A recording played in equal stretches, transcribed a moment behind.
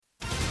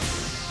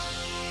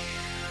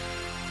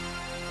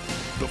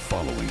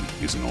following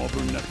is an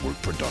Auburn Network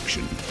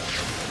production.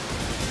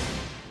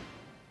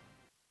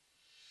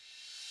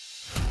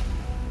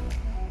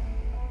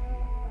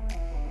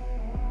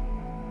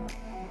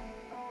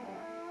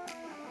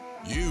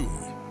 You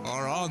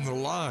are on the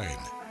line.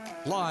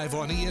 Live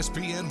on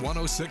ESPN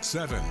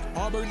 1067,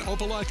 Auburn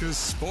Opelika's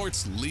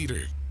sports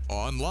leader.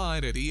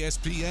 Online at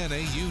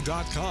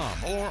espnau.com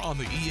or on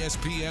the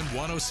ESPN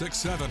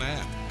 1067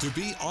 app. To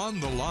be on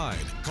the line,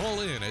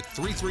 call in at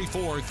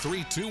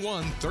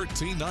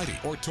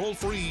 334-321-1390 or toll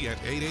free at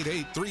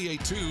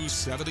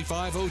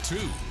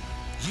 888-382-7502.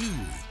 You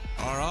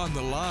are on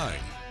the line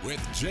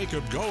with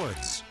Jacob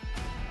Goins.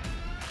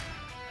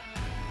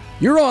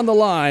 You're on the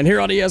line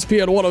here on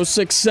ESPN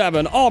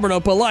 1067, Auburn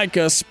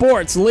Opelika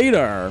sports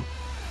leader.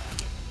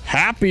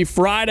 Happy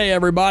Friday,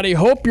 everybody.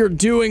 Hope you're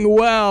doing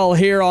well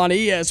here on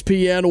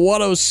ESPN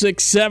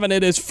 1067.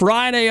 It is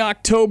Friday,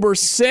 October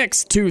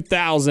 6th,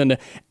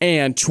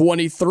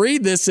 2023.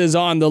 This is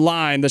On the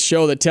Line, the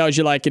show that tells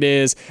you like it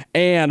is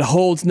and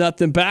holds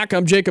nothing back.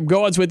 I'm Jacob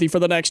Goins with you for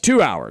the next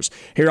 2 hours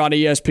here on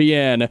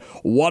ESPN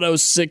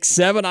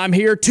 1067. I'm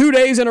here 2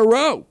 days in a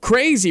row.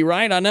 Crazy,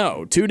 right? I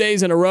know. 2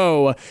 days in a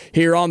row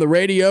here on the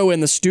radio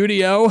in the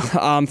studio.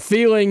 I'm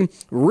feeling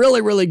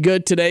really, really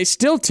good today.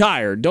 Still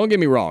tired. Don't get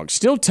me wrong.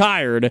 Still tired.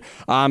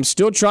 I'm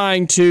still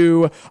trying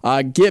to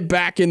get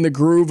back in the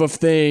groove of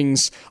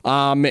things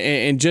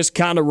and just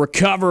kind of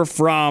recover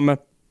from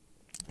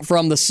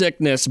the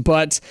sickness,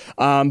 but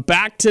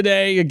back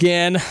today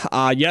again.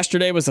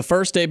 Yesterday was the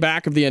first day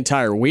back of the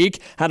entire week.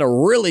 Had a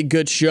really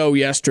good show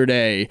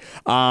yesterday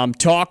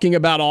talking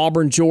about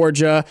Auburn,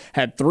 Georgia.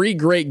 Had 3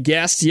 great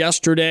guests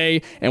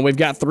yesterday, and we've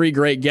got 3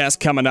 great guests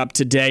coming up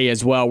today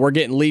as well. We're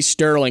getting Lee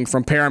Sterling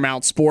from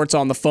Paramount Sports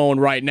on the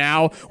phone right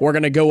now. We're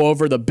going to go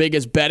over the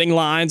biggest betting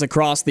lines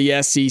across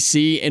the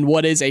SEC and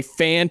what is a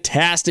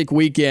fantastic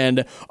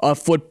weekend of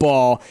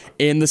football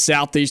in the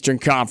Southeastern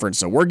Conference.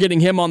 So we're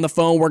getting him on the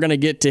phone. We're going to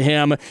get to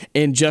him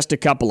in just a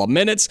couple of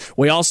minutes.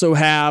 We also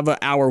have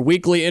our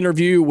weekly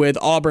interview with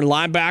Auburn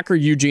linebacker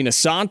Eugene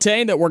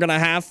Asante that we're going to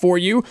have for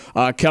you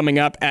coming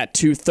up at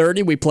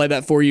 2:30. We play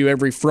that for you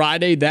every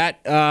Friday.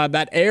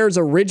 That airs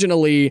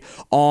originally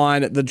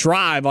on The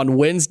Drive on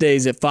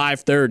Wednesdays at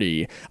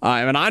 5:30.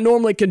 And I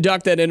normally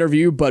conduct that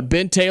interview, but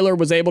Ben Taylor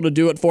was able to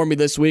do it for me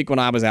this week when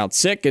I was out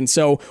sick. And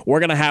so we're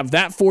going to have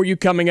that for you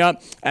coming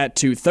up at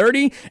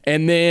 2:30.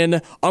 And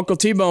then Uncle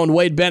T-Bone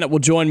Wade Bennett will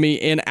join me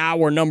in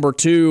hour number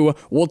 2.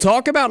 We'll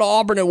talk about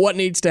Auburn and what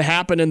needs to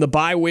happen in the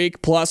bye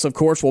week. Plus, of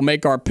course, we'll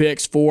make our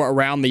picks for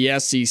around the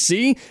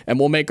SEC, and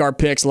we'll make our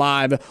picks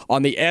live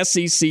on the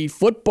SEC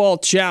Football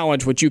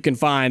Challenge, which you can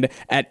find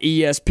at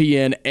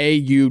espnau.com.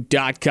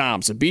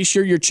 So be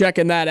sure you're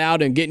checking that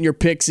out and getting your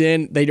picks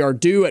in. They are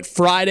due at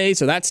Friday,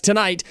 so that's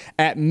tonight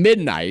at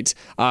midnight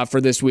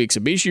for this week.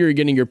 So be sure you're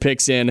getting your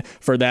picks in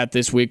for that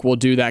this week. We'll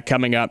do that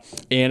coming up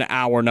in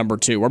hour number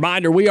 2.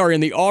 Reminder, we are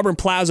in the Auburn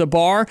Plaza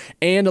Bar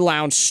and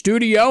Lounge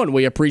Studio, and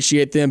we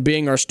appreciate them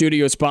being our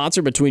studio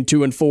sponsor between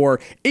 2 and 4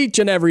 each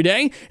and every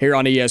day here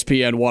on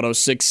ESPN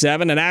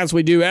 1067. And as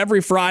we do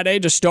every Friday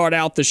to start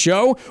out the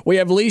show, we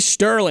have Lee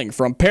Sterling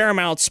from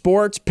Paramount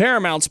Sports,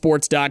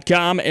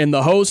 ParamountSports.com, and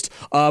the host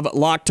of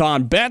Locked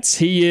On Bets.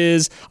 He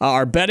is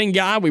our betting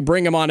guy. We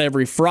bring him on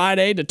every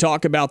Friday to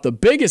talk about the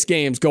biggest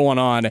games going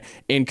on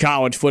in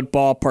college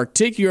football,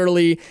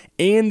 particularly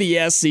in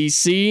the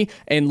SEC.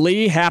 And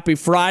Lee, happy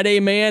Friday,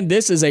 man.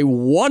 This is a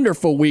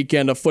wonderful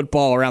weekend of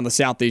football around the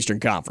Southeastern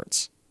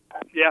Conference.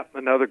 Yeah,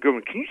 another good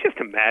one. Can you just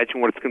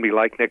imagine what it's going to be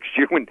like next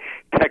year when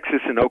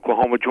Texas and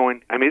Oklahoma join?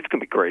 I mean, it's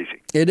going to be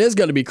crazy. It is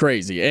going to be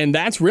crazy, and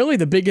that's really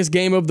the biggest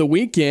game of the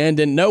weekend.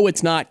 And no,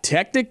 it's not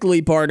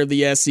technically part of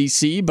the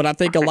SEC, but I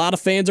think a lot of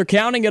fans are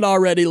counting it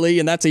already, Lee,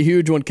 and that's a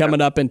huge one coming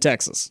up in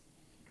Texas.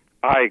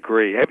 I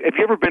agree. Have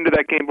you ever been to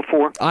that game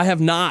before? I have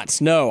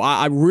not, no.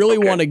 I really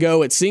want to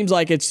go. It seems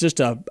like it's just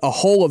a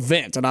whole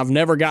event, and I've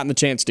never gotten the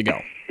chance to go.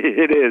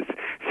 It is.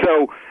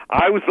 So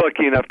I was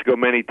lucky enough to go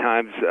many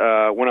times.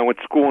 When I went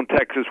to school in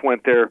Texas,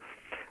 went there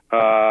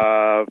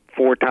 4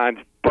 times.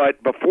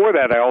 But before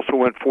that, I also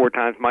went 4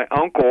 times. My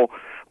uncle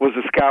was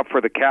a scout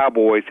for the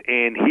Cowboys,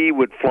 and he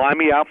would fly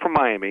me out from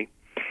Miami.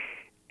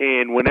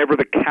 And whenever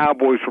the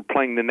Cowboys were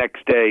playing the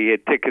next day, he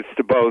had tickets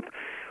to both.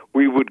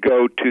 We would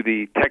go to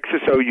the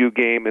Texas OU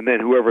game and then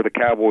whoever the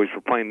Cowboys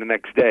were playing the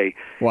next day.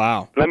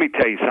 Wow. Let me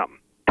tell you something.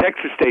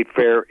 Texas State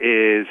Fair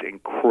is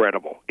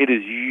incredible. It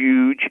is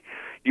huge.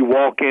 You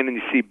walk in and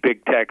you see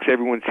Big Tex.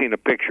 Everyone's seen a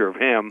picture of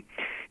him,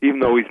 even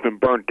though he's been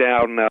burnt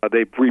down.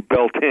 They've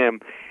rebuilt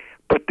him.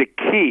 But the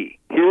key,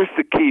 here's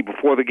the key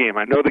before the game.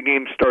 I know the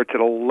game starts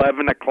at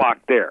 11 o'clock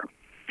there.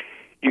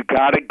 You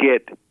got to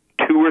get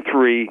 2 or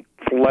 3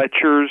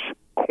 Fletcher's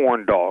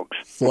corn dogs.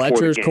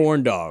 Fletcher's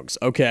corn dogs,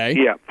 okay.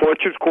 Yeah,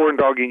 Fletcher's corn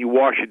dog, and you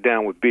wash it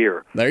down with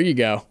beer. There you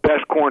go.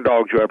 Best corn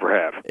dogs you ever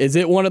have. Is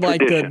it one of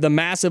like the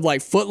massive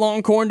like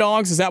foot-long corn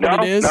dogs? Is that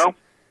what it is? No.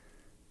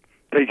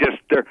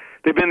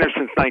 they've been there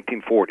since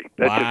 1940.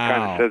 That just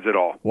kind of says it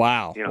all.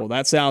 Wow. You know? Well,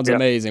 that sounds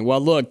amazing. Well,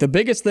 look, the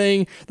biggest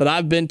thing that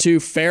I've been to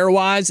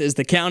fair-wise is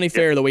the county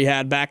fair that we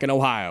had back in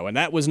Ohio, and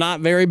that was not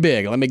very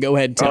big. Let me go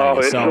ahead and tell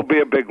you. It'll be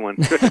a big one.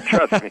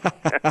 Trust me.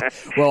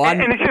 Well,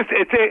 and it's just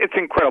it's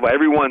incredible.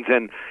 Everyone's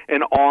in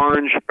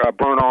orange,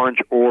 burnt orange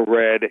or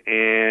red,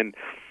 and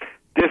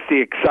just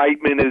the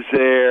excitement is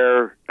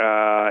there.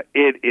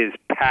 It is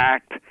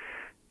packed.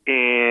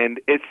 And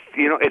it's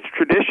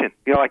tradition.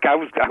 Like I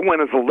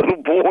went as a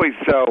little boy,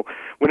 so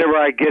whenever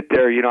I get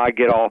there, I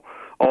get all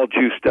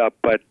juiced up.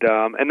 But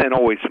and then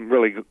always some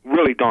really,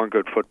 really darn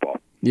good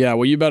football. Yeah,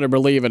 well, you better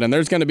believe it. And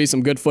there's going to be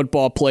some good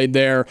football played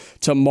there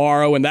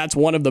tomorrow, and that's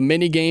one of the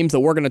many games that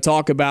we're going to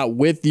talk about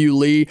with you,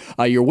 Lee.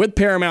 You're with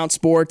Paramount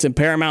Sports and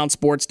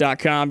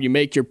ParamountSports.com. You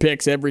make your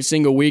picks every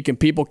single week, and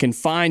people can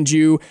find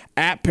you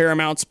at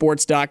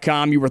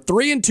ParamountSports.com. You were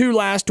 3-2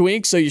 last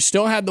week, so you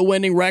still had the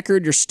winning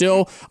record. You're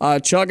still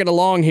chugging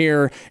along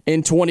here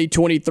in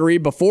 2023.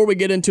 Before we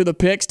get into the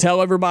picks,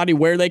 tell everybody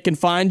where they can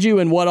find you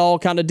and what all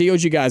kind of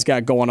deals you guys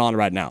got going on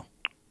right now.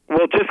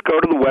 Well, just go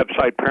to the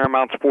website,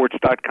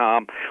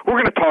 ParamountSports.com. We're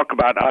going to talk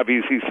about,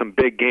 obviously, some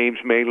big games,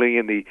 mainly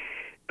in the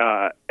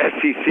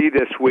SEC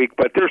this week,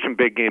 but there's some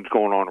big games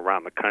going on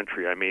around the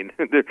country. I mean,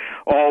 they're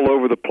all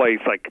over the place,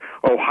 like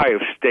Ohio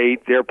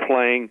State. They're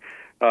playing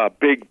a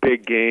big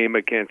game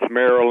against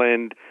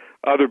Maryland.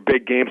 Other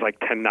big games like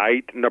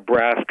tonight,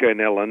 Nebraska and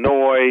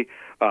Illinois.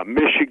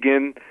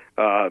 Michigan,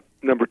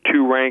 number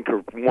 2 rank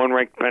or 1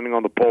 rank, depending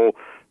on the poll,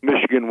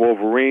 Michigan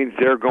Wolverines.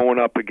 They're going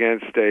up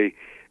against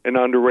an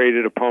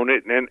underrated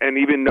opponent, and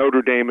even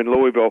Notre Dame and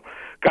Louisville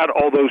got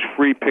all those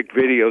free pick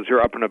videos.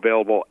 They're up and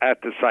available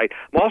at the site.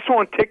 I'm also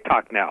on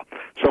TikTok now.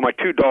 So my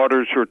 2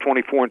 daughters who are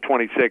 24 and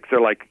 26,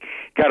 they're like,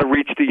 got to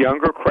reach the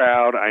younger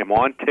crowd. I'm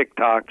on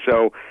TikTok.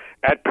 So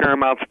at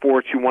Paramount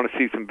Sports, you want to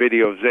see some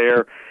videos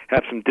there.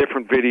 Have some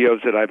different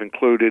videos that I've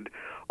included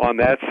on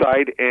that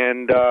site.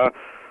 And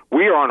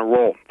we are on a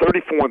roll.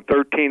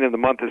 34-13 in the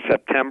month of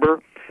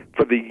September.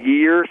 For the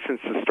year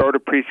since the start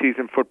of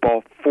preseason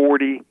football,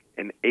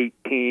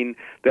 40-18.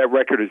 That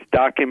record is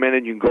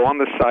documented. You can go on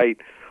the site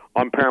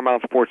on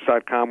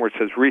ParamountSports.com where it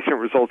says recent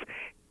results.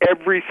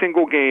 Every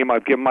single game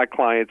I've given my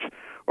clients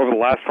over the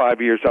last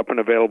 5 years up and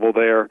available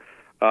there.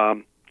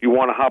 You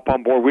want to hop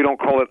on board. We don't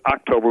call it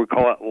October. We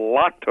call it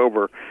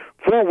Locktober.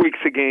 4 weeks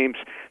of games,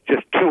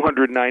 just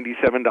 $297,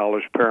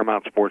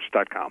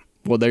 ParamountSports.com.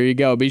 Well, there you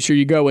go. Be sure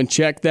you go and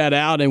check that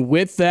out. And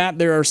with that,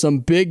 there are some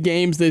big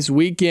games this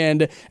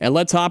weekend. And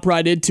let's hop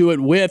right into it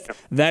with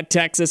that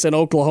Texas and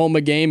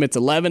Oklahoma game. It's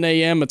 11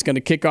 a.m. It's going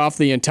to kick off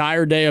the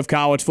entire day of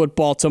college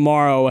football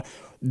tomorrow.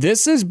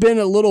 This has been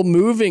a little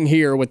moving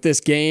here with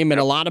this game,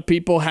 and a lot of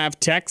people have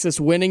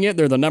Texas winning it.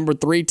 They're the number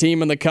 3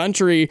 team in the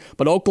country.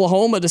 But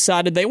Oklahoma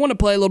decided they want to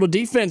play a little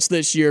defense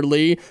this year,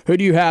 Lee. Who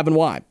do you have and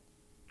why?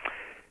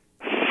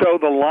 So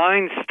the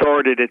line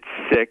started at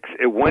 6.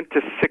 It went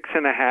to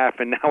 6.5,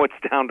 and now it's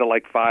down to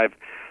like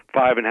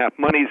 5.5.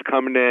 Money's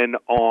coming in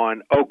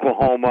on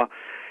Oklahoma.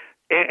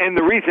 And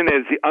the reason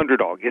is the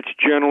underdog. It's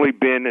generally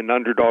been an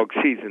underdog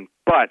season.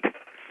 But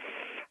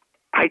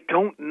I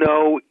don't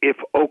know if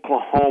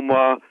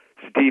Oklahoma's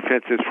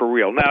defense is for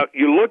real. Now,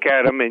 you look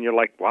at them and you're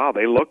like, wow,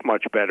 they look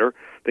much better.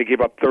 They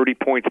gave up 30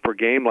 points per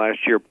game last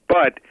year.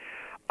 But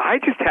I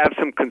just have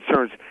some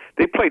concerns.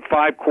 They played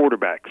 5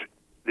 quarterbacks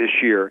this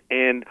year,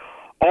 and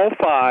all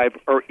 5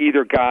 are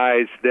either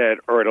guys that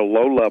are at a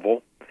low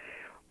level,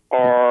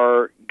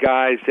 are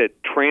guys that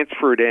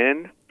transferred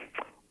in,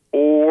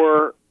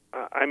 or,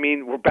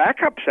 were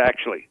backups,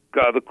 actually.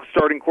 The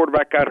starting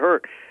quarterback got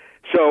hurt.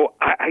 So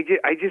I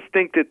just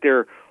think that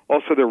their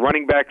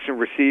running backs and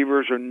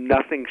receivers are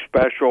nothing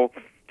special.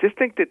 Just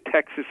think that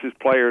Texas's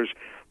players,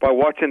 by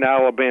watching the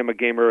Alabama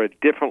game, are at a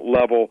different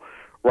level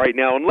right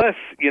now, unless,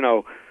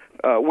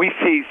 we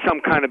see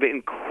some kind of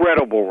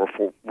incredible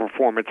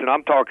performance. And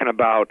I'm talking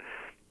about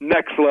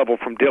next level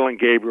from Dylan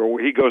Gabriel,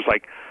 where he goes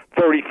like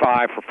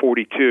 35 for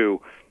 42.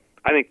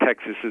 I think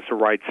Texas is the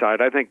right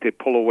side. I think they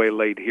pull away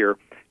late here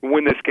and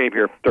win this game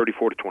here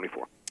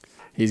 34-24.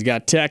 He's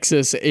got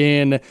Texas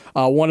in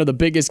one of the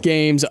biggest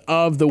games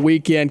of the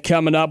weekend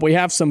coming up. We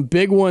have some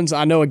big ones.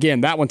 I know,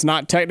 again, that one's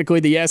not technically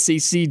the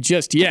SEC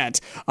just yet,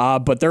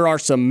 but there are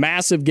some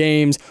massive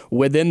games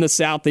within the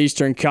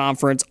Southeastern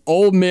Conference.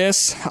 Ole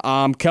Miss,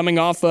 coming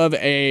off of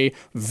a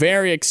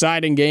very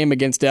exciting game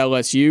against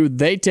LSU.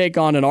 They take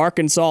on an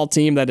Arkansas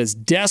team that is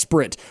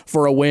desperate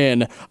for a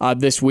win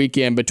this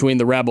weekend between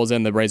the Rebels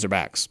and the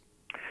Razorbacks.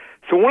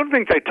 So one of the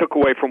things I took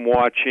away from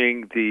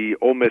watching the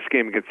Ole Miss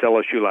game against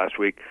LSU last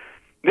week,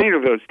 neither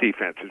of those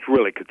defenses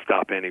really could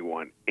stop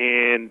anyone.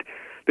 And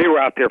they were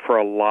out there for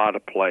a lot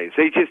of plays.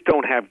 They just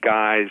don't have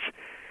guys,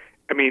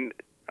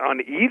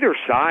 on either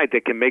side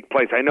that can make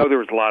plays. I know there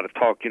was a lot of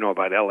talk,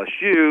 about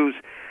LSU's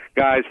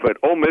guys, but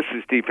Ole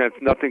Miss's defense,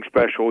 nothing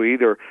special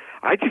either.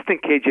 I just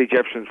think K.J.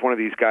 Jefferson's one of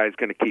these guys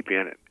going to keep you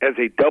in it. As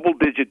a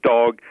double-digit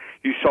dog,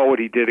 you saw what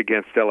he did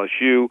against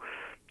LSU.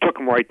 Took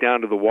him right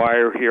down to the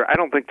wire here. I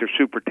don't think they're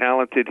super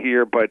talented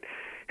here, but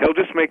he'll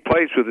just make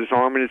plays with his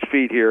arm and his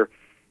feet here.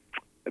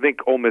 I think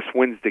Ole Miss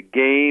wins the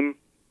game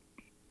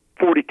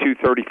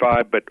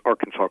 42-35, but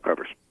Arkansas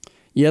covers.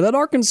 Yeah, that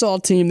Arkansas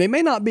team, they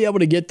may not be able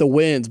to get the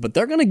wins, but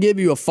they're going to give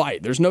you a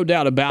fight. There's no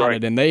doubt about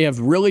it, and they have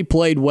really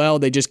played well.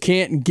 They just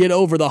can't get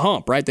over the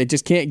hump, right? They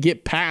just can't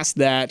get past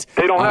that.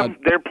 They don't have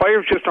their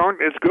players just aren't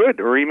as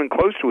good or even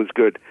close to as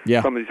good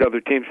some of these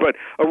other teams, but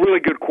a really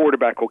good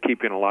quarterback will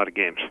keep you in a lot of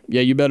games.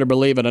 Yeah, you better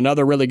believe it.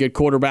 Another really good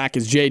quarterback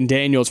is Jaden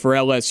Daniels for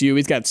LSU.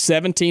 He's got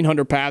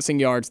 1,700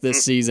 passing yards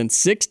this season,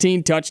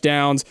 16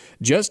 touchdowns,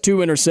 just 2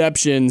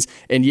 interceptions,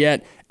 and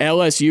yet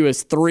LSU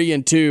is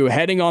 3-2,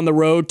 heading on the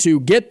road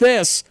to, get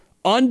this,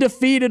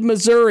 undefeated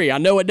Missouri. I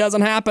know it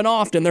doesn't happen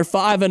often. They're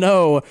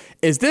 5-0.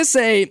 Is this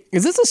a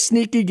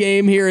sneaky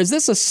game here? Is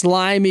this a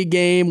slimy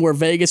game where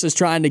Vegas is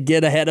trying to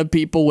get ahead of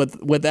people with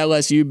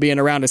LSU being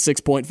around a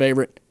 6-point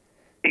favorite?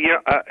 Yeah,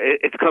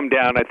 it's come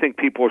down. I think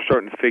people are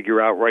starting to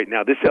figure out right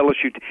now. This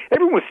LSU,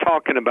 everyone's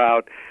talking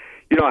about,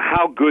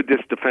 how good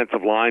this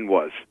defensive line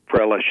was for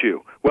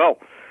LSU. Well,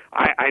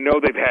 I know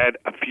they've had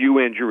a few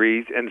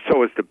injuries, and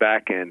so is the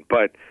back end,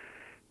 but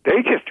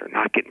they just are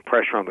not getting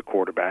pressure on the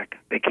quarterback.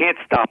 They can't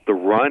stop the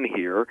run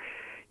here.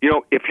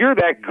 If you're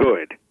that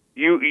good,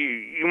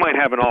 you might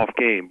have an off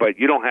game, but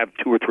you don't have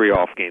 2 or 3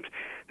 off games.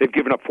 They've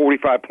given up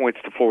 45 points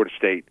to Florida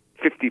State,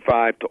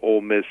 55 to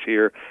Ole Miss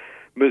here.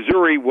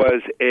 Missouri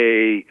was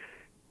they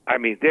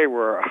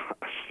were a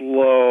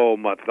slow,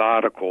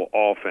 methodical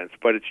offense,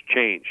 but it's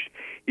changed.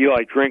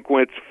 Eli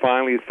Drinkwitz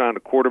finally has found a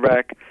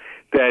quarterback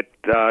that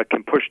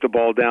can push the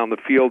ball down the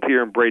field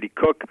here, and Brady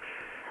Cook.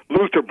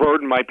 Luther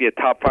Burden might be a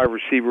top 5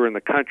 receiver in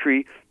the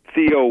country.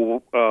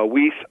 Theo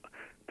Weiss,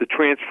 the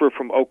transfer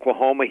from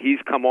Oklahoma, he's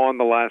come on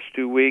the last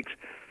 2 weeks.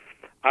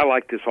 I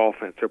like this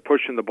offense. They're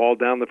pushing the ball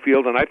down the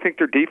field, and I think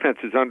their defense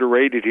is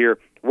underrated here.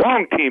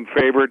 Wrong team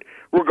favored.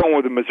 We're going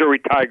with the Missouri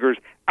Tigers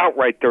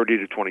outright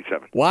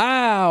 30-27.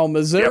 Wow,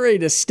 Missouri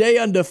to stay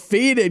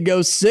undefeated, go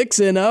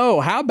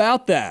 6-0. How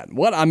about that?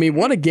 What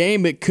a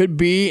game it could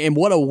be, and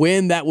what a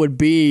win that would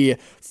be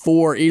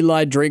for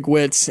Eli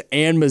Drinkwitz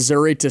and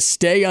Missouri to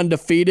stay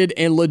undefeated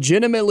and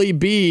legitimately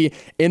be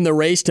in the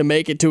race to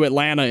make it to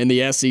Atlanta in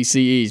the SEC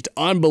East.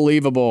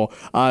 Unbelievable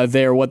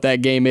there what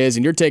that game is,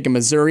 and you're taking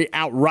Missouri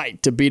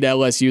outright to beat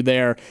LSU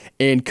there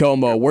in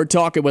Como. We're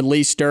talking with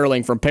Lee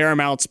Sterling from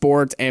Paramount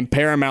Sports and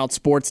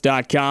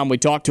ParamountSports.com. We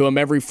talk to him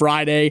every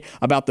Friday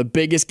about the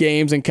biggest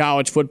games in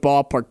college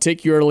football,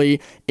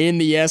 particularly in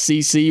the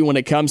SEC when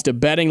it comes to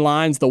betting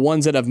lines, the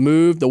ones that have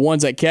moved, the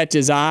ones that catch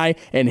his eye,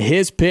 and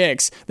his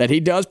picks that he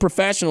does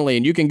professionally,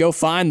 and you can go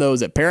find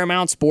those at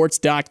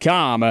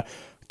ParamountSports.com.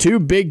 2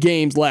 big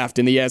games left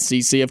in the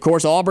SEC. Of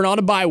course, Auburn on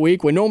a bye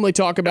week. We normally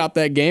talk about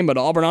that game, but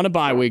Auburn on a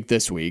bye week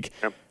this week.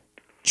 Yep.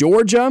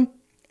 Georgia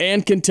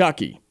and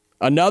Kentucky,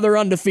 another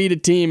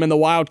undefeated team in the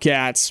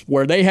Wildcats,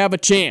 where they have a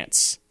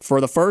chance for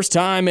the first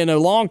time in a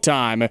long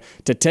time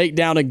to take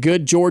down a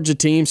good Georgia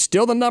team,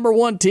 still the number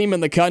 1 team in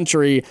the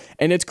country.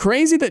 And it's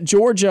crazy that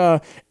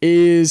Georgia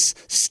is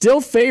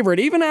still favored,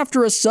 even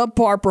after a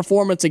subpar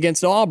performance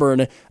against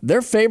Auburn.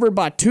 They're favored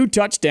by 2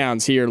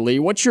 touchdowns here, Lee.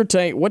 What's your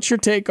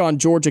take on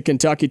Georgia,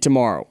 Kentucky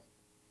tomorrow?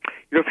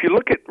 If you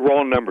look at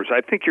raw numbers, I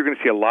think you're going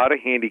to see a lot of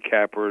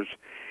handicappers,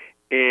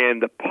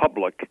 and the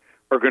public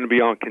are going to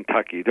be on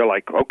Kentucky. They're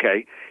like,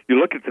 okay, you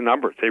look at the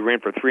numbers. They ran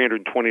for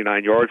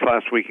 329 yards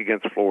last week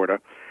against Florida.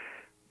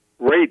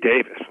 Ray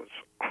Davis was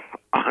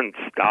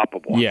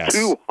unstoppable. Yes.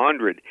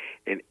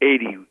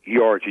 280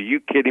 yards. Are you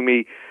kidding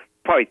me?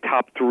 Probably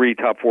top 3,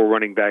 top 4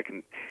 running back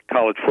in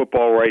college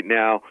football right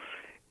now.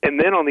 And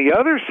then on the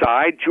other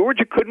side,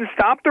 Georgia couldn't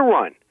stop the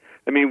run.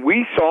 I mean,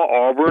 we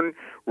saw Auburn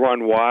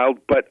run wild,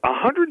 but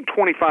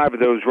 125 of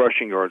those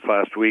rushing yards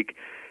last week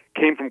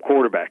came from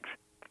quarterbacks.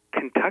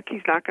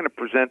 Kentucky's not going to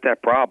present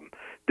that problem.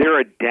 They're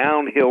a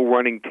downhill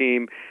running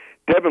team.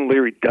 Devin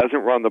Leary doesn't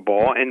run the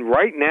ball, and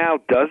right now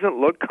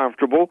doesn't look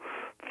comfortable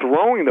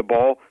throwing the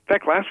ball. In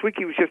fact, last week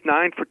he was just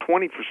 9 for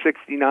 20 for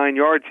 69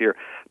 yards here.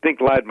 I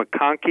think Ladd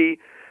McConkey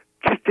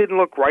just didn't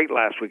look right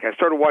last week. I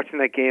started watching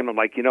that game. I'm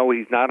like, he's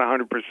not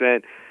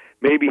 100%.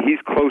 Maybe he's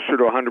closer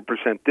to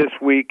 100% this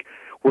week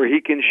where he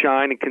can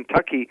shine. In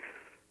Kentucky,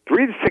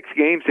 3 of the 6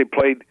 games they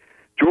played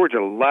Georgia,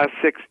 the last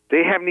 6,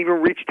 they haven't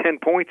even reached 10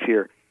 points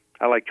here.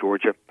 I like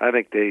Georgia. I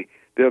think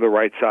they're the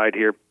right side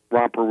here.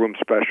 Romper room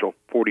special,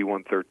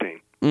 41-13.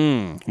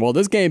 Well,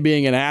 this game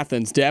being in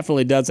Athens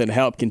definitely doesn't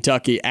help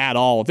Kentucky at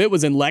all. If it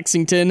was in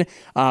Lexington,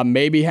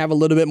 maybe have a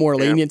little bit more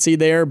leniency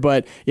there.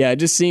 But, yeah, it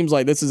just seems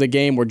like this is a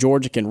game where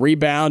Georgia can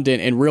rebound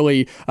and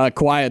really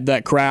quiet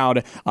that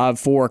crowd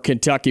for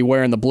Kentucky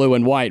wearing the blue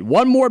and white.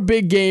 One more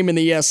big game in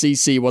the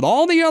SEC. With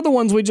all the other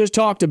ones we just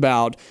talked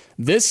about,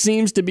 this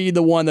seems to be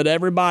the one that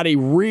everybody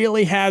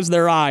really has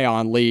their eye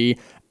on, Lee.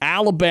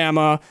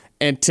 Alabama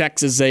and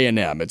Texas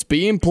A&M. It's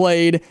being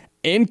played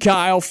in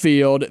Kyle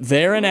Field,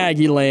 there in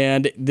Aggie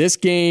Land. This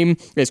game,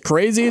 as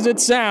crazy as it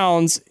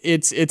sounds,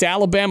 it's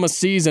Alabama's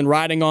season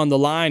riding on the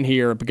line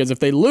here, because if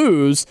they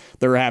lose,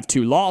 they'll have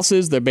 2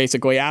 losses. They're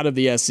basically out of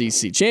the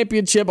SEC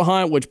championship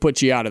hunt, which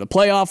puts you out of the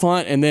playoff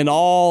hunt, and then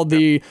all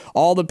the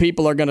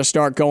people are going to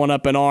start going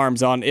up in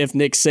arms on if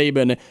Nick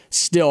Saban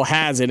still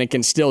has it and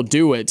can still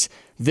do it.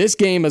 This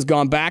game has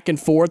gone back and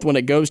forth when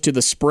it goes to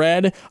the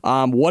spread.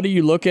 What are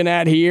you looking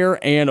at here,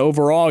 and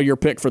overall your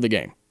pick for the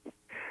game?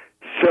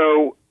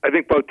 So I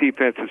think both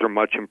defenses are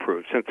much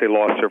improved since they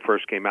lost their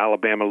first game.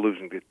 Alabama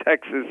losing to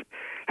Texas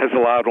has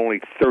allowed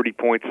only 30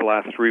 points the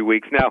last 3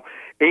 weeks. Now,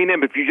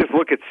 A&M, if you just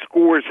look at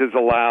scores, has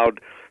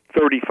allowed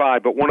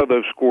 35, but one of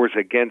those scores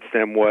against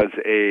them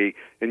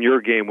in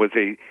your game, was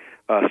a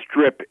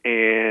strip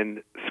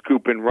and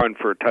scoop and run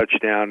for a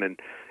touchdown.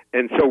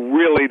 And so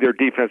really their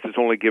defense has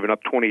only given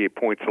up 28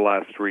 points the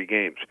last 3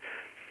 games.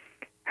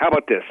 How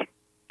about this?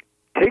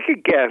 Take a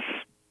guess,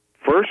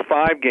 first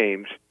 5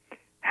 games,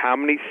 how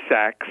many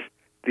sacks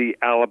the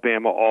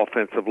Alabama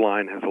offensive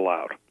line has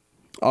allowed.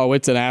 Oh,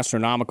 it's an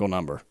astronomical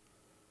number.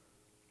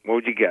 What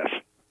would you guess?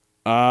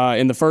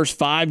 In the first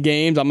 5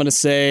 games, I'm going to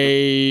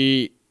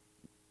say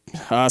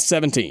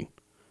 17.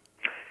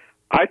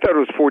 I thought it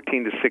was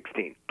 14 to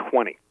 16,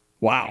 20.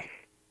 Wow.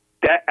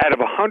 That out of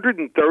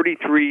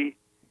 133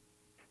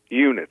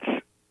 units,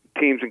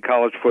 teams in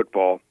college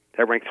football,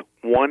 that ranks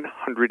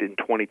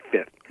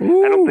 125th.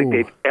 Ooh. I don't think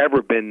they've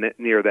ever been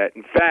near that.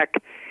 In fact,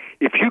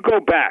 if you go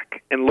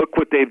back and look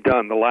what they've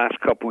done the last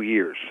couple of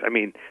years, I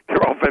mean, their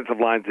offensive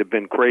lines have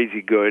been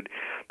crazy good.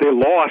 They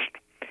lost,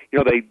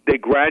 they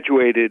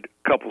graduated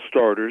a couple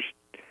starters,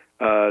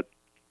 2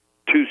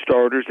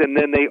 starters, and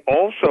then they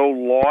also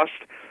lost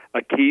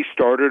a key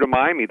starter to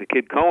Miami, the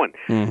kid Cohen.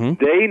 Mm-hmm.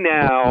 They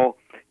now,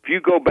 if you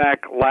go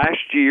back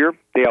last year,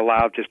 they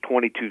allowed just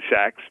 22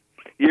 sacks.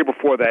 Year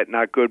before that,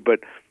 not good,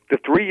 but the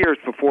 3 years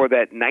before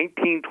that,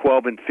 19,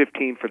 12, and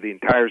 15 for the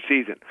entire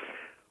season.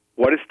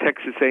 What does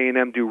Texas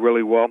A&M do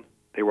really well?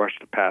 They rush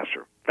the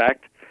passer. In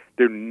fact,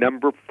 they're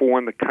number 4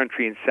 in the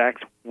country in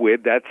sacks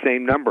with that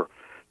same number,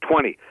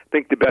 20. I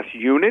think the best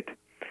unit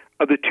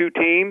of the 2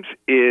 teams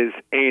is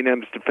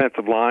A&M's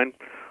defensive line.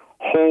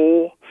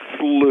 Whole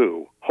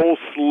slew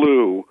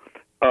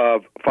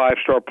of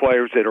 5-star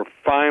players that are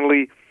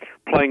finally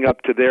playing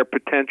up to their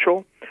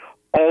potential.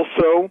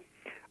 Also,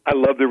 I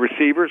love the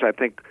receivers. I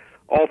think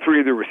all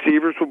 3 of the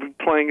receivers will be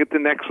playing at the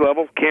next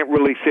level. Can't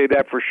really say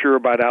that for sure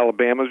about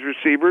Alabama's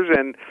receivers.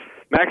 And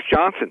Max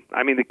Johnson,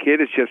 I mean, the kid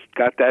has just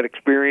got that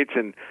experience,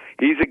 and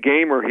he's a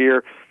gamer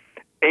here.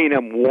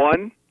 A&M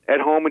won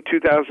at home in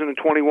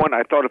 2021.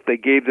 I thought if they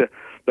gave the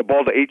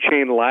ball to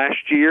A-Chain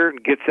last year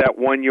and gets that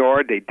 1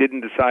 yard, they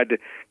didn't decide to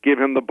give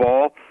him the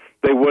ball,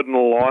 they wouldn't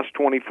have lost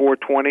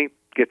 24-20.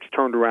 Gets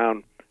turned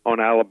around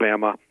on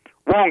Alabama.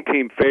 Wrong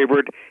team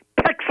favored.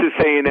 Texas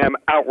A&M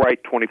outright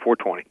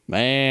 24-20.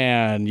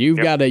 Man, you've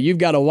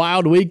got a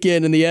wild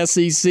weekend in the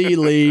SEC,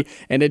 Lee,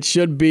 and it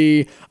should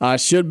be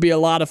a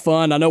lot of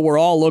fun. I know we're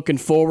all looking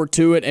forward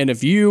to it, and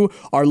if you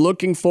are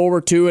looking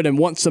forward to it and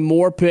want some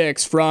more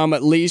picks from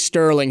Lee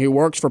Sterling, who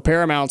works for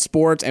Paramount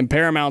Sports and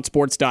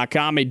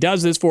ParamountSports.com, he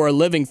does this for a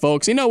living,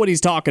 folks. You know what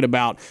he's talking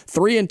about.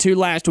 3-2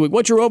 last week.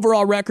 What's your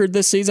overall record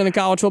this season in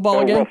college football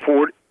again?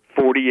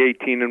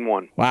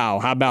 40-18-1. Wow,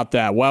 how about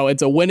that? Well,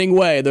 it's a winning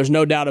way. There's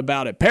no doubt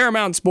about it.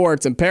 Paramount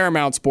Sports and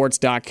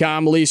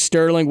ParamountSports.com. Lee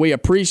Sterling, we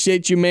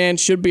appreciate you, man.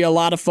 Should be a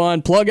lot of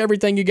fun. Plug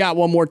everything you got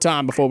one more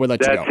time before we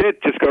let you go. That's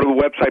it. Just go to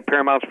the website,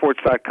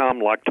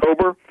 ParamountSports.com.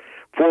 October,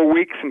 4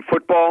 weeks in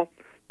football,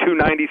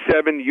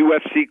 $297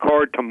 UFC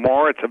card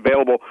tomorrow. It's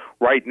available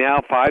right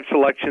now. 5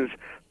 selections,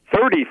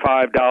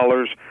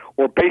 $35.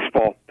 Or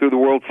baseball through the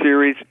World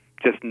Series,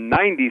 just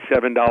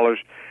 $97.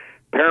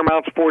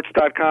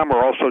 ParamountSports.com,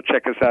 or also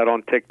check us out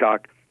on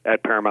TikTok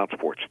at Paramount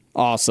Sports.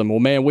 Awesome. Well,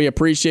 man, we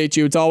appreciate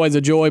you. It's always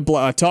a joy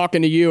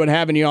talking to you and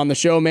having you on the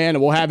show, man,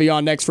 and we'll have you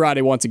on next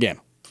Friday once again.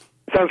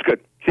 Sounds good.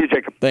 See you,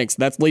 Jacob. Thanks.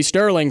 That's Lee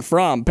Sterling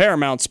from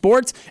Paramount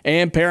Sports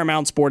and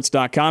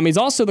ParamountSports.com. He's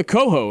also the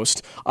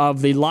co-host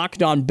of the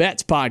Locked On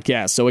Bets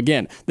podcast. So,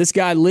 again, this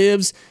guy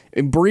lives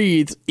and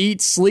breathes,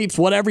 eats, sleeps,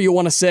 whatever you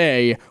want to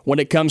say when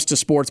it comes to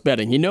sports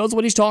betting. He knows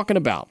what he's talking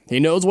about. He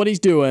knows what he's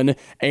doing,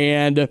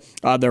 and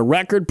their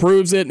record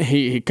proves it.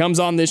 He comes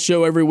on this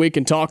show every week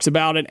and talks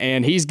about it,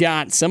 and he's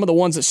got some of the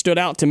ones that stood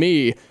out to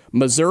me.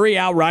 Missouri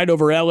outright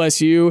over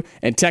LSU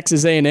and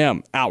Texas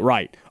A&M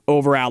outright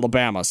over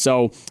Alabama.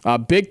 So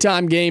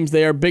big-time games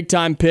there,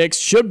 big-time picks.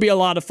 Should be a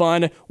lot of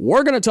fun.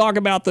 We're going to talk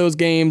about those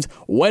games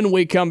when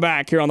we come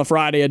back here on the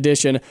Friday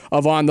edition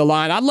of On the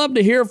Line. I'd love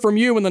to hear from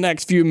you in the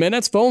next few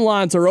minutes. Phone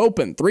lines are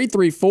open,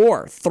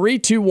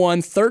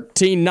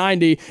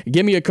 334-321-1390.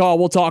 Give me a call.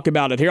 We'll talk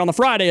about it here on the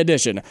Friday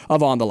edition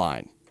of On the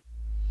Line.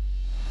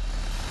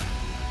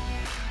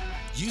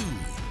 You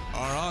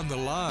are On the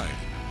Line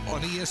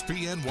on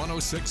ESPN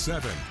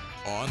 106.7.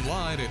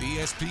 Online at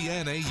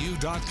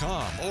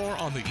ESPNAU.com or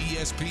on the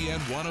ESPN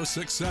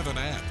 106.7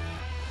 app.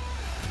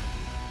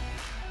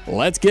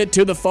 Let's get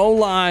to the phone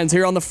lines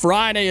here on the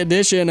Friday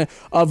edition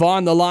of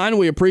On the Line.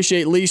 We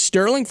appreciate Lee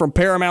Sterling from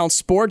Paramount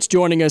Sports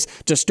joining us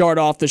to start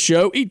off the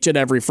show each and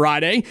every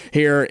Friday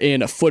here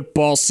in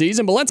football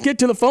season. But let's get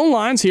to the phone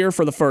lines here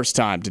for the first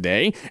time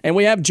today. And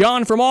we have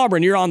John from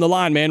Auburn. You're on the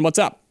line, man. What's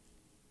up?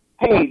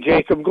 Hey,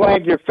 Jacob.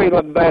 Glad you're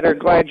feeling better.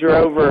 Glad you're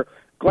over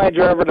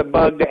the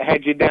bug that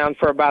had you down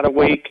for about a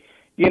week.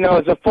 You know,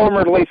 as a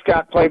former Lee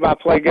Scott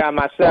play-by-play guy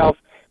myself,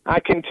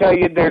 I can tell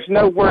you there's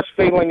no worse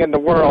feeling in the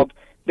world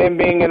than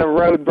being in a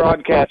road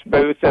broadcast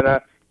booth in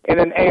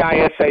an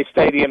AISA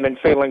stadium and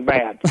feeling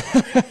bad.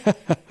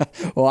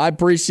 Well, I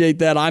appreciate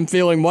that. I'm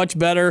feeling much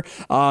better.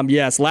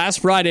 Yes, last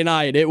Friday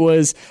night it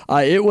was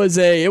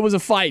a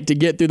fight to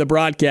get through the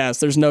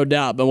broadcast. There's no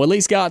doubt. But when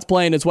Lee Scott's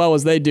playing as well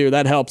as they do,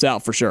 that helps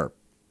out for sure.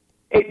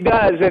 It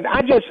does, and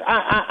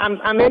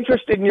I'm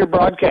interested in your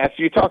broadcast.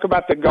 You talk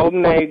about the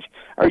golden age,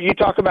 or you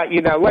talk about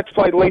let's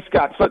play Lee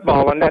Scott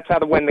football, and that's how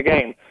to win the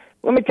game.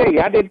 Let me tell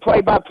you, I did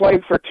play-by-play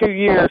for 2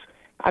 years.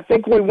 I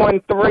think we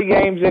won 3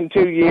 games in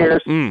 2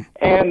 years,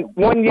 and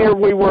 1 year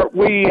we were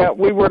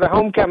the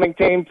homecoming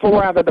team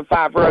 4 out of the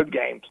 5 road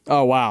games.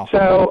 Oh wow!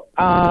 So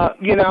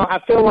I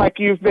feel like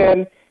you've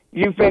been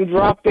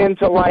dropped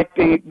into like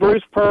the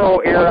Bruce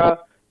Pearl era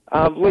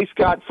of Lee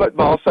Scott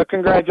football, so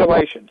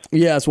congratulations.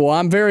 Yes, well,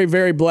 I'm very,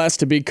 very blessed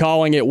to be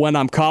calling it when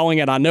I'm calling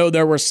it. I know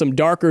there were some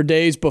darker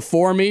days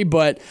before me,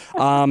 but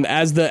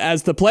as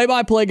the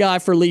play-by-play guy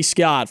for Lee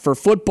Scott, for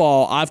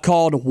football, I've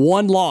called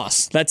 1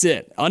 loss. That's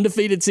it.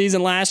 Undefeated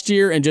season last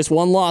year and just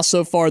 1 loss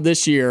so far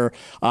this year.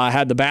 I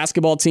had the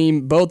basketball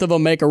team, both of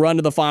them make a run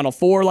to the Final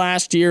Four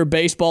last year,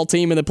 baseball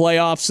team in the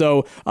playoffs,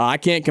 so I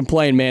can't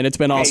complain, man. It's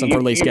been awesome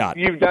for Lee Scott.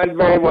 You've done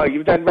very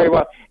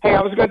well. Hey,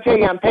 I was going to tell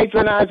you, I'm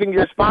patronizing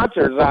your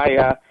sponsors.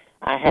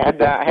 I had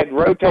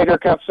rotator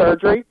cuff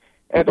surgery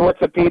at the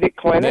orthopedic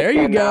clinic. There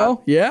you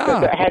go.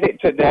 Yeah. I had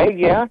it today,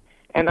 yeah.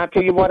 And I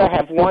tell you what, I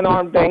have one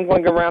arm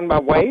dangling around my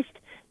waist,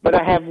 but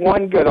I have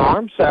one good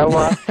arm.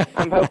 So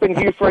I'm hoping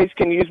Hugh Freeze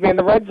can use me in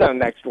the red zone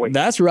next week.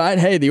 That's right.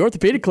 Hey, the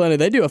orthopedic clinic,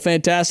 they do a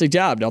fantastic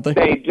job, don't they?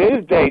 They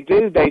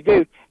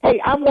do.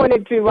 Hey, I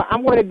wanted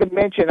to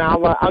mention.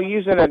 I'll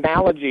use an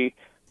analogy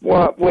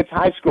with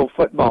high school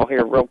football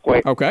here real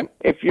quick. Okay.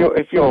 If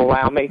you'll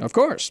allow me. Of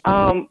course.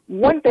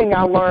 One thing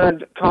I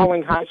learned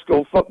calling high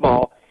school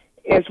football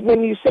is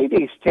when you see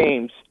these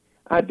teams,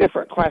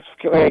 different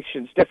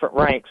classifications, different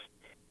ranks,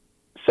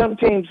 some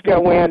teams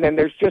go in and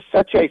there's just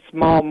such a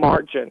small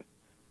margin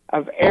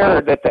of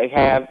error that they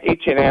have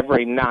each and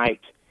every night.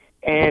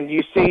 And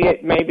you see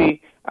it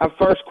maybe a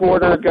first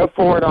quarter, go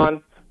for it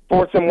on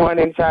 4th and 1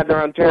 inside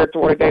their own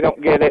territory, they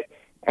don't get it,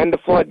 and the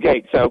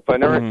floodgates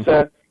open, or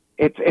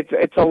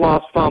it's a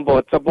lost fumble,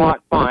 it's a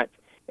blocked punt.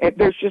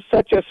 There's just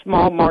such a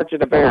small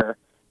margin of error.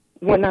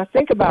 When I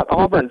think about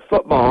Auburn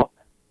football,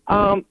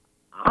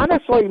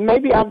 honestly,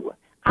 maybe I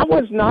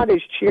was not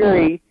as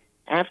cheery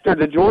after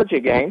the Georgia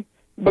game,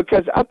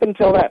 because up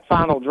until that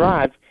final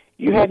drive,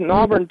 you had an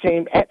Auburn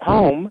team at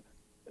home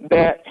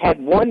that had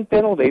 1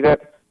 penalty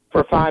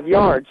for 5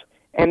 yards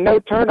and no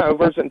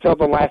turnovers until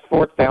the last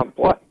 4th down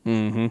play.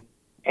 Mm-hmm.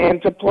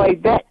 And to play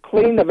that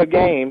clean of a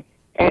game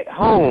at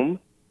home,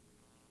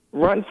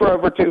 run for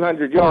over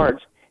 200 yards,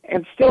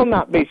 and still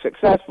not be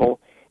successful,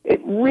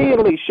 it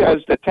really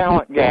shows the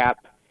talent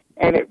gap,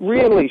 and it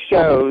really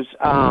shows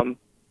how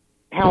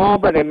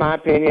Auburn, in my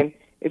opinion,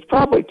 is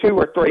probably 2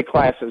 or 3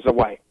 classes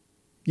away.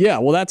 Yeah,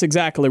 well, that's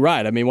exactly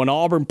right. I mean, when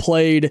Auburn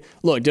played,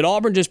 look, did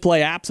Auburn just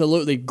play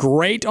absolutely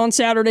great on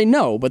Saturday?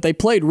 No, but they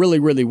played really,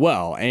 really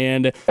well.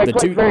 And they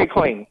played very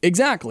clean.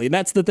 Exactly, and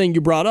that's the thing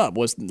you brought up,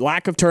 was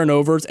lack of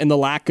turnovers and the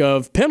lack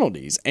of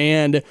penalties.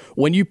 And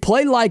when you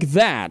play like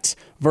that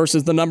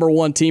versus the number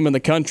 1 team in the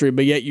country,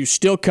 but yet you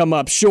still come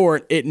up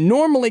short, it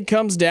normally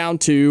comes down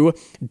to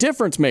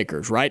difference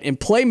makers, right? And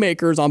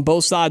playmakers on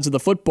both sides of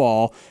the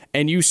football.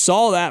 And you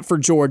saw that for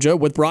Georgia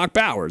with Brock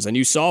Bowers, and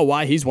you saw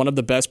why he's one of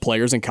the best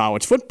players in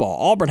college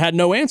football. Auburn had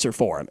no answer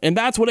for him, and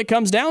that's what it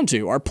comes down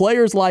to, are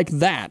players like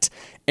that.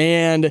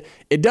 And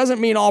it doesn't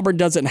mean Auburn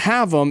doesn't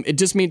have them. It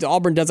just means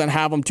Auburn doesn't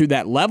have them to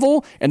that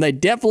level, and they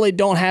definitely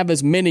don't have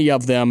as many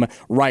of them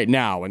right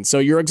now. And so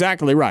you're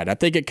exactly right. I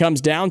think it comes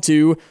down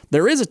to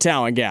there is a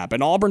talent gap,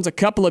 and Auburn's a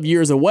couple of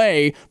years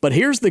away. But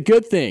here's the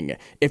good thing.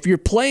 If you're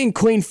playing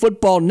clean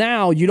football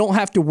now, you don't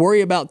have to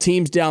worry about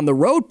teams down the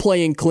road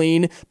playing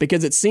clean,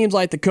 because it seems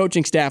like the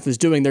coaching staff is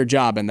doing their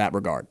job in that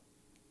regard.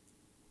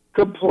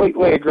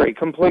 Completely agree.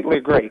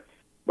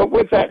 But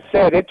with that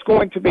said, it's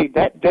going to be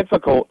that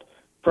difficult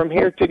from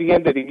here to the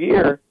end of the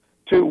year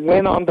to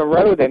win on the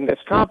road in this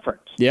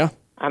conference. Yeah.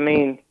 I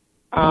mean,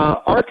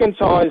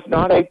 Arkansas is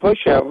not a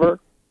pushover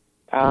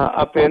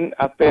up in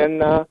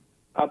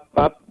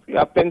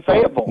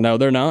Fayetteville. No,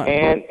 they're not.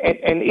 And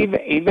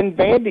even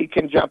Vandy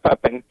can jump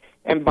up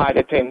and bite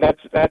a team.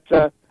 That's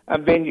a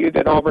venue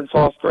that Auburn's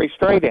lost 3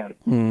 straight in.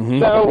 Mm-hmm.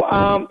 So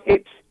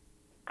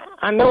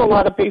I know a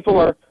lot of people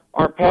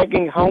are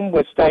pegging home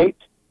with State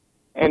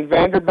and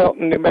Vanderbilt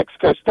and New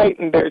Mexico State,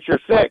 and there's your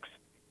 6.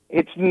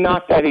 It's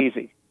not that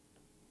easy.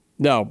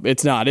 No,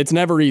 it's not. It's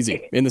never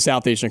easy in the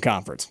Southeastern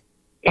Conference.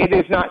 It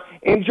is not.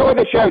 Enjoy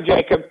the show,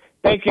 Jacob.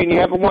 Thank you, and you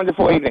have a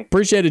wonderful evening.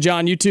 Appreciate it,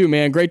 John. You too,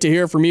 man. Great to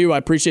hear from you. I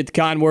appreciate the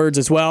kind words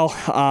as well.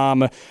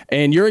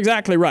 And you're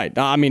exactly right.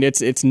 I mean,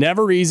 it's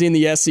never easy in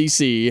the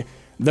SEC.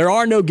 There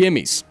are no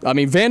gimmies. I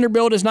mean,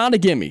 Vanderbilt is not a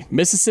gimme.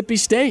 Mississippi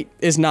State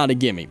is not a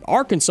gimme.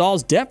 Arkansas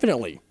is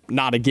definitely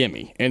not a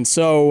gimme. And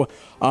so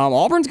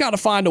Auburn's got to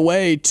find a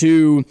way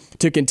to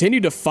continue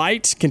to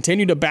fight,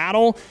 continue to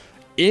battle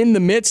in the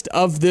midst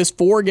of this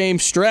 4-game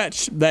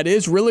stretch that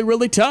is really,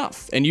 really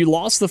tough. And you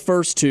lost the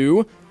first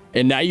 2.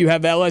 And now you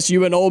have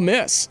LSU and Ole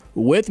Miss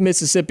with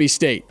Mississippi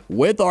State,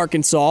 with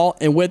Arkansas,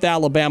 and with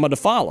Alabama to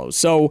follow.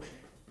 So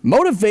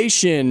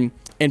motivation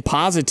and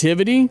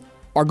positivity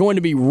are going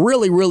to be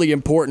really, really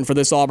important for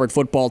this Auburn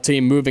football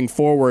team moving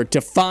forward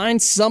to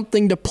find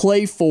something to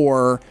play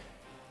for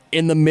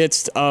in the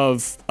midst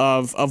of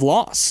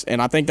loss.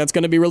 And I think that's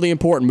going to be really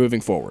important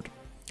moving forward.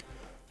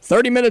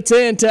 30 minutes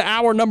into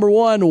hour number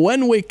one.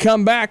 When we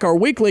come back, our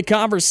weekly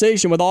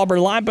conversation with Auburn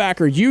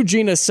linebacker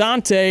Eugene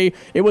Asante.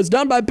 It was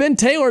done by Ben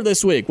Taylor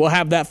this week. We'll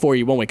have that for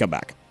you when we come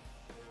back.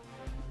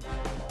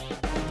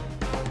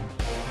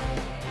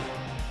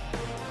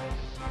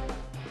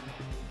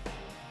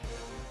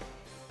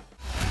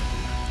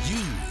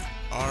 You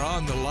are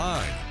on the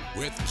line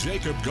with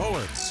Jacob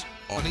Goins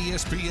on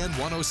ESPN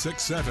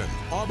 106.7,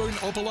 Auburn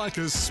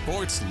Opelika's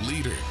sports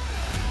leader.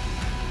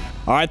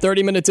 All right,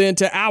 30 minutes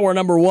into hour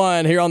number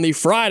one here on the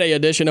Friday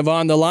edition of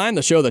On the Line,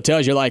 the show that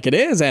tells you like it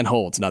is and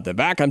holds nothing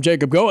back. I'm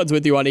Jacob Goins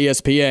with you on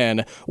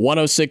ESPN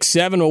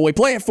 106.7. Well, we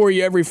play it for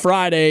you every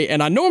Friday,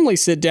 and I normally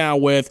sit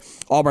down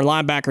with Auburn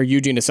linebacker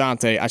Eugene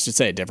Asante. I should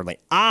say it differently.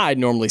 I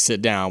normally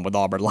sit down with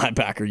Auburn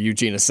linebacker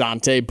Eugene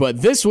Asante,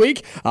 but this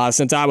week,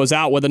 since I was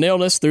out with an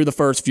illness through the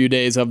first few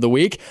days of the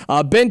week,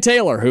 Ben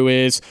Taylor, who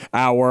is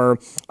our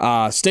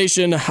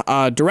station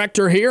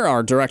director here,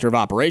 our director of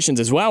operations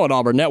as well at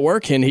Auburn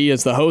Network, and he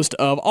is the host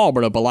of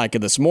Auburn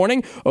Opelika This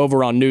Morning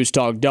over on News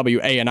Talk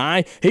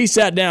WANI. He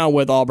sat down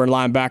with Auburn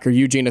linebacker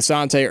Eugene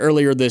Asante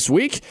earlier this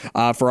week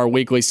for our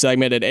weekly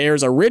segment. It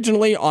airs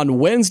originally on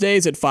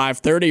Wednesdays at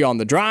 5:30 on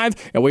The Drive,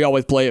 and we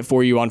always play it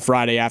for you on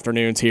Friday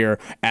afternoons here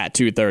at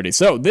 2:30.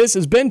 So this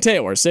is Ben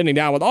Taylor sitting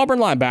down with Auburn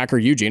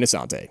linebacker Eugene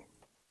Asante.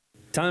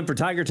 Time for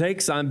Tiger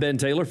Takes. I'm Ben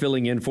Taylor,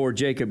 filling in for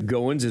Jacob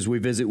Goins as we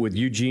visit with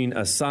Eugene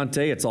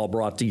Asante. It's all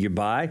brought to you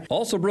by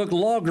Alsobrook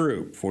Law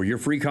Group. For your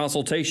free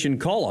consultation,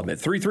 call them at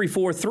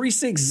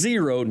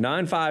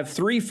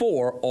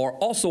 334-360-9534 or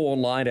also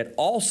online at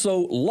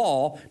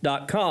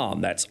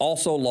alsolaw.com. That's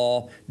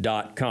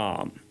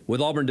alsolaw.com. With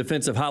Auburn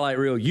defensive highlight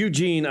reel,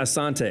 Eugene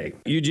Asante.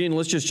 Eugene,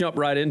 let's just jump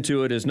right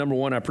into it. As number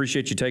one, I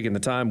appreciate you taking the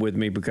time with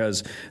me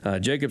because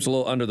Jacob's a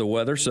little under the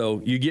weather,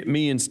 so you get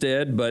me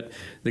instead. But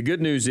the good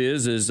news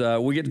is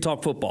we get to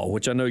talk football,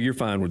 which I know you're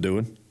fine with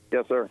doing.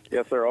 Yes, sir.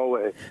 Yes, sir.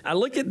 Always. I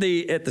look at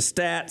the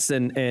stats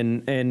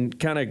and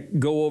kind of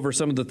go over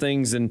some of the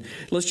things, and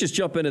let's just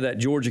jump into that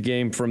Georgia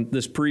game from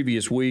this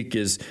previous week.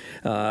 Is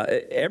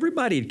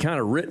everybody had kind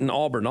of written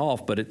Auburn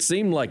off, but it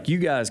seemed like you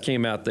guys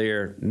came out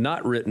there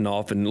not written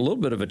off and a little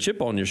bit of a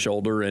chip on your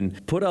shoulder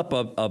and put up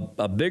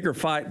a bigger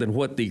fight than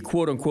what the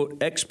quote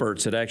unquote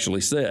experts had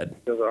actually said.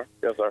 Yes, sir.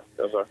 Yes, sir.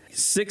 Yes, sir.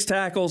 6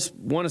 tackles,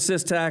 1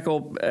 assist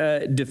tackle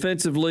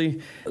defensively.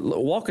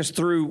 Walk us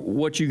through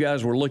what you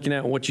guys were looking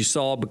at and what you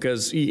saw.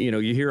 Because, you know,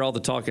 you hear all the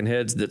talking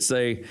heads that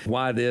say,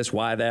 why this,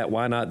 why that,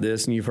 why not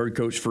this? And you've heard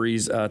Coach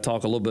Freeze talk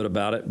a little bit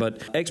about it.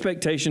 But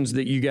expectations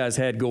that you guys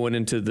had going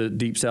into the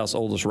Deep South's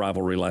oldest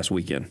rivalry last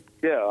weekend.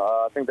 Yeah,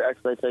 I think the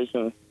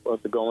expectation was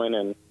to go in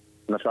and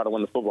try to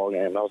win the football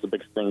game. That was the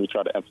biggest thing we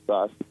tried to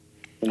emphasize,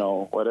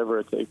 whatever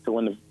it takes to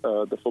win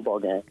the football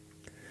game.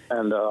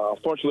 And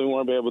unfortunately, we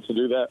weren't able to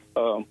do that.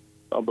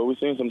 But we've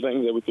seen some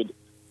things that we could,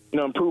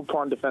 improve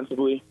upon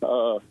defensively.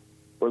 We're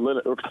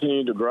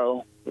continuing to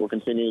grow. We'll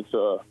continue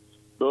to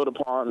build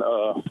upon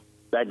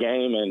that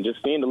game and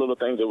just seeing the little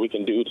things that we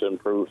can do to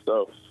improve.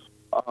 So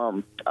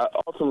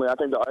ultimately, I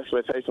think the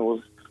expectation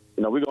was,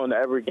 we go into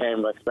every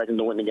game expecting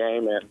to win the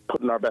game and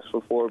putting our best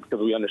foot forward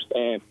because we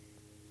understand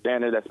the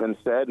standard that's been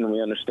set and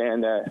we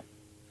understand that,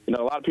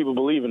 a lot of people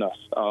believe in us.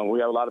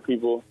 We have a lot of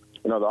people,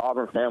 the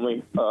Auburn family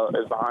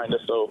is behind us.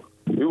 So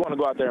we want to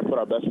go out there and put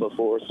our best foot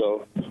forward.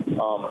 So,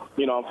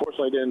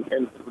 unfortunately,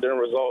 didn't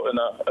result in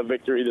a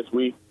victory this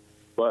week.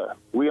 But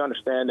we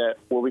understand that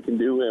what we can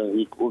do,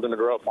 and we're going to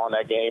grow up on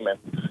that game and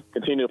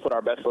continue to put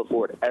our best foot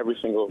forward every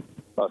single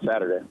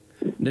Saturday.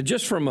 Now,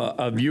 just from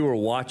a viewer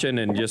watching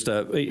and just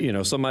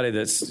somebody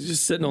that's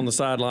just sitting on the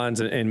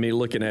sidelines and me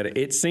looking at it,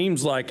 it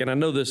seems like, and I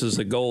know this is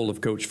the goal of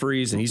Coach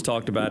Freeze, and he's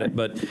talked about it,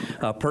 but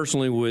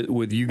personally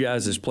with you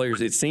guys as players,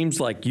 it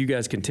seems like you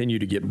guys continue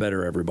to get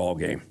better every ball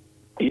game.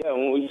 Yeah,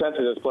 when we sense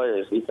it as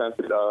players, we sense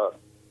it. I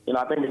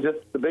think it's just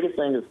the biggest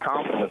thing is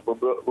confidence.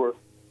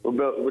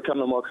 We're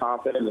becoming more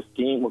confident in the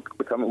scheme. We're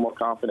becoming more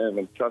confident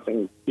in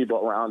trusting people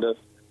around us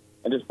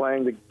and just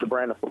playing the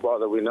brand of football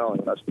that we know.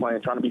 Just trying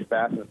to be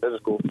fast and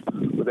physical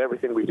with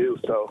everything we do.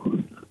 So,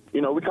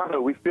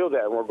 we feel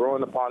that and we're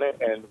growing upon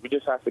it, and we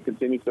just have to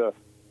continue to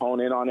hone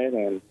in on it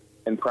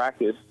and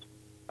practice,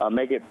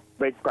 make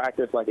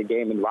practice like a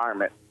game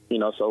environment,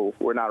 so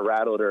we're not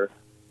rattled or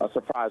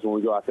surprised when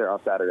we go out there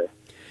on Saturday.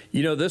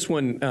 This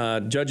one,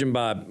 judging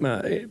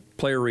by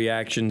player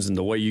reactions and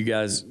the way you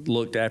guys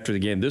looked after the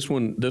game, this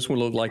one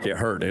looked like it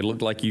hurt. It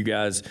looked like you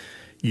guys,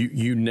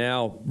 you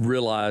now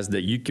realize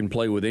that you can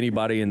play with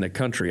anybody in the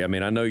country. I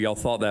mean, I know y'all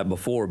thought that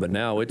before, but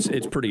now it's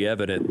pretty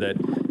evident that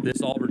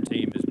this Auburn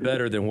team is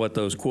better than what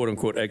those quote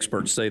unquote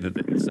experts say that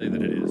it is.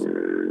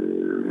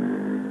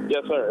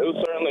 Yes, sir. It was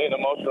certainly an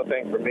emotional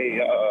thing for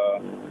me.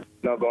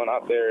 Going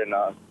out there and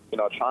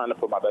trying to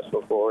put my best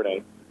foot forward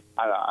and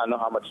I know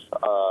how much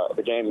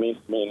the game means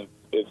to me.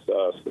 It's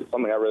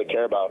something I really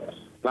care about. And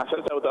I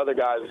said that with the other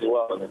guys as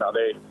well. You know,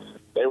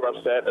 they were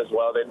upset as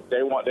well. They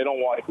don't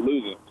want to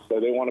lose it, so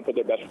they want to put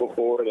their best foot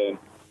forward, and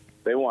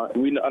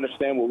we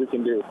understand what we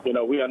can do. You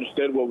know, we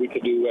understood what we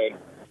could do, and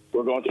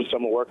we're going through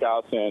summer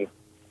workouts, and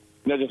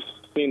just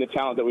seeing the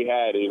talent that we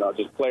had. You know,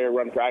 just player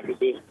run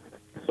practices.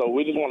 So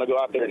we just want to go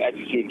out there and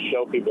execute and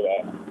show people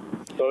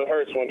that. So it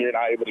hurts when you're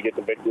not able to get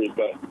the victories,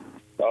 but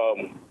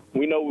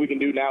we know what we can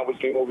do now. We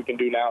see what we can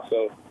do now,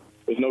 so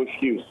there's no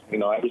excuse. You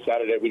know, every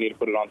Saturday we need to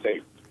put it on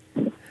tape.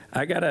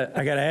 I gotta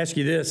ask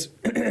you this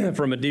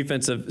from a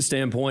defensive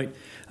standpoint.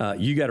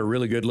 You got a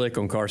really good lick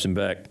on Carson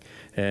Beck,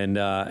 and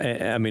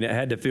I mean it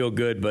had to feel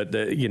good. But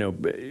you know,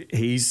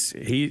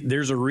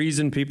 there's a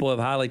reason people have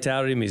highly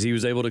touted him is he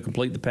was able to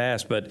complete the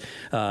pass. But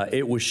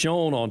it was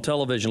shown on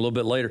television a little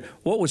bit later.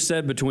 What was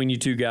said between you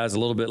two guys a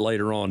little bit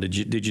later on?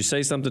 Did you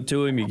say something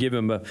to him? You give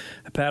him a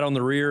pat on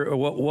the rear? Or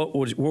what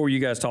were you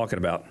guys talking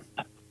about?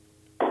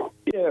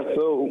 Yeah,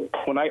 so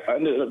when I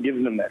ended up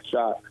giving him that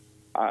shot,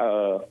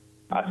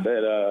 I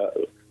said,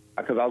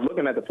 because I was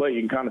looking at the play, you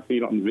can kind of see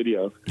it on the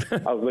video.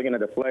 I was looking at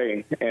the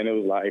play, and it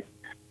was like,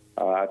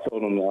 I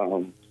told him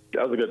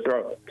that was a good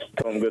throw.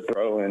 Told him good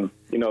throw, and,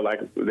 you know, like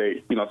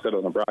they, you know, said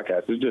on the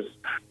broadcast, it's just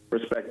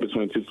respect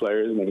between two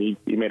players, and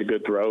he made a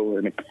good throw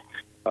and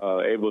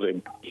able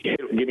to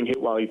getting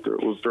hit while he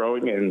was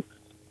throwing and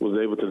was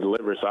able to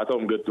deliver. So I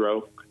told him good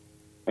throw,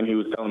 and he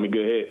was telling me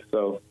good hit.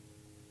 So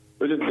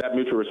it was just that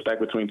mutual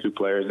respect between two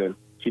players, and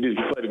he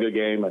played a good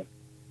game, and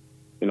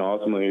you know,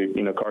 ultimately,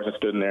 you know, Carson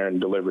stood in there and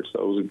delivered,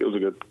 so it was a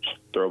good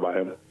throw by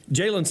him.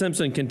 Jalen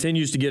Simpson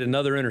continues to get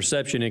another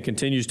interception and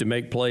continues to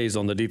make plays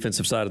on the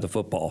defensive side of the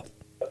football.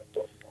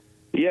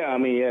 Yeah, I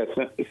mean,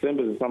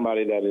 Simpson is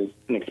somebody that is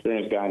an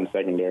experienced guy in the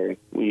secondary.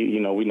 We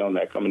know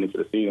that coming into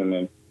the season,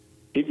 and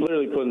he's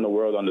literally putting the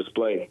world on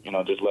display. You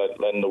know, just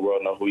letting the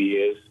world know who he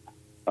is.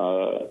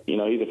 You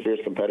know, he's a fierce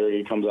competitor.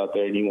 He comes out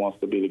there and he wants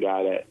to be the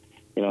guy that,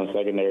 you know,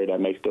 secondary that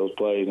makes those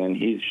plays, and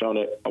he's shown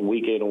it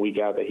week in and week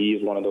out that he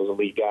is one of those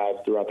elite guys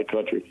throughout the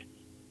country.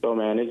 So,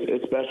 man,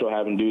 it's special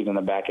having dudes in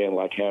the back end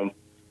like him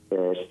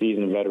or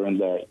seasoned veterans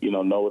that, you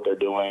know what they're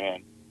doing,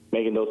 and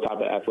making those type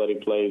of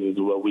athletic plays is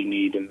what we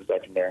need in the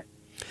secondary.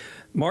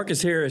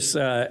 Marcus Harris,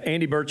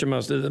 Andy Burcham, I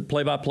was the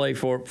play-by-play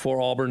for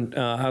Auburn.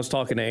 I was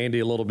talking to Andy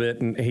a little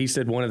bit, and he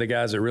said one of the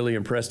guys that really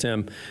impressed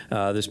him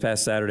this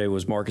past Saturday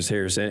was Marcus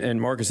Harris.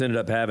 And Marcus ended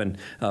up having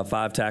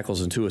 5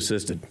 tackles and 2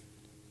 assisted.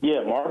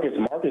 Yeah, Marcus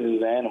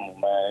is an animal,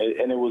 man,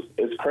 and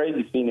it's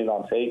crazy seeing it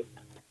on tape.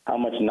 How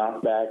much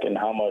knockback and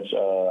how much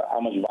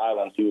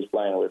violence he was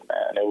playing with,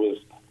 man. It was,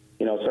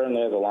 you know,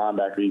 certainly as a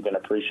linebacker, you can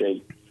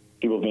appreciate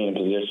people being in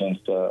positions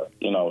to,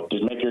 you know,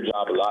 just make your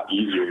job a lot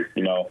easier,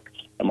 you know.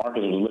 And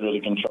Marcus was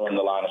literally controlling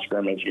the line of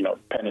scrimmage, you know,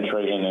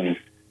 penetrating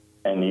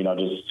and you know,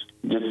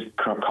 just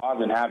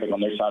causing havoc on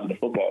their side of the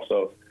football.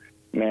 So,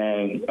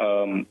 man,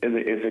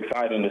 it's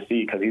exciting to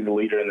see because he's a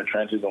leader in the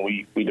trenches, and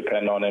we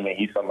depend on him, and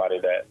he's somebody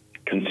that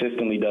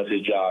consistently does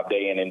his job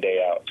day in and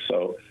day out.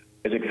 So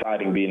it's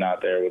exciting being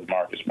out there with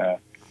Marcus, man.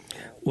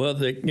 Well,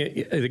 the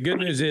good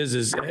news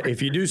is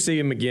if you do see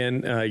him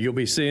again, you'll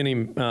be seeing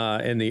him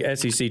in the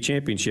SEC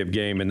championship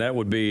game, and that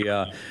would be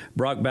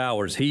Brock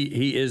Bowers.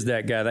 He is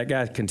that guy. That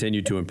guy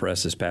continued to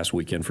impress this past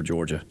weekend for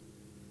Georgia.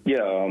 Yeah,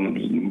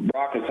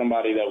 Brock is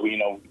somebody that we, you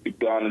know,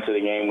 gone into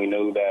the game, we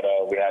knew that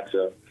we had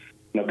to,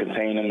 you know,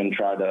 contain him and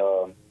try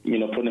to, you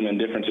know, put him in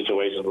different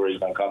situations where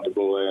he's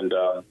uncomfortable.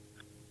 And,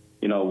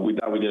 you know, we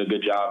thought we did a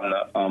good job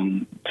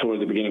in towards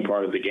the beginning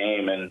part of the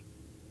game, and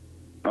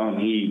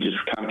he just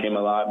kind of came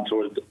alive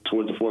towards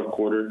the fourth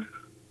quarter.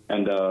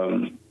 And,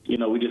 you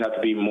know, we just have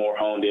to be more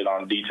honed in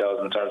on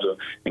details in terms of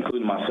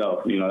including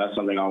myself. You know, that's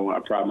something I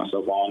pride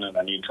myself on, and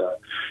I need to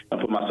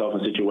put myself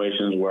in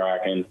situations where I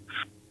can,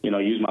 you know,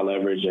 use my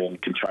leverage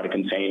and can try to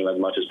contain him as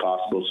much as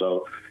possible.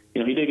 So,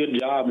 you know, he did a good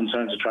job in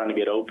terms of trying to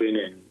get open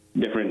and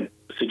different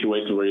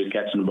situations where he's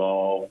catching the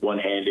ball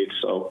one-handed.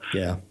 So,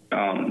 yeah.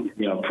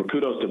 You know, for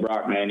kudos to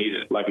Brock, man, he's,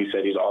 like you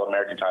said, he's an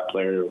All-American type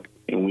player,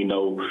 and we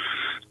know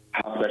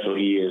how special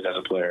he is as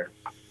a player.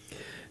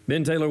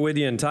 Ben Taylor with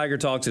you in Tiger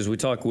Talks as we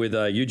talk with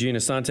Eugene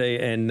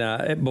Asante.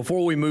 And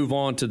before we move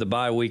on to the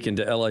bye week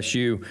into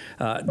LSU,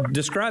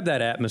 describe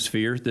that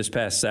atmosphere this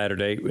past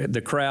Saturday.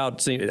 The crowd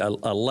seemed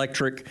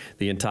electric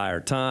the entire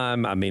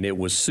time. I mean, it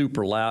was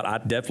super loud. I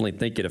definitely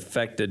think it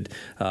affected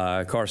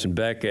Carson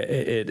Beck,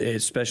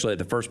 especially at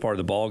the first part of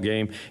the ball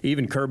game.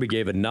 Even Kirby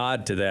gave a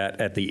nod to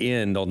that at the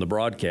end on the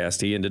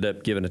broadcast. He ended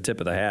up giving a tip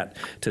of the hat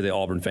to the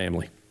Auburn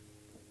family.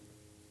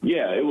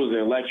 Yeah, it was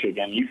electric,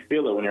 and you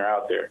feel it when you're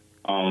out there.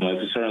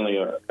 It's certainly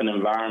an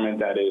environment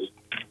that is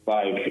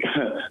like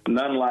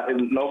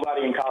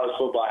nobody in college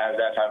football has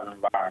that type of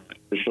environment,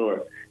 for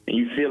sure. And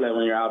you feel it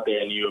when you're out there,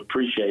 and you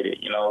appreciate it,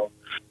 you know.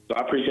 So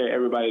I appreciate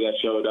everybody that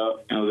showed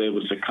up and was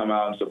able to come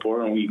out and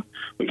support, and we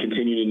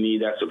continue to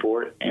need that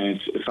support. And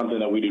it's something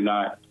that we do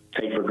not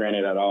take for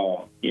granted at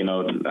all, you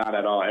know, not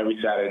at all. Every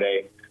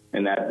Saturday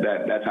in that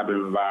type of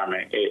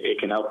environment, it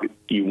can help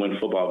you win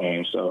football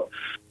games. So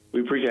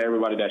we appreciate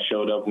everybody that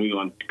showed up. We're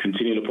going to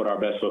continue to put our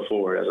best foot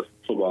forward as a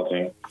football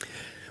team.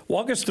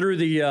 Walk us through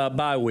the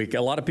bye week.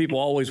 A lot of people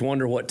always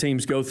wonder what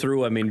teams go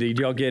through. I mean, did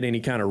y'all get any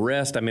kind of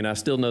rest? I mean, I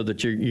still know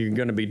that you're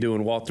going to be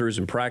doing walkthroughs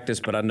in practice,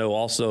 but I know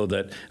also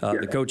that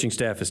the coaching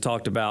staff has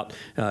talked about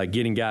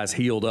getting guys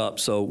healed up.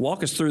 So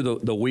walk us through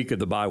the week of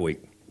the bye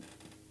week.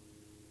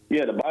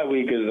 Yeah, the bye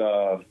week is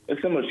a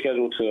similar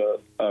schedule to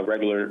a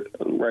regular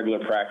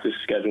practice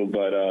schedule,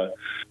 but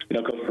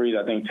Coach Freeze,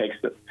 I think, takes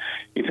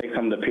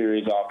some of the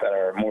periods off that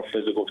are more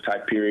physical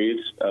type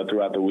periods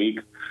throughout the week,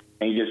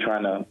 and he's just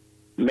trying to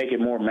make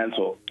it more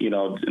mental,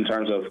 in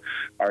terms of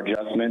our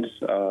adjustments,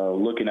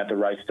 looking at the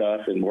right stuff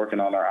and working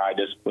on our eye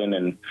discipline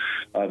and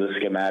the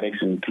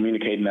schematics and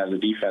communicating as a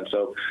defense.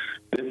 So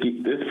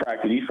these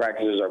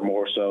practices are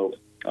more so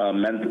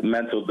the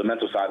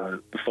mental side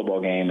of the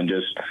football game, and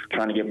just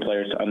trying to get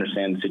players to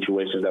understand the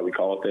situations that we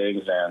call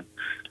things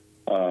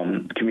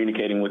and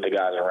communicating with the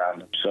guys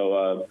around them.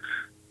 So,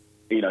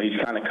 he's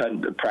kind of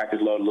cutting the practice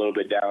load a little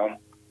bit down,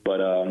 but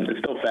it's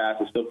still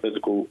fast. It's still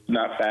physical.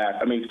 Not fast.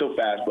 I mean, it's still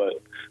fast,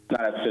 but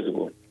not as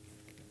physical.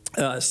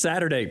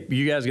 Saturday,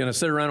 you guys going to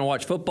sit around and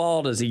watch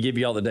football? Does he give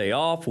you all the day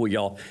off? Will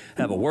y'all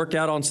have a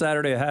workout on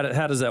Saturday?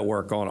 How does that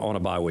work on a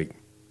bye week?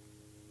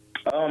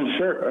 I'm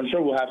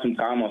sure we'll have some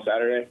time on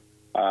Saturday.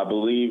 I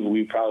believe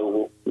we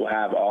probably will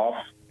have off.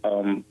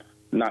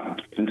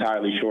 Not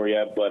entirely sure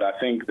yet, but I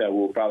think that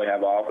we'll probably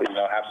have off.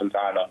 Have some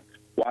time to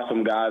watch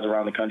some guys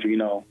around the country.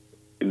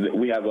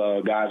 We have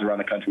guys around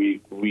the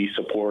country we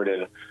support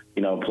and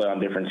play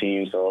on different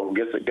teams. So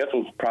I guess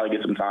we'll probably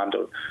get some time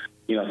to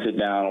sit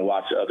down and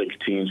watch other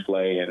teams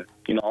play,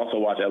 and also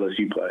watch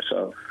LSU play.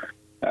 So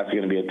that's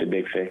going to be the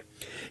big thing.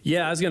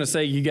 Yeah, I was going to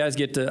say, you guys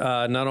get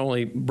to not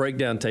only break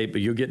down tape,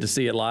 but you'll get to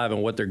see it live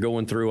and what they're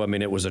going through. I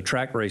mean, it was a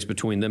track race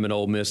between them and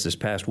Ole Miss this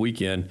past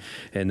weekend.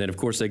 And then, of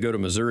course, they go to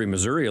Missouri.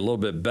 Missouri a little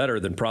bit better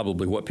than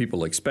probably what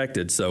people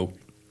expected. So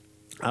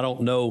I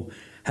don't know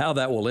how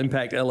that will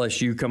impact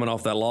LSU coming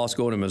off that loss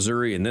going to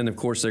Missouri. And then, of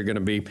course, they're going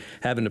to be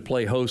having to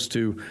play host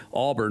to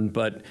Auburn.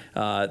 But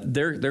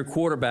their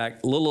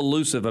quarterback, a little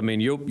elusive. I mean,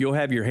 you'll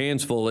have your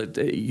hands full.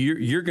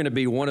 You're going to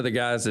be one of the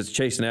guys that's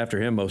chasing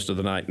after him most of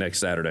the night next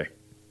Saturday.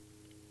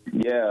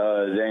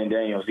 Yeah, Zane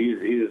Daniels, he's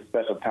a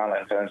special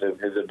talent in terms of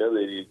his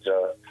ability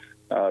to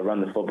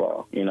run the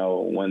football.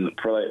 When the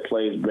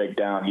plays break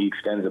down, he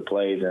extends the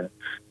plays and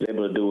is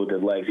able to do it with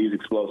his legs. He's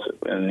explosive,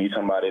 and he's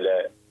somebody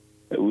that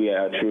we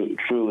have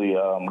truly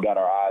got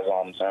our eyes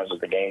on in terms of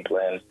the game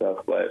plan and stuff.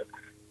 But,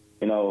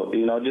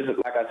 just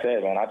like I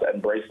said, man, I have to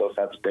embrace those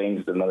types of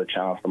things. It's another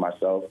challenge for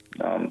myself,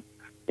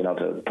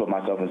 to put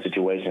myself in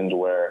situations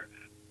where,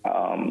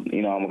 I'm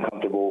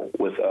uncomfortable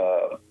with,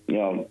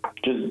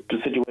 just the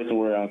situation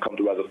where I'm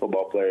uncomfortable as a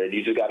football player.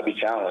 You just got to be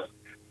challenged,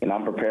 and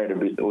I'm prepared to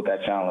be with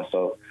that challenge.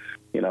 So,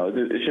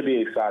 it should be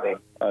exciting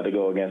to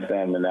go against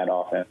them in that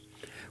offense.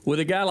 With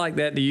a guy like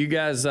that, do you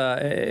guys,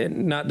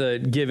 not to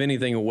give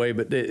anything away,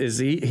 but is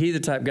he the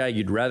type of guy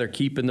you'd rather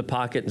keep in the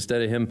pocket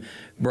instead of him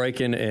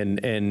breaking? And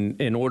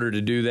in order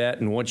to do that,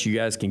 and once you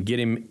guys can get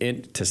him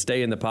in to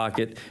stay in the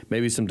pocket,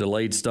 maybe some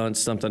delayed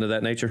stunts, something of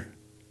that nature?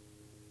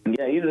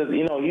 Yeah, he's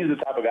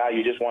the type of guy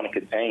you just want to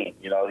contain.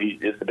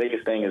 It's the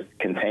biggest thing is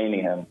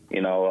containing him.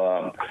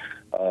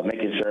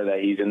 Making sure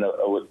that he's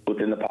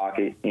within the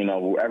pocket.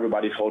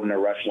 Everybody's holding their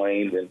rush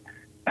lanes and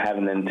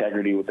having the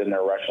integrity within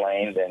their rush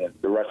lanes, and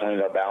the rush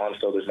lanes are balanced,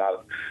 so there's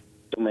not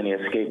so many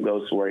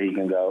scapegoats where he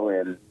can go.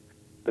 And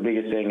the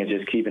biggest thing is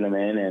just keeping him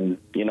in and,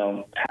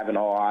 having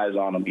all eyes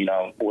on him,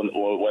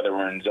 whether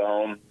we're in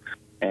zone,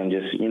 and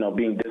just,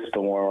 being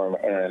disciplined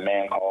where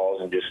man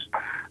calls, and just,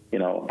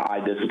 eye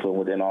discipline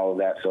within all of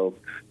that. So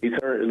he's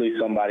certainly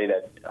somebody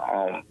that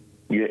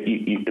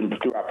you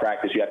through our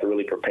practice, you have to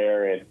really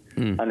prepare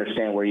and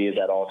understand where he is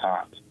at all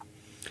times.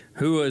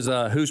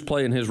 Who's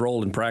playing his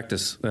role in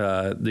practice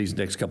these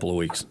next couple of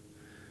weeks?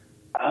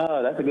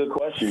 That's a good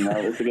question.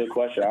 That's a good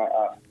question.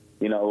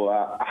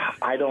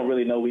 I don't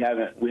really know. We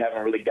haven't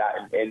really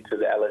gotten into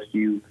the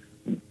LSU,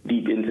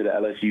 deep into the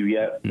LSU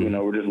yet.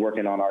 We're just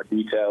working on our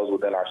details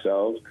within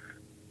ourselves.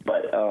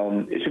 But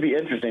it should be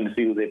interesting to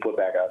see who they put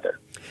back out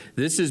there.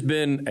 This has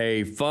been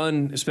a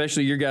fun,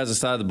 especially your guys'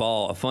 side of the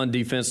ball, a fun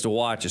defense to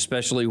watch,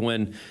 especially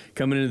when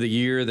coming into the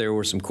year there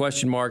were some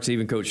question marks.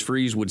 Even Coach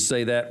Freeze would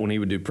say that when he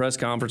would do press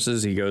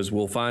conferences. He goes,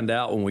 we'll find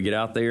out when we get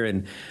out there.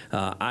 And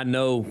I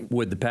know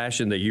with the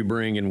passion that you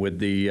bring and with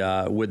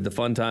the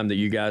fun time that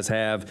you guys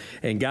have,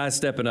 and guys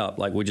stepping up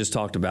like we just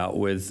talked about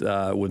with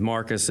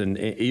Marcus, and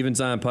even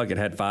Zion Puckett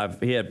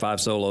had five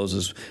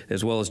solos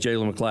as well as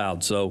Jalen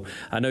McLeod. So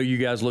I know you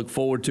guys look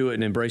forward to it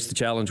and embrace the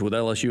challenge with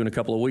LSU in a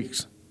couple of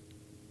weeks.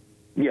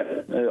 Yeah.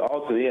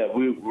 Also,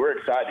 we're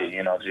excited,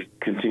 to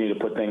continue to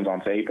put things on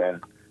tape, and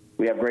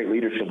we have great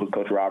leadership with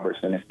Coach Roberts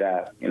and his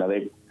staff.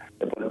 They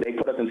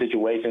put us in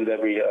situations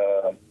every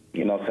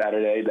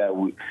Saturday that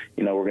we're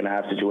going to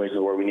have situations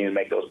where we need to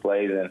make those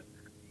plays, and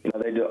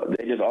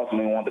they just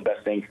ultimately want the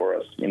best thing for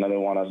us. They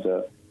want us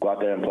to go out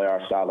there and play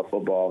our style of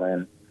football,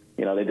 and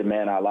they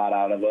demand a lot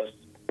out of us.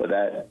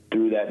 But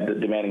through that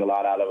demanding a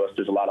lot out of us,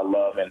 there's a lot of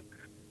love and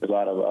there's a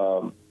lot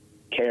of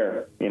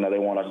care. They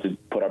want us to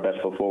put our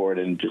best foot forward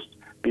and just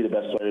be the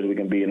best players we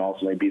can be, and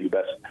ultimately be the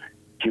best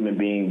human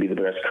being, be the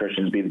best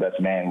Christians, be the best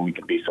man we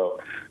can be. So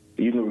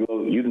you can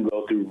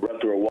run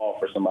through a wall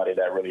for somebody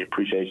that really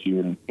appreciates you,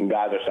 and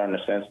guys are starting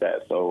to sense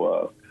that.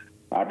 So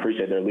I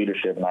appreciate their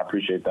leadership, and I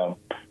appreciate them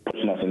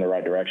pushing us in the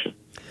right direction.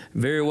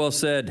 Very well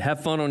said.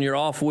 Have fun on your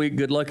off week.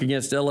 Good luck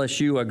against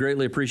LSU. I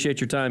greatly appreciate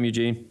your time,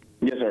 Eugene.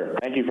 Yes, sir.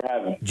 Thank you for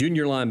having me.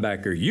 Junior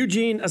linebacker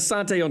Eugene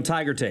Asante on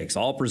Tiger Takes,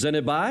 all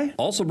presented by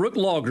Alsobrook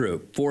Law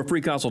Group. For a free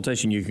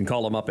consultation, you can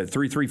call them up at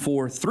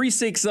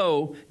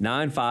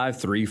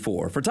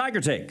 334-360-9534. For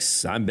Tiger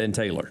Takes, I'm Ben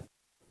Taylor.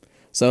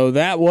 So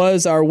that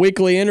was our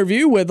weekly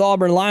interview with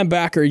Auburn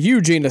linebacker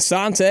Eugene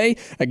Asante.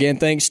 Again,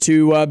 thanks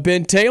to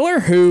Ben Taylor,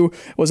 who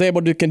was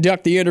able to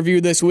conduct the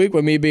interview this week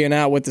with me being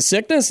out with the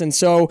sickness. And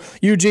so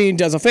Eugene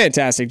does a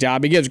fantastic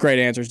job. He gives great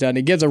answers, doesn't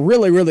he? He gives a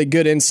really, really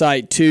good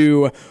insight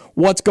to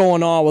what's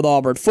going on with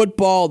Auburn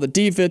football, the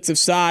defensive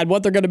side,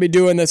 what they're going to be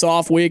doing this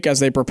off week as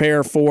they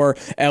prepare for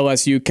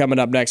LSU coming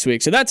up next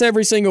week. So that's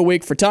every single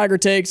week for Tiger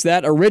Takes.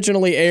 That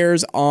originally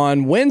airs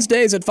on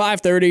Wednesdays at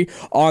 5:30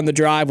 on The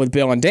Drive with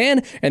Bill and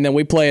Dan, and then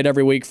we play it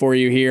every week for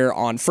you here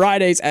on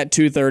Fridays at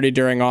 2:30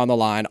 during On the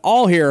Line,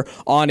 all here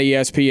on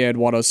ESPN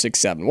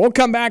 106.7. We'll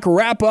come back,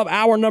 wrap up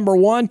hour number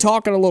one,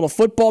 talking a little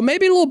football,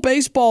 maybe a little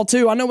baseball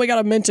too. I know we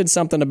got to mention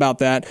something about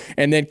that.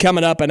 And then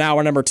coming up in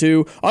hour number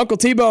two, Uncle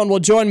T-Bone will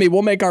join me.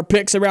 We'll make our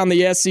picks around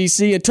the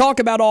SEC and talk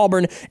about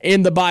Auburn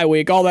in the bye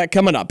week. All that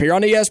coming up here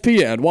on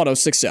ESPN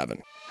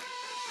 106.7.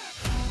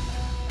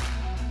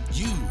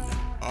 You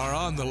are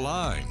on the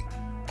line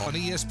on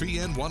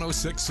ESPN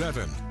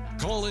 106.7.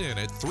 Call in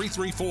at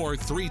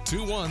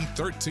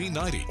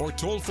 334-321-1390 or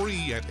toll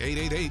free at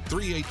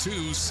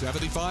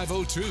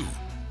 888-382-7502.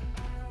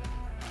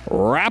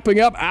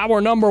 Wrapping up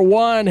hour number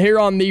one here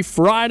on the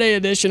Friday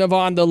edition of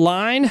On the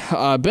Line.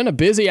 Been a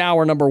busy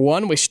hour number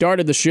one. We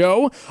started the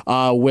show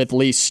with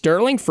Lee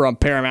Sterling from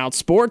Paramount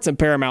Sports and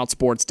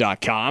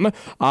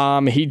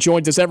ParamountSports.com. He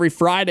joins us every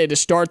Friday to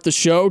start the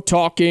show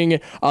talking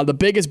the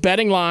biggest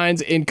betting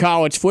lines in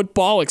college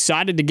football.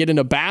 Excited to get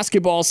into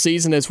basketball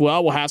season as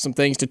well. We'll have some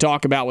things to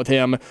talk about with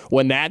him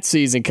when that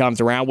season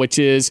comes around, which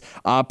is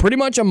pretty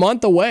much a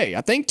month away. I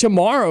think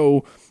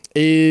tomorrow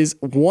is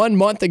 1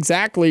 month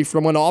exactly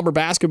from when Auburn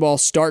basketball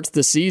starts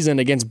the season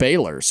against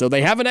Baylor. So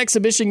they have an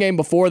exhibition game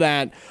before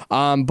that,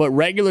 but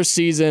regular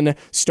season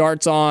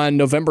starts on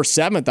November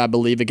 7th, I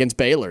believe, against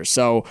Baylor.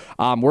 So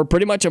we're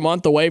pretty much a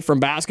month away from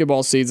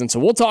basketball season. So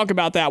we'll talk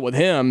about that with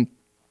him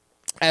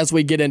as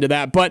we get into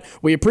that. But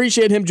we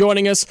appreciate him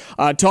joining us,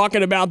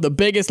 talking about the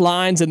biggest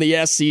lines in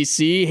the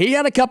SEC. He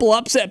had a couple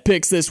upset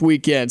picks this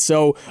weekend.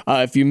 So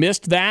if you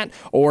missed that,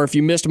 or if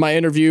you missed my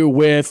interview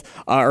with,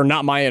 or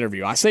not my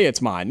interview, I say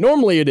it's mine.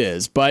 Normally it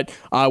is, but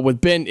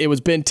with Ben, it was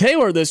Ben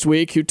Taylor this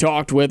week who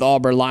talked with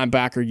Auburn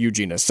linebacker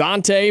Eugene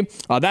Asante.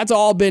 That's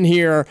all been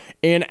here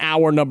in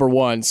hour number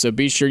one. So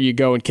be sure you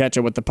go and catch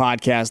up with the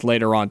podcast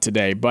later on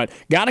today. But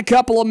got a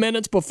couple of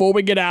minutes before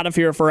we get out of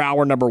here for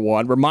hour number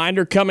one.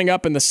 Reminder, coming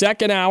up in the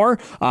second hour,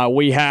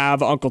 we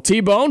have Uncle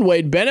T-Bone.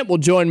 Wade Bennett will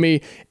join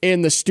me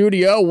in the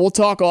studio. We'll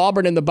talk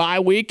Auburn in the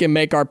bye week and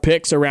make our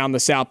picks around the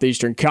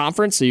Southeastern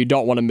Conference, so you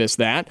don't want to miss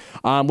that.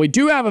 We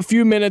do have a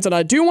few minutes, and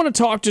I do want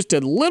to talk just a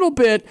little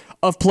bit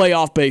of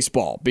playoff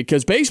baseball,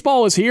 because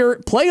baseball is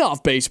here.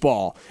 Playoff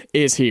baseball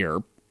is here,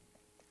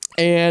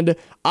 and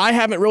I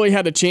haven't really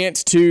had a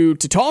chance to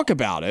talk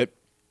about it,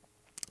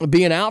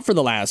 being out for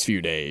the last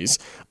few days.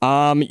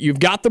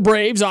 You've got the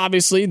Braves,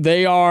 obviously.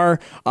 They are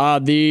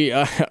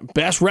the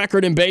best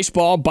record in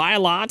baseball by a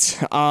lot,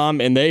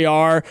 and they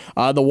are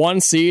the one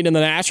seed in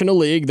the National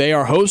League. They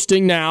are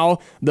hosting now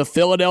the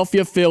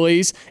Philadelphia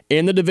Phillies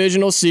in the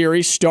divisional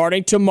series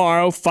starting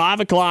tomorrow, 5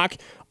 o'clock.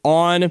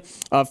 On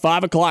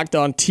 5 o'clock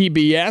on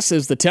TBS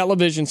is the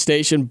television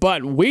station,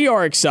 but we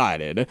are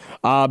excited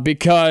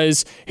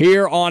because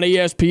here on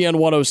ESPN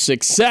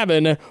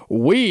 106.7,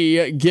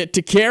 we get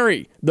to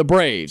carry the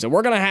Braves, and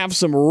we're going to have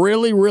some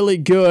really, really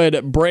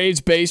good Braves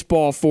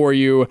baseball for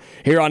you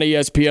here on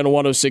ESPN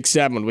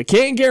 106.7. We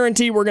can't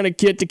guarantee we're going to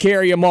get to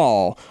carry them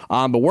all,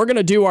 but we're going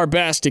to do our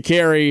best to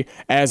carry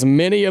as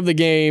many of the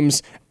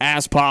games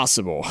as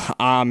possible,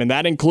 and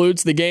that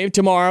includes the game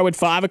tomorrow at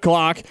 5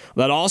 o'clock.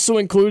 That also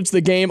includes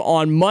the game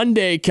on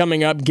Monday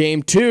coming up,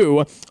 Game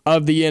 2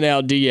 of the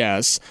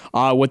NLDS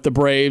with the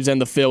Braves and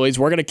the Phillies.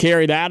 We're going to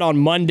carry that on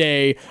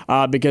Monday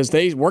because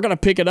we're going to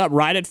pick it up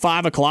right at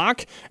 5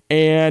 o'clock,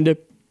 and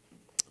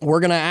we're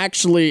going to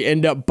actually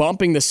end up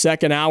bumping the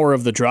second hour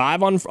of the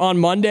drive on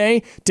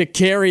Monday to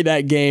carry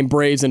that game,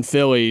 Braves and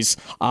Phillies,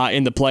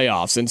 in the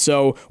playoffs. And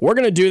so we're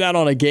going to do that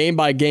on a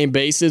game-by-game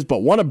basis, but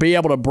want to be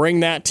able to bring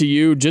that to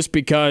you just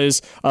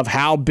because of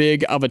how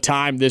big of a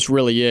time this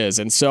really is.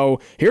 And so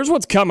here's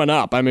what's coming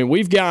up. I mean,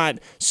 we've got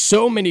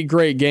so many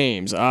great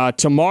games.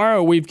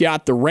 Tomorrow we've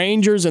got the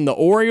Rangers and the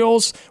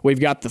Orioles. We've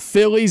got the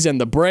Phillies and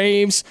the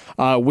Braves.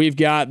 We've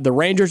got the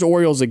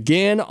Rangers-Orioles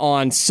again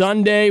on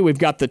Sunday. We've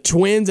got the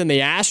Twins and the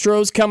Astros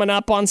Astros coming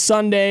up on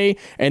Sunday.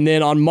 And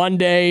then on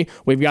Monday,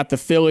 we've got the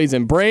Phillies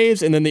and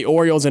Braves, and then the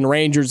Orioles and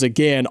Rangers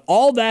again.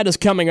 All that is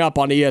coming up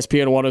on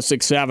ESPN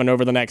 106.7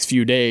 over the next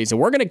few days.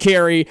 And we're going to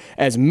carry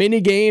as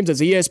many games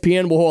as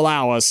ESPN will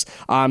allow us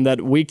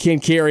that we can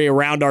carry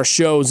around our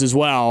shows as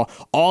well,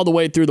 all the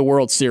way through the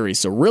World Series.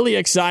 So really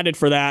excited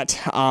for that.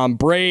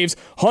 Braves,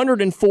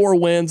 104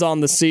 wins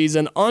on the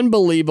season.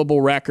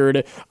 Unbelievable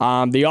record.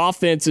 The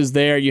offense is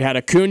there. You had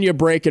Acuna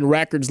breaking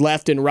records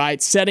left and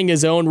right, setting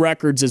his own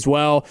records as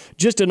well.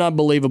 Just an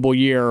unbelievable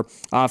year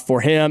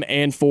for him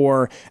and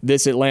for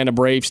this Atlanta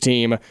Braves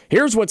team.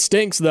 Here's what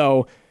stinks,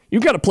 though. You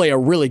got to play a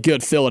really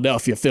good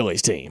Philadelphia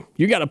Phillies team.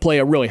 You got to play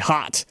a really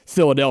hot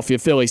Philadelphia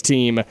Phillies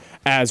team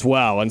as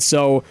well. And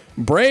so,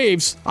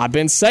 Braves, I've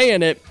been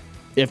saying it,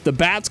 if the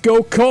bats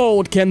go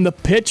cold, can the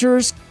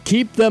pitchers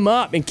keep them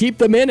up and keep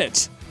them in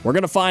it? We're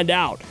going to find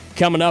out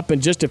coming up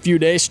in just a few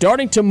days.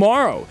 Starting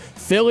tomorrow,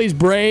 Phillies,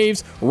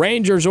 Braves,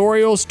 Rangers,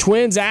 Orioles,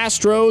 Twins,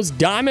 Astros,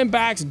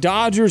 Diamondbacks,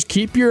 Dodgers.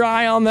 Keep your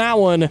eye on that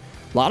one. A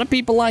lot of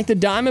people like the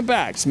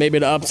Diamondbacks, maybe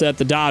to upset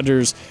the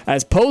Dodgers.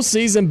 As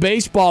postseason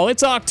baseball,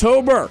 it's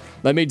October.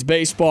 That means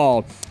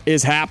baseball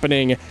is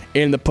happening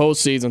in the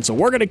postseason. So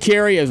we're going to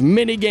carry as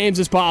many games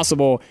as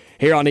possible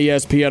here on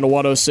ESPN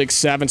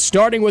 106.7,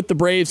 starting with the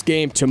Braves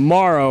game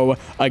tomorrow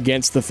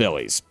against the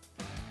Phillies.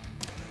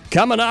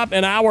 Coming up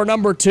in hour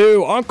number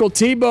 2, Uncle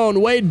T-Bone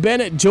Wade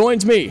Bennett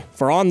joins me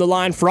for On the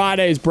Line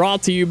Fridays,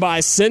 brought to you by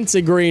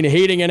Sensigreen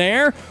Heating and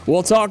Air.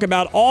 We'll talk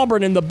about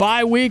Auburn in the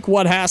bye week,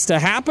 what has to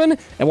happen,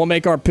 and we'll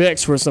make our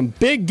picks for some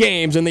big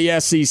games in the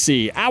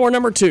SEC. Hour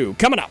number 2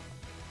 coming up.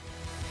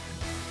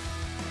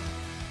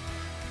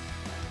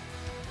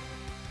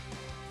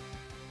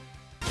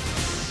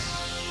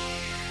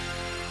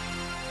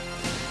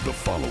 The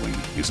following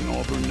is an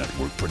Auburn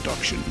Network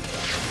production.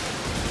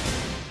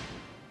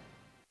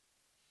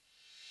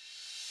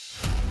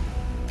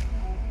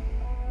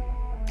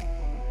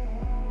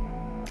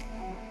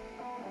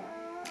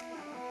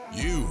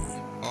 You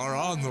are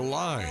on the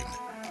line.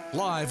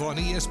 Live on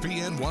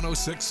ESPN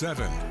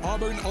 106.7,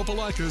 Auburn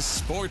Opelika's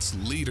sports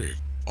leader.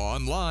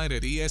 Online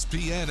at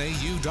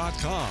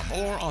ESPNAU.com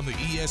or on the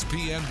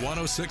ESPN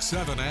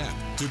 106.7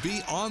 app. To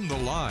be on the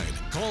line,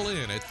 call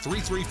in at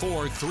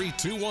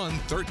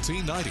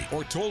 334-321-1390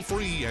 or toll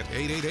free at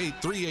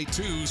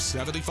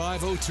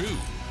 888-382-7502.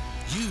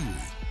 You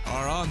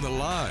are on the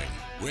line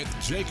with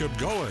Jacob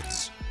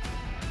Goins.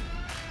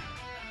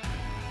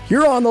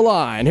 You're on the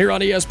line here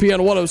on ESPN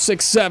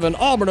 106.7,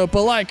 Auburn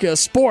Opelika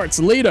sports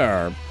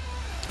leader.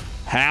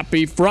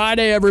 Happy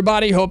Friday,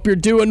 everybody. Hope you're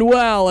doing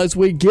well as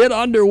we get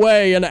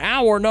underway in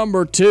hour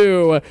number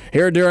 2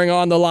 here during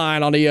On the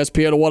Line on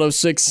ESPN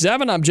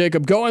 106.7. I'm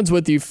Jacob Goins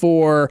with you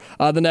for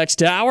the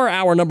next hour.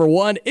 Hour number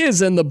 1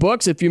 is in the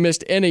books if you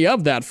missed any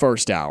of that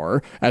first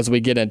hour as we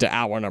get into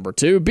hour number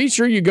 2. Be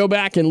sure you go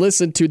back and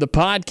listen to the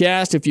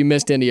podcast if you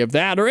missed any of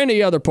that or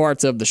any other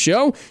parts of the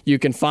show. You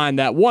can find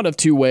that one of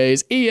two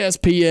ways,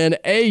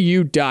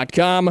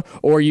 ESPNAU.com,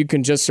 or you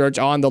can just search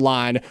On the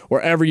Line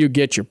wherever you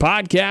get your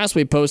podcast.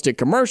 We post it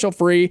commercial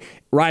free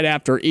right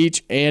after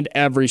each and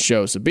every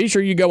show. So be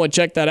sure you go and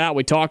check that out.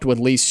 We talked with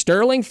Lee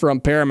Sterling from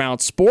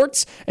Paramount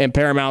Sports and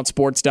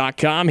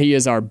ParamountSports.com. He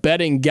is our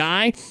betting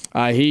guy.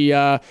 He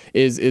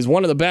is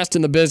one of the best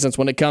in the business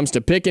when it comes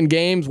to picking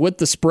games with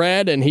the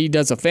spread, and he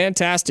does a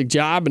fantastic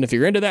job. And if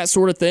you're into that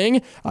sort of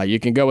thing, you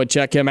can go and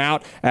check him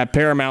out at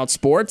Paramount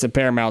Sports at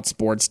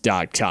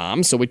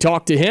ParamountSports.com. So we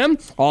talked to him,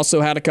 also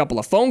had a couple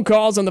of phone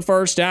calls in the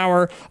first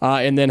hour,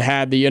 and then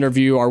had the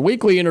interview, our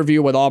weekly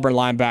interview with Auburn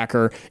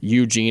linebacker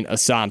Eugene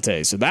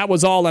Asante. So that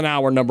was all in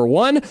hour number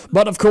 1.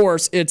 But of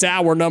course, it's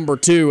hour number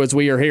 2 as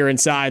we are here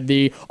inside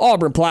the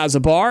Auburn Plaza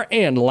Bar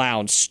and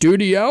Lounge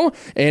Studio.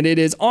 And it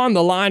is On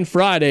the Line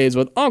Fridays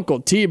with Uncle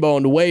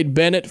T-Bone Wade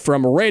Bennett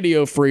from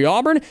Radio Free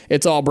Auburn.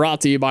 It's all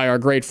brought to you by our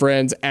great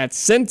friends at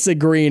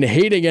Sensigreen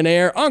Heating and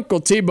Air.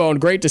 Uncle T-Bone,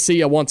 great to see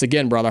you once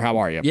again, brother. How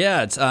are you?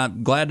 Yeah, it's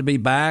glad to be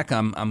back.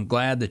 I'm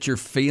glad that you're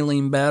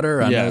feeling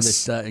better. I know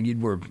that you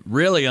were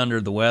really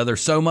under the weather,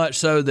 so much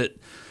so that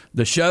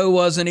the show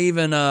wasn't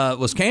even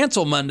was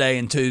canceled Monday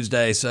and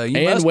Tuesday. So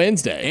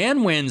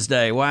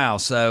Wednesday. Wow.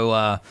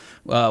 So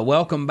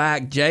welcome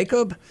back,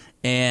 Jacob.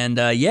 And,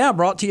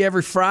 brought to you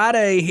every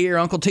Friday here,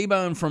 Uncle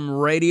T-Bone from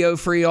Radio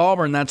Free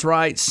Auburn. That's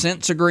right,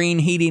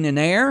 Sensigreen Heating and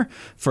Air.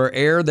 For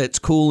air that's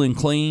cool and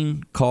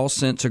clean, call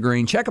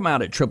Sensigreen. Check them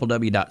out at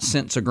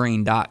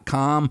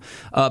www.sensigreen.com.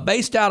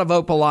 Based out of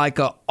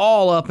Opelika,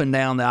 all up and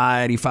down the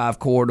I-85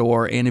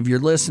 corridor. And if you're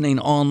listening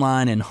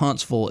online in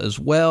Huntsville as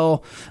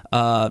well,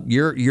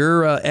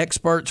 you're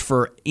experts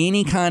for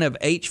any kind of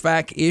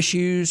HVAC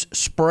issues,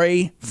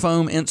 spray,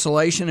 foam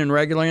insulation, and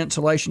regular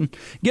insulation.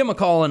 Give them a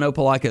call in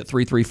Opelika at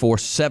 334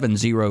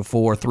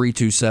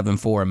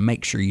 224-704-3274, and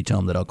make sure you tell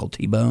them that Uncle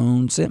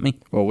T-Bone sent me.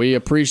 Well, we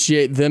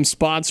appreciate them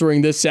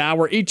sponsoring this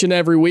hour each and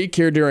every week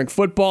here during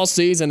football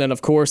season, and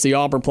of course the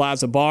Auburn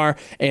Plaza Bar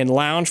and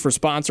Lounge for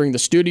sponsoring the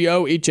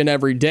studio each and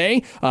every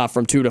day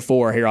from 2 to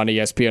 4 here on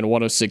ESPN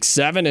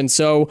 106.7. And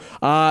so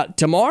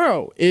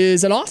tomorrow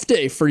is an off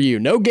day for you.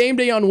 No game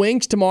day on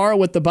Wings tomorrow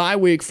with the bye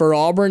week for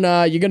Auburn.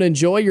 You're going to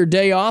enjoy your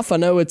day off. I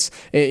know it's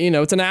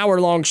an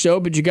hour-long show,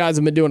 but you guys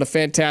have been doing a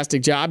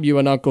fantastic job. You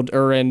and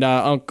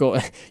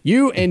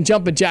you and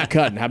Jumpin' Jack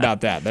Hutton. How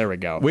about that? There we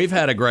go. We've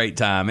had a great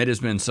time. It has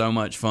been so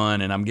much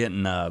fun, and I'm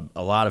getting a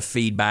lot of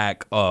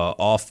feedback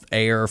off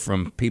air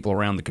from people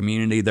around the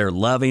community. They're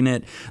loving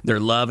it. They're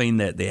loving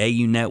that the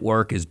AU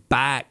network is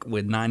back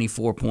with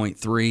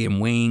 94.3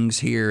 and Wings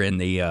here in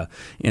the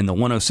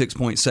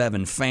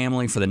 106.7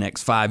 family for the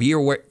next 5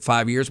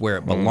 years where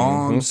it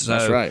belongs.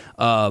 That's right.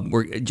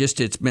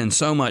 It's been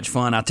so much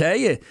fun. I tell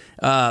you,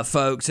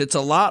 folks, it's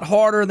a lot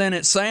harder than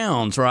it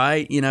sounds,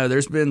 right?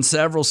 There's been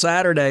several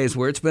Saturdays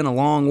where it's been a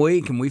long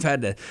week, and we've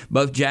had to,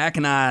 both Jack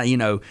and I,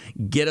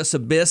 get us a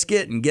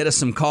biscuit and get us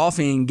some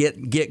coffee and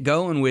get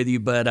going with you.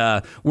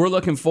 But we're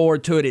looking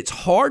forward to it. It's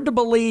hard to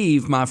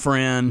believe, my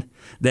friend,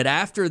 that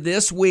after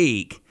this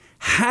week,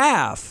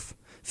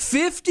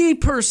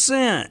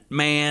 50%,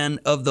 man,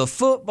 of the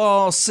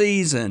football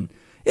season,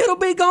 it'll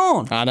be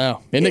gone. I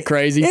know. Isn't it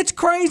crazy? It's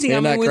crazy. We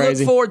look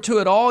forward to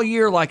it all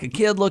year like a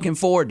kid looking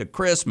forward to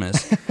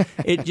Christmas.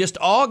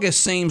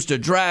 August seems to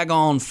drag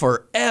on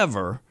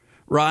forever.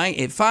 Right?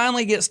 It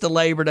finally gets to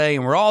Labor Day,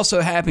 and we're all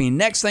so happy.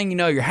 Next thing you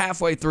know, you're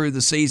halfway through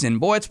the season.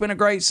 Boy, it's been a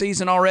great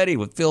season already,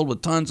 filled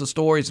with tons of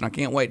stories, and I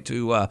can't wait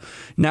to,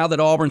 now that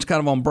Auburn's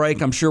kind of on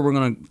break, I'm sure we're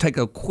going to take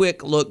a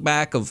quick look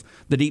back of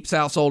the Deep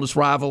South's oldest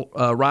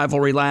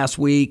rivalry last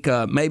week,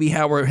 maybe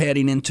how we're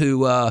heading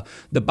into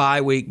the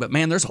bye week. But,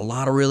 man, there's a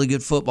lot of really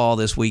good football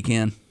this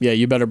weekend. Yeah,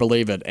 you better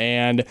believe it.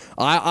 And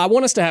I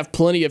want us to have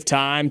plenty of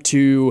time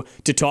to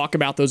talk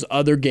about those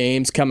other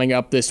games coming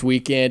up this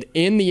weekend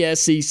in the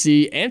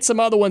SEC and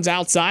some other ones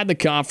outside the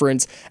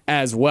conference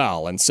as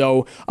well. And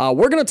so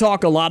we're going to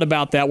talk a lot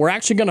about that. We're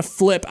actually going to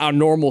flip our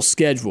normal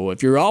schedule.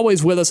 If you're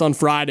always with us on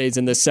Fridays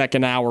in this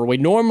second hour, we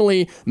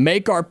normally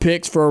make our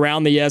picks for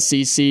around the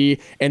SEC,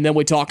 and then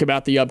we talk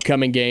about the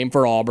upcoming game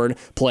for Auburn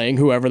playing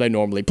whoever they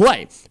normally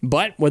play.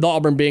 But with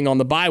Auburn being on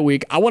the bye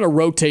week, I want to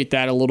rotate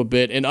that a little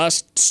bit and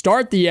us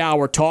start the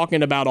hour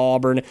talking about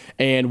Auburn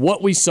and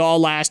what we saw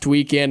last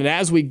weekend. And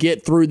as we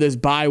get through this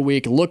bye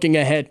week, looking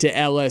ahead to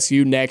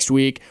LSU next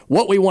week,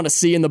 what we want to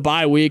see in the bye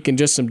week, and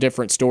just some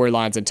different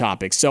storylines and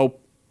topics. So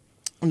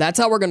that's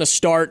how we're going to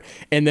start.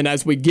 And then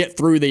as we get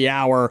through the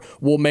hour,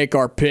 we'll make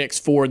our picks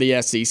for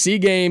the SEC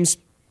games.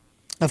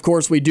 Of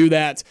course, we do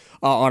that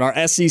on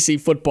our SEC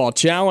Football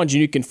Challenge, and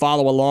you can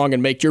follow along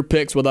and make your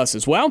picks with us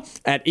as well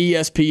at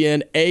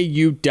ESPNAU.com.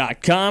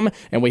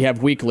 And we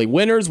have weekly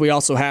winners. We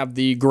also have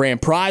the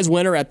grand prize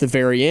winner at the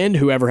very end,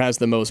 whoever has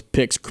the most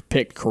picks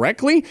picked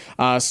correctly.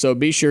 So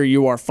be sure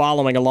you are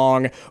following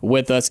along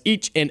with us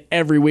each and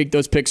every week.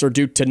 Those picks are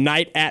due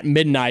tonight at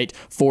midnight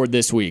for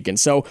this week. And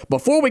so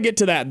before we get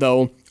to that,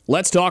 though,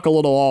 let's talk a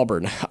little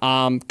Auburn.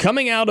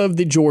 Coming out of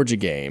the Georgia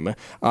game,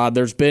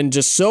 there's been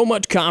just so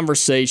much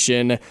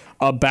conversation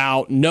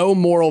about no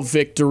moral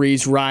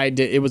victories, right?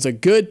 It was a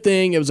good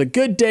thing. It was a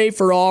good day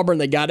for Auburn.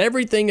 They got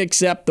everything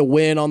except the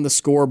win on the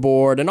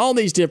scoreboard and all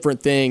these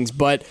different things.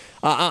 But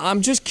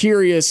I'm just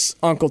curious,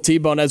 Uncle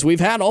T-Bone, as we've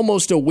had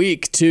almost a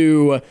week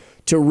to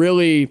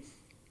really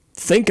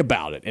think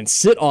about it and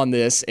sit on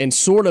this and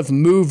sort of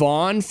move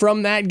on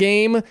from that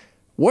game.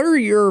 What are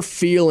your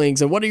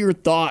feelings and what are your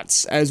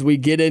thoughts as we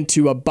get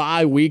into a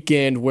bye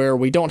weekend where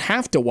we don't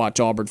have to watch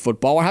Auburn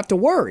football or have to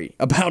worry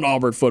about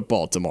Auburn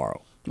football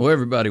tomorrow? Well,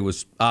 everybody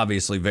was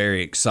obviously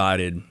very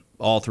excited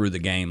all through the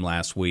game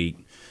last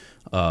week.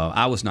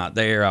 I was not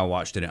there. I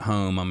watched it at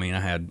home. I mean, I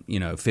had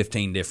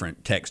 15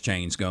 different text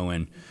chains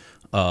going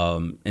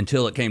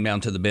until it came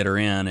down to the bitter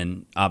end,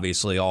 and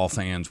obviously all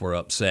fans were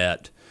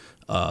upset.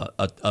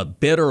 A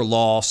bitter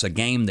loss, a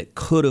game that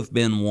could have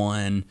been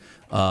won.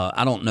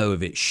 I don't know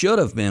if it should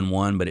have been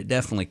won, but it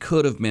definitely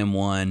could have been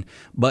won.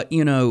 But,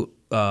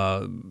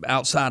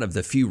 outside of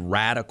the few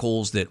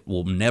radicals that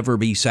will never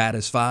be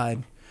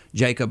satisfied,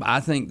 Jacob,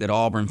 I think that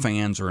Auburn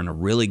fans are in a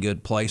really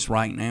good place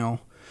right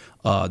now.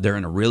 They're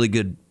in a really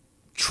good,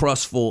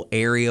 trustful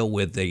area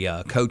with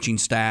the coaching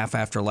staff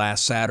after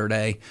last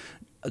Saturday.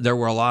 There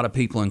were a lot of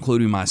people,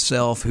 including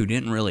myself, who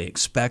didn't really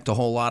expect a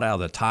whole lot out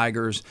of the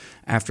Tigers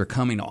after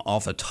coming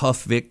off a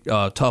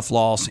tough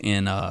loss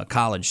in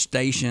College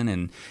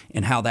Station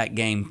and how that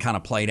game kind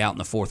of played out in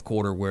the fourth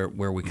quarter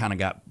where we kind of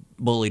got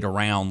bullied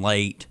around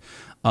late.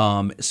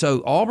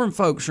 So Auburn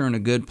folks are in a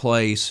good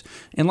place.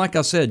 And like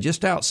I said,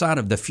 just outside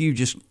of the few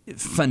just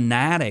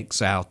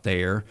fanatics out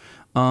there,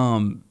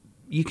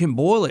 you can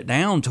boil it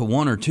down to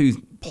one or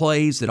two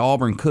plays that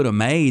Auburn could have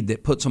made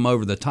that puts them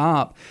over the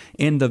top,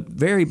 and the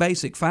very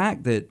basic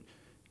fact that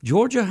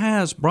Georgia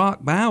has Brock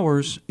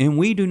Bowers and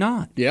we do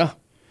not. Yeah.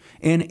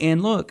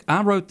 And look,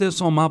 I wrote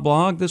this on my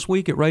blog this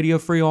week at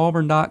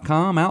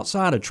RadioFreeAuburn.com.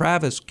 Outside of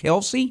Travis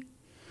Kelce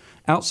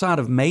outside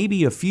of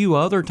maybe a few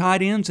other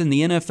tight ends in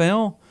the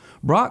NFL,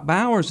 Brock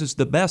Bowers is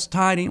the best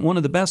tight end, one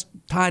of the best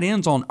tight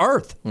ends on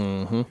earth.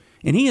 Mm-hmm.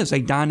 And he is a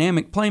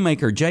dynamic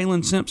playmaker.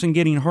 Jalen Simpson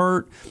getting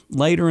hurt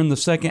later in the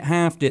second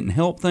half didn't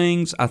help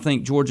things. I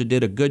think Georgia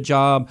did a good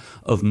job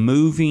of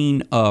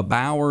moving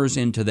Bowers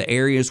into the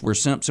areas where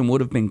Simpson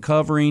would have been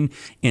covering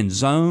in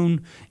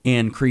zone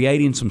and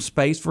creating some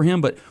space for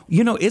him. But,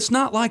 it's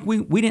not like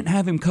we didn't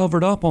have him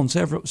covered up on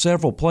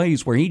several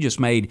plays where he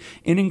just made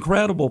an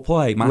incredible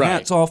play. My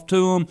hat's off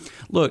to him.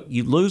 Look,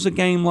 you lose a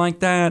game like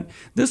that.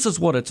 This is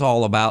what it's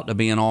all about to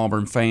be an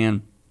Auburn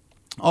fan.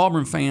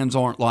 Auburn fans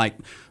aren't like,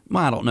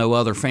 I don't know,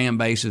 other fan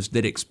bases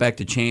that expect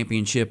a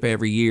championship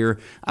every year.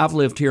 I've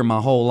lived here my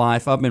whole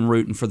life. I've been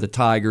rooting for the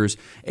Tigers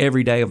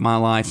every day of my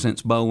life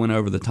since Bo went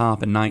over the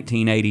top in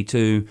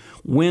 1982.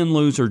 Win,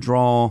 lose, or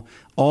draw,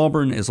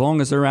 Auburn, as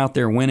long as they're out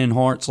there winning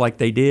hearts like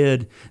they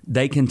did,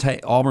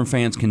 Auburn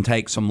fans can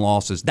take some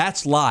losses.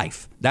 That's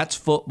life. That's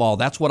football.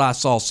 That's what I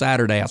saw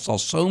Saturday. I saw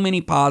so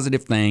many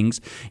positive things,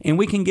 and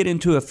we can get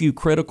into a few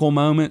critical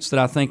moments that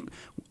I think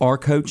our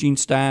coaching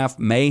staff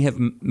may have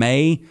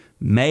made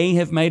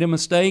a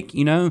mistake,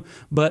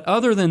 But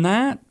other than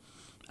that,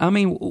 I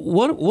mean,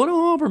 what do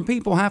Auburn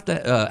people have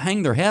to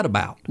hang their head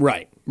about?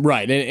 Right.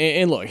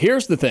 And look,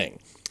 here's the thing.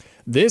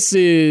 This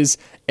is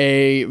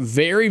a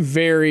very,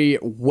 very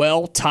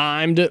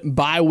well-timed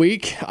bye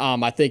week.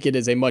 I think it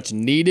is a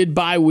much-needed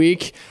bye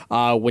week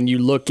when you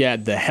look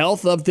at the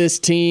health of this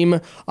team,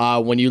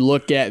 when you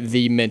look at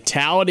the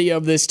mentality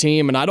of this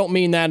team, and I don't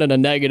mean that in a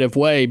negative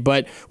way,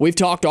 but we've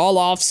talked all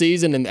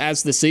offseason and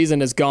as the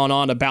season has gone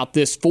on about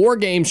this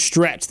 4-game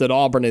stretch that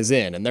Auburn is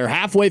in, and they're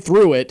halfway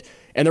through it,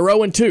 and they're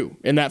 0-2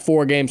 in that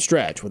 4-game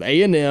stretch with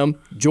A&M,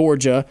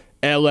 Georgia,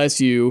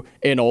 LSU,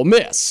 and Ole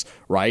Miss,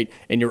 right?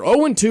 And you're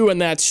 0-2 in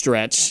that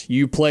stretch.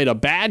 You played a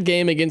bad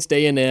game against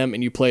A&M,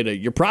 and you played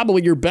you're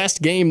probably your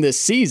best game this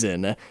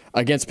season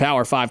against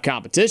Power 5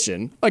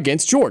 competition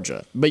against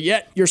Georgia. But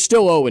yet, you're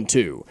still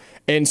 0-2.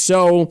 And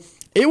so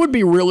it would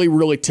be really,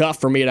 really tough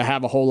for me to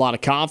have a whole lot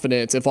of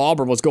confidence if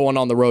Auburn was going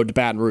on the road to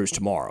Baton Rouge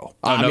tomorrow.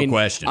 No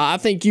question. I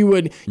think you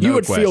would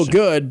feel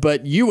good,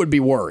 but you would be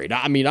worried.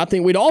 I mean, I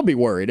think we'd all be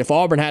worried if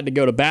Auburn had to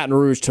go to Baton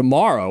Rouge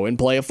tomorrow and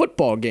play a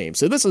football game.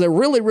 So this is a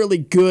really, really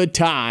good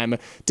time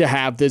to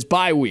have this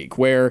bye week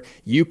where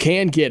you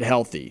can get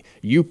healthy,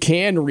 you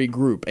can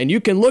regroup, and you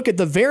can look at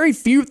the very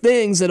few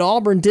things that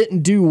Auburn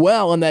didn't do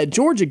well in that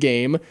Georgia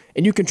game,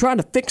 and you can try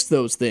to fix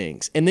those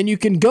things. And then you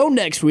can go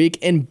next week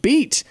and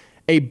beat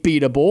a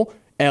beatable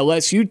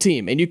LSU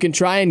team, and you can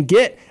try and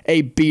get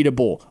a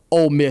beatable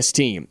Ole Miss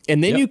team.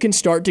 And then you can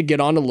start to get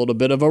on a little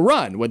bit of a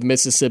run with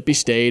Mississippi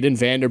State and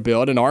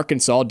Vanderbilt and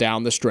Arkansas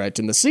down the stretch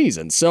in the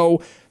season.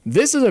 So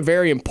this is a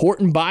very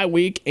important bye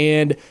week,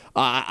 and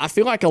I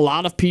feel like a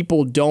lot of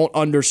people don't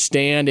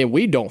understand, and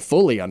we don't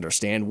fully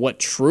understand what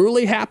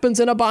truly happens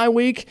in a bye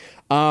week.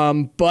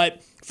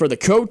 But for the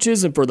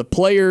coaches and for the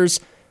players,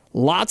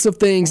 lots of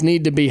things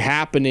need to be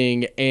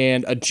happening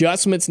and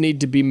adjustments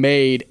need to be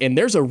made, and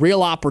there's a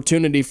real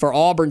opportunity for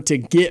Auburn to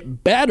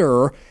get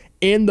better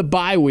in the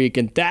bye week,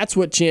 and that's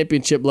what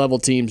championship-level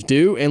teams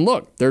do. And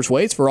look, there's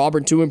ways for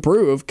Auburn to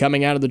improve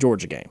coming out of the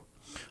Georgia game.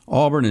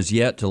 Auburn is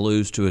yet to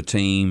lose to a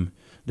team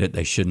that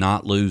they should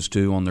not lose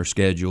to on their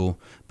schedule,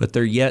 but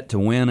they're yet to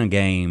win a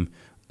game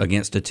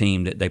against a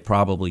team that they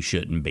probably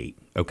shouldn't beat.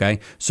 Okay,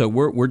 so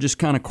we're just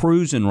kind of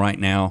cruising right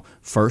now.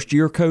 First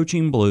year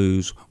coaching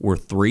blues. We're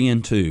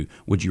 3-2.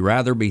 Would you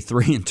rather be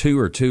 3-2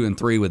 or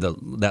 2-3 with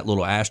that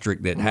little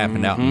asterisk that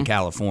happened out in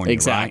California?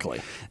 Exactly.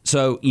 Right?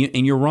 So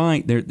and you're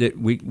right.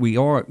 We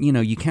are.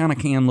 You kind of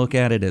can look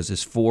at it as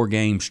this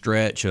 4-game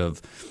stretch of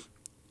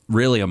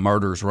really a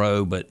murder's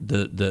row. But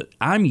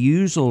I'm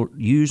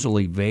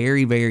usually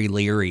very, very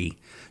leery,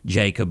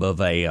 Jacob,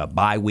 of a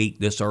bye week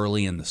this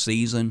early in the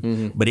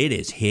season. But it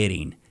is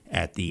hitting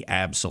at the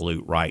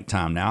absolute right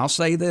time. Now, I'll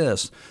say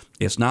this.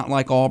 It's not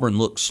like Auburn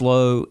looked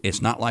slow.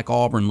 It's not like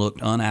Auburn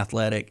looked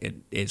unathletic.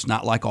 It's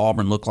not like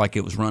Auburn looked like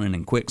it was running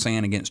in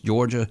quicksand against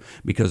Georgia,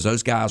 because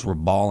those guys were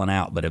balling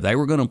out. But if they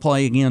were going to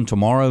play again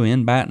tomorrow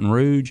in Baton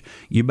Rouge,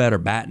 you better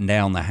batten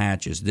down the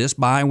hatches. This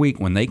bye week,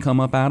 when they come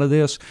up out of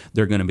this,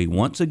 they're going to be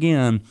once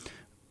again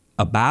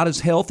about as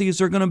healthy as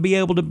they're going to be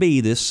able to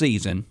be this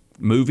season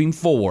moving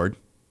forward,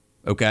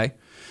 okay?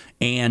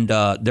 And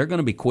they're going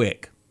to be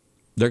quick.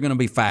 They're going to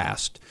be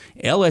fast.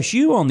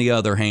 LSU, on the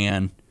other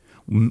hand,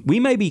 we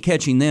may be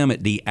catching them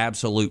at the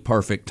absolute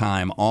perfect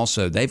time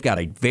also. They've got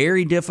a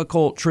very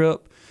difficult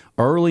trip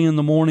early in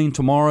the morning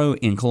tomorrow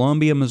in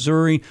Columbia,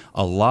 Missouri.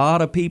 A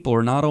lot of people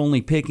are not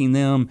only picking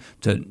them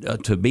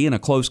to be in a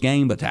close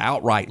game, but to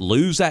outright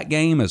lose that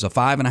game as a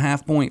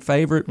 5.5-point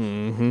favorite.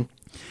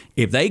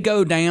 If they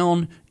go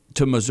down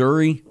to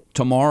Missouri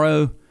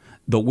tomorrow,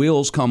 the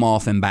wheels come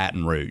off in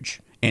Baton Rouge,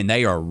 and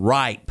they are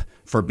ripe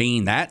for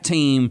being that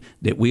team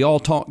that we all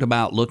talked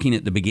about looking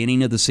at the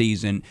beginning of the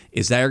season.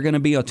 Is there going to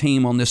be a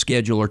team on this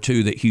schedule or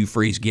two that Hugh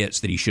Freeze gets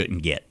that he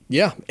shouldn't get?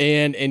 Yeah,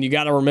 and you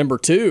got to remember,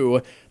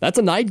 too, that's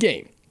a night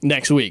game.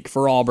 next week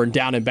for Auburn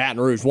down in Baton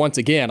Rouge. Once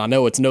again, I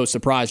know it's no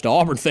surprise to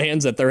Auburn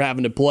fans that they're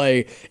having to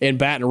play in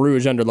Baton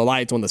Rouge under the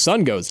lights when the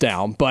sun goes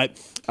down. But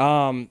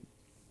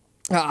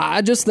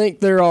I just think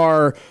there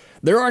are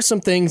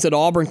some things that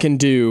Auburn can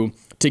do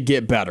to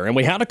get better. And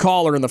we had a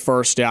caller in the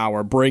first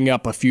hour bring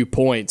up a few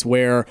points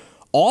where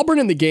Auburn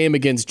in the game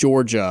against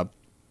Georgia,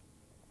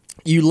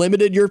 you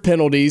limited your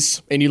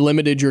penalties and you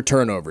limited your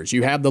turnovers.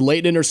 You had the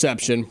late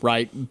interception,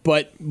 right?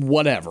 But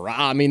whatever.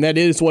 I mean, that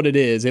is what it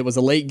is. It was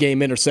a late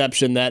game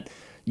interception that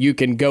you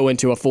can go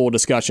into a full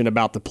discussion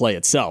about the play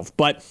itself.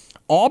 But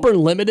Auburn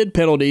limited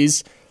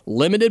penalties,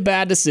 limited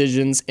bad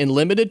decisions, and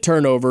limited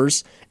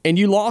turnovers, and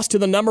you lost to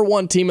the number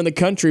 1 team in the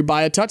country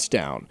by a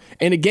touchdown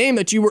in a game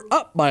that you were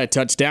up by a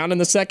touchdown in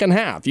the second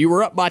half. You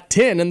were up by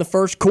 10 in the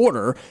first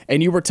quarter,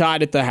 and you were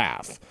tied at the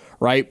half,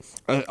 right?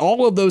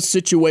 All of those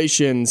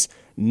situations,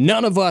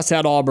 none of us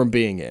had Auburn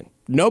being in.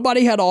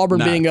 Nobody had Auburn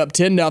being up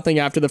 10-0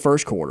 after the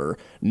first quarter.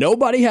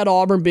 Nobody had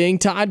Auburn being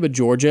tied with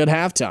Georgia at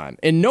halftime.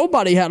 And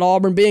nobody had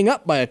Auburn being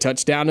up by a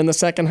touchdown in the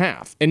second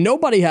half. And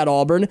nobody had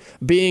Auburn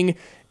being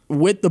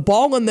with the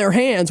ball in their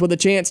hands with a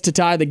chance to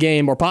tie the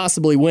game or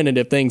possibly win it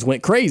if things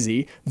went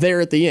crazy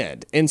there at the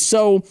end. And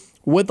so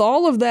with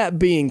all of that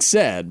being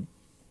said,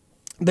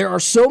 there are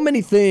so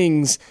many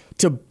things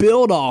to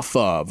build off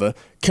of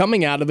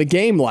coming out of a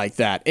game like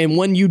that. And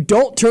when you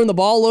don't turn the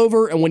ball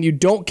over and when you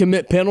don't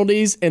commit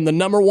penalties and the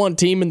number 1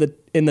 team in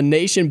the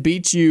nation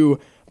beats you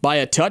by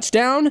a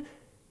touchdown,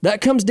 that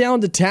comes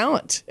down to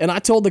talent. And I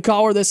told the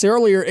caller this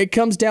earlier, it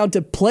comes down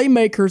to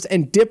playmakers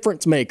and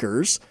difference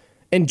makers.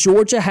 And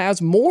Georgia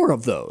has more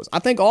of those. I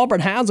think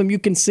Auburn has them. You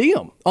can see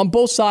them on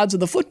both sides of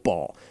the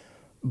football.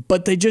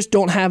 But they just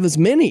don't have as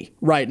many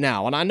right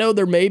now. And I know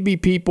there may be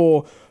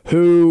people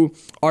who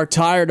are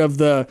tired of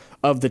the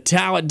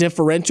talent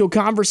differential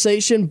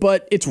conversation,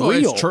 but it's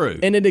real. It's true.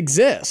 And it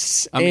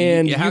exists. I mean,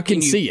 and you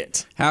can see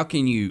it. How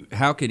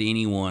could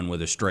anyone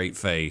with a straight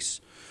face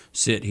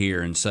sit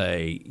here and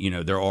say,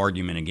 their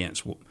argument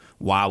against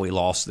why we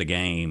lost the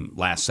game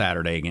last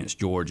Saturday against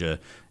Georgia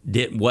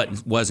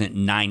wasn't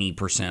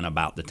 90%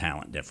 about the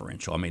talent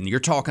differential? I mean, you're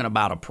talking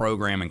about a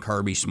program in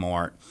Kirby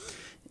Smart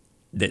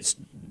that's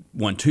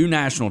won 2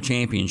 national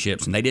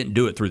championships, and they didn't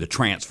do it through the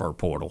transfer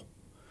portal.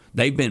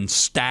 They've been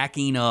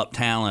stacking up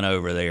talent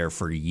over there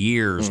for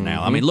years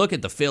now. I mean, look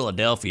at the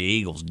Philadelphia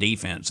Eagles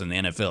defense in the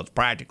NFL. It's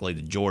practically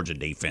the Georgia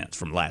defense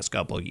from the last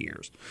couple of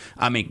years.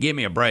 I mean, give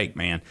me a break,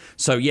 man.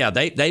 So, yeah,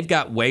 they've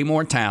got way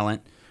more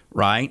talent,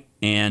 right?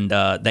 And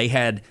they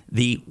had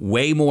the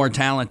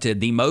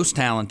most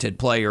talented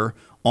player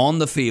on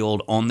the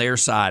field on their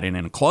side. And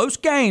in a close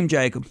game,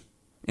 Jacob,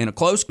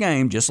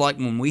 just like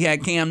when we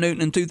had Cam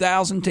Newton in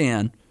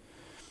 2010,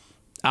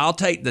 I'll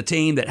take the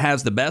team that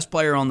has the best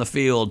player on the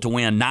field to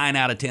win 9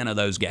 out of 10 of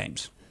those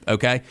games.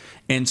 Okay?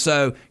 And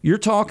so you're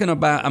talking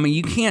about, I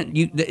mean,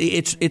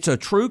 it's a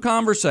true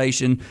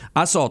conversation.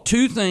 I saw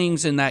 2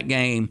 things in that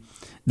game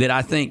that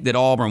I think that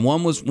Auburn,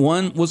 one was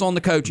on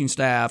the coaching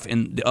staff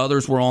and the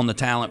others were on the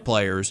talent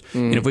players.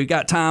 And if we've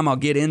got time, I'll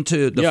get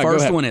into the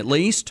first one at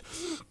least.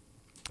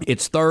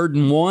 It's 3rd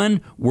and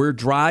 1. We're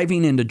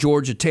driving into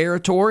Georgia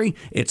territory.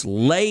 It's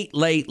late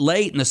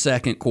in the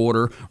second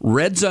quarter.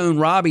 Red zone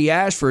Robbie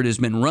Ashford has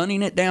been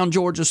running it down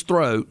Georgia's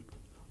throat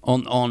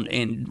on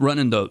and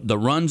running the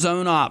run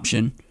zone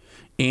option.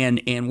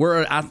 And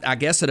we're, I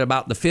guess, at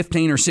about the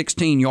 15 or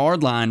 16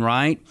 yard line,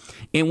 right?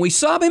 And we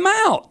sub him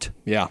out.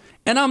 Yeah.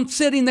 And I'm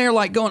sitting there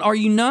like going, are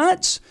you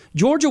nuts?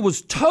 Georgia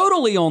was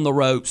totally on the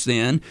ropes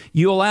then.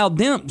 You allowed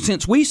them,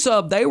 since we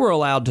subbed, they were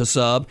allowed to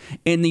sub,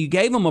 and you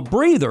gave them a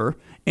breather,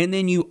 and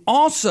then you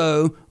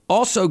also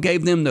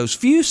gave them those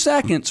few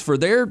seconds for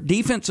their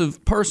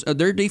defensive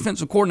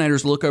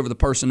coordinators to look over the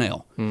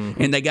personnel.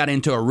 And they got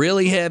into a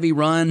really heavy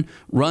run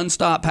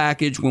stop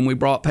package when we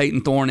brought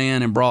Peyton Thorne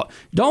in and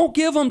don't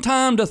give them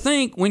time to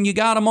think when you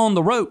got them on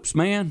the ropes,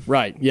 man.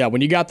 Right. Yeah,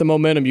 when you got the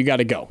momentum, you got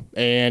to go.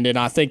 And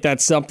I think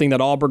that's something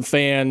that Auburn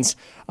fans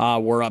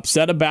were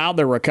upset about.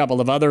 There were a couple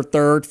of other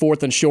 3rd,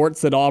 4th, and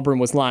shorts that Auburn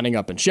was lining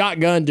up in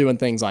shotgun, doing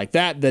things like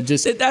that.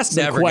 That's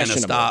never going to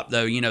stop,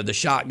 though. The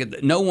shotgun.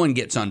 No one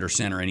gets under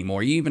center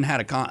anymore. You even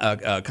had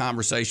a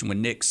conversation with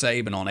Nick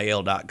Saban on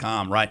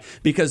AL.com, right?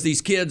 Because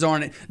these kids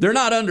they're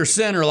not under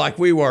center like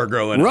we were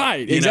growing up.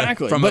 Right,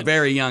 exactly. From a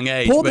very young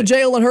age. Pull the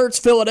Jalen Hurts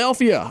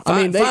Philadelphia.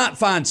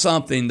 Find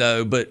something,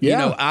 though. But,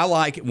 I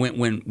like it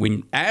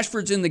when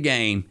Ashford's in the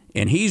game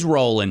and he's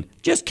rolling,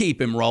 just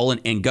keep him rolling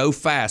and go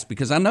fast,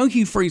 because I know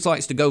Hugh Freeze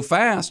likes to go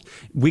fast.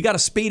 We got to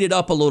speed it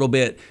up a little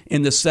bit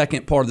in the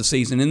second part of the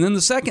season. And then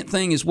the second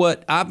thing is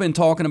what I've been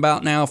talking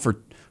about now for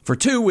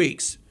 2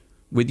 weeks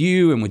with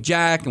you and with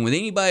Jack and with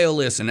anybody who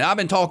listens. I've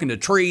been talking to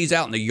trees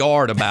out in the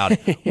yard about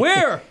it.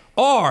 Where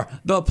are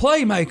the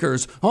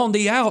playmakers on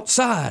the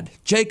outside?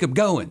 Jacob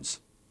Goins.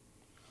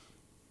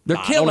 They're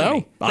killing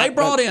me. They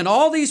brought in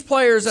all these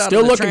players out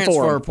of the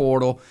transfer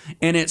portal,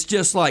 and it's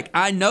just like,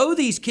 I know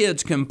these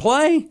kids can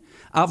play.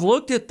 I've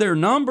looked at their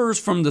numbers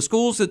from the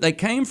schools that they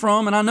came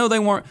from, and I know they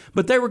weren't,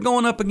 but they were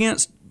going up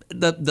against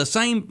the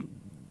same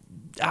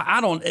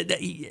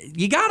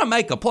You got to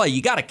make a play.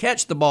 You got to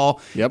catch the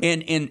ball. Yep.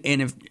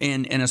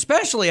 And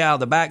especially out of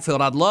the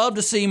backfield, I'd love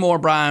to see more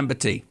Brian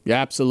Battie.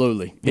 Yeah,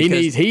 absolutely.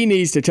 He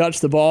needs to touch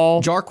the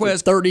ball.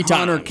 Jarquez 30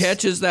 Hunter times.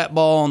 catches that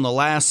ball in the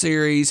last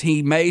series.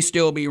 He may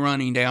still be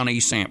running down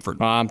East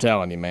Sanford. I'm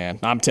telling you, man.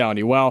 I'm telling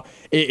you. Well,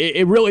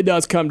 it really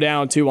does come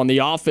down to, on the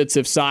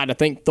offensive side, I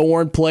think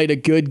Thorne played a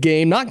good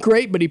game. Not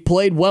great, but he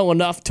played well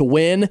enough to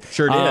win.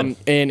 Sure did.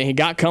 And he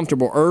got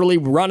comfortable early,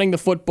 running the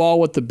football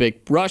with the big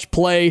rush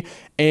play.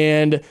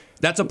 And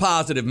that's a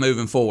positive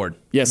moving forward.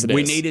 Yes, it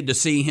We is. needed to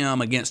see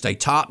him against a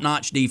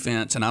top-notch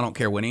defense, and I don't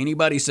care what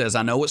anybody says.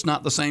 I know it's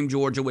not the same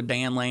Georgia with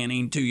Dan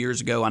Lanning 2 years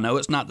ago. I know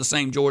it's not the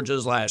same Georgia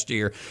as last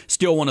year.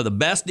 Still one of the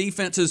best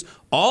defenses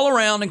all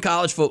around in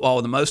college football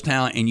with the most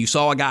talent, and you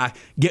saw a guy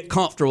get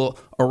comfortable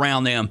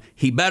around them.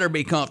 He better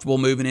be comfortable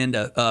moving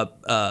into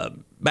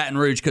Baton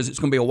Rouge because it's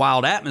going to be a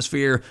wild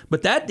atmosphere.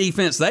 But that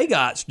defense they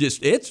got,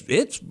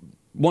 it's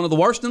one of the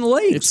worst in the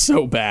league. It's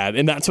so bad.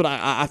 And that's what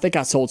I think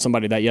I told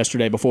somebody that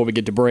yesterday before we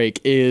get to break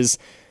is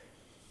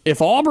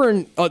if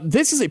Auburn,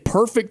 this is a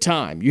perfect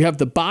time. You have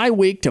the bye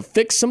week to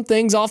fix some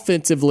things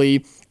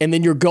offensively, and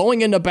then you're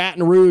going into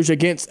Baton Rouge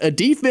against a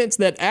defense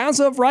that, as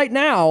of right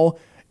now,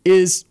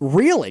 is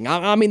reeling.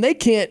 I mean, they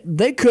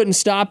couldn't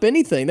stop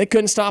anything. They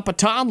couldn't stop a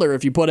toddler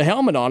if you put a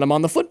helmet on him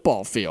on the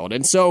football field.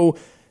 And so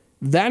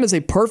that is a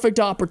perfect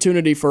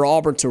opportunity for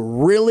Auburn to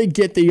really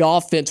get the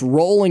offense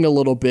rolling a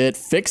little bit,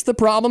 fix the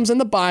problems in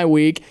the bye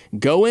week,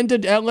 go into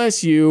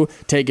LSU,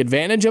 take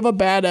advantage of a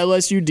bad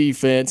LSU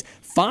defense,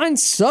 find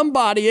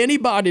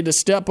anybody to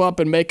step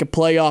up and make a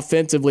play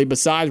offensively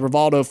besides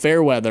Rivaldo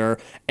Fairweather,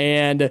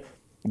 and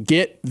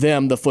get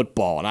them the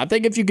football. And I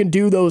think if you can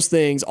do those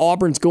things,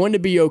 Auburn's going to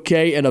be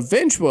okay, and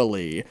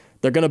eventually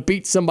they're going to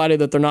beat somebody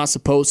that they're not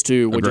supposed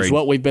to, which is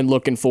what we've been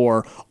looking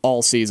for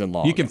all season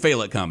long. You can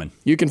feel it coming.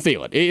 You can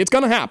feel it. It's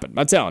going to happen.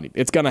 I'm telling you,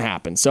 it's going to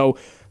happen. So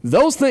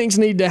those things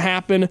need to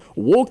happen.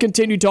 We'll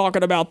continue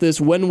talking about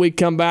this when we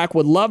come back.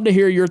 Would love to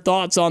hear your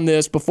thoughts on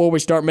this before we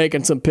start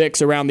making some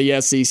picks around the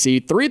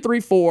SEC.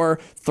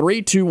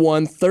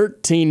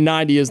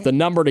 334-321-1390 is the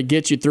number to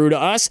get you through to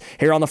us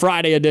here on the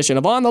Friday edition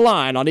of On the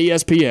Line on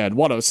ESPN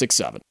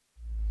 106.7.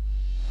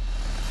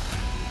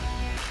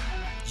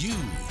 You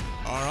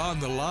are on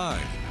the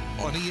line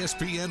on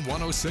ESPN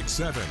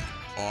 106.7,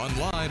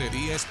 online at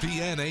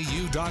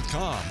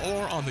ESPNAU.com,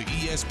 or on the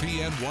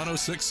ESPN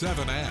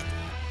 106.7 app.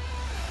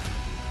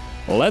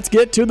 Let's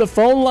get to the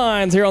phone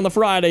lines here on the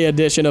Friday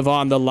edition of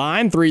On the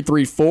Line,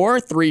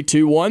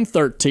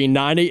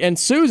 334-321-1390. And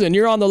Susan,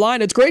 you're on the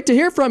line. It's great to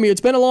hear from you. It's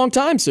been a long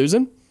time,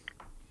 Susan.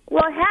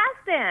 Well, it has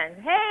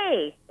been.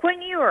 Hey,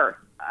 Quinn Ewer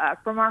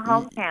from our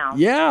hometown.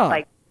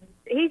 Yeah.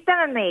 He's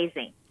done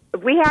amazing.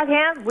 If we had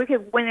him, we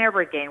could win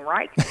every game,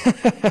 right?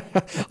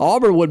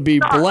 Auburn would be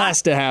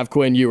blessed to have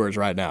Quinn Ewers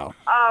right now.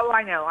 Oh,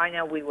 I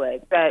know we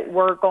would. But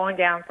we're going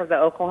down for the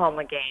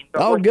Oklahoma game.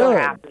 But Oh, we're good. So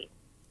happy.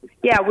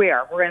 Yeah, we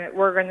are.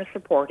 We're gonna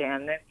support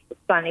him. It's a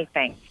funny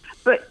thing.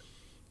 But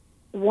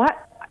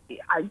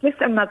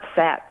I'm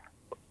upset.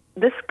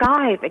 This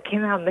guy that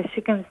came out of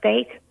Michigan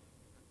State,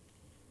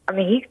 I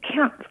mean, he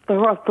can't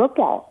throw a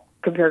football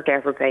compared to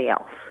everybody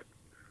else.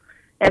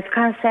 It's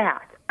kind of sad.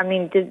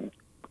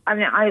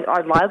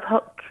 I love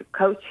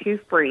Coach Hugh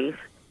Freeze,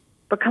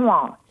 but come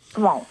on.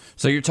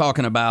 So you're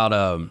talking about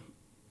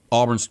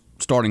Auburn's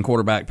starting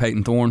quarterback,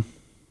 Peyton Thorne?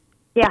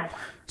 Yeah.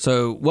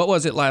 So what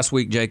was it last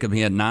week, Jacob? He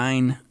had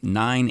nine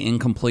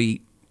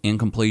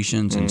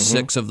incompletions, and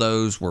 6 of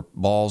those were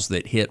balls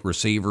that hit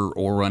receiver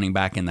or running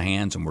back in the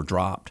hands and were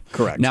dropped.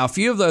 Correct. Now, a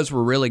few of those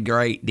were really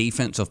great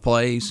defensive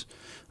plays.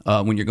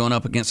 When you're going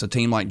up against a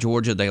team like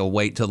Georgia, they'll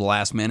wait till the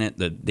last minute,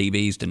 the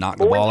DBs, to knock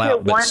the ball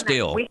out. But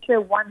still, we should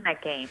have won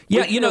that game.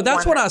 Yeah,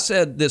 that's what I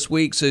said this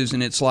week,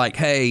 Susan. It's like,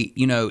 hey,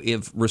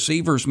 if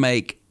receivers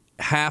make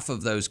half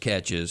of those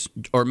catches,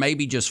 or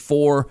maybe just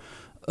 4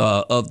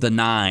 of the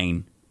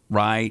 9,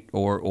 right,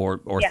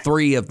 or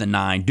 3 of the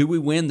 9, do we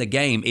win the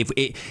game?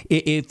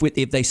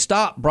 If they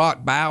stop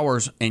Brock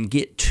Bowers and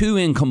get 2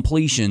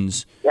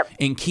 incompletions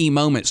in key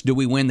moments, do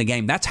we win the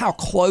game? That's how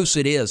close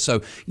it is.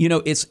 So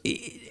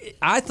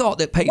I thought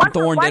that Peyton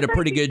Thorne did a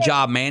pretty good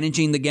job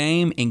managing the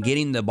game and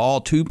getting the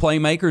ball to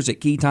playmakers at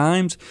key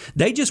times.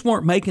 They just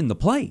weren't making the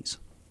plays.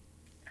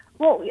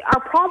 Well,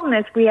 our problem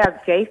is we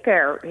have Jay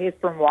Fair. He's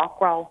from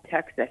Rockwell,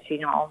 Texas.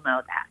 You all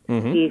know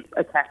that. He's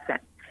a Texan,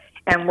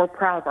 and we're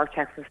proud of our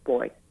Texas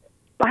boys.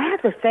 But I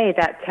have to say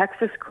that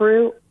Texas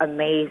crew,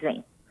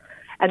 amazing.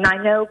 And I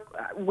know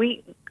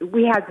we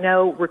had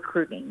no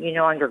recruiting,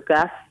 under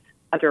Gus,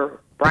 under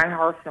Brian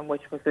Harsin,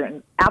 which was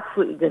an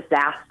absolute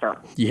disaster.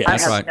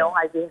 Yes, I have no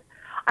idea.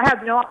 I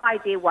have no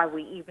idea why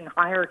we even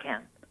hired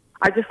him.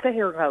 I just sit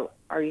here and go,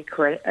 "Are you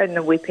crazy?" And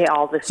then we pay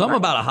all this. Something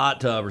money. about a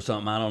hot tub or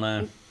something. I don't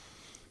know.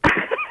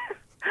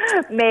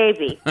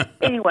 Maybe.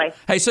 Anyway.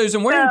 Hey,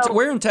 Susan,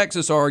 where in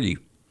Texas are you?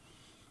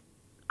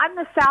 I'm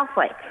the South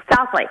Lake.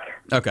 South Lake.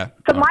 Okay.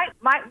 So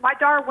my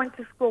daughter went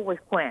to school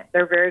with Quinn.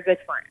 They're very good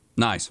friends.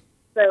 Nice.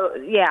 So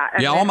yeah.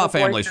 Yeah, all my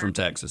family's from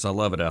Texas. I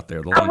love it out there.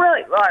 Oh,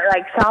 really?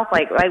 Like South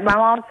Lake. Like my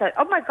mom said,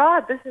 "Oh my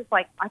God, this is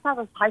like I thought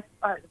it was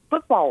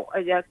football,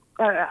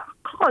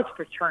 college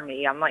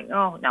fraternity." I'm like,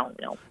 "Oh no."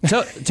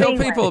 Tell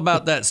people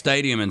about that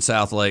stadium in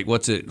South Lake.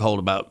 What's it hold?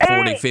 About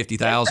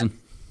 50,000?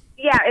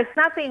 Yeah, it's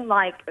nothing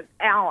like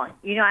Allen.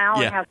 You know,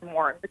 Allen has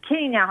more. The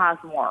Kenny now has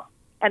more,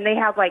 and they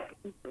have like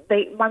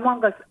My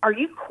mom goes, "Are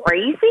you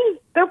crazy?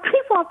 There are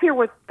people up here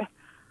with."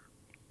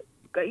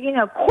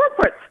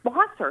 Corporate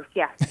sponsors.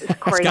 Yes, it's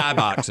crazy.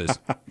 Skyboxes,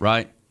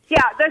 right?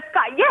 Yeah, there's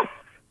yes.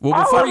 Well,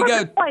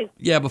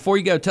 before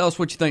you go, tell us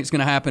what you think is going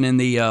to happen in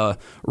the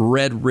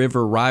Red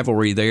River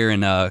rivalry there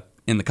in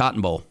the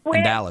Cotton Bowl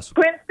in Dallas.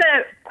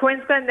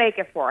 Quinn's going to make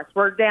it for us.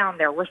 We're down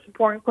there. We're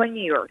supporting Quinn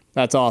Ewers.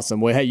 That's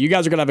awesome. Well, hey, you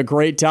guys are going to have a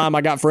great time.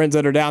 I got friends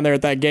that are down there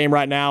at that game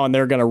right now, and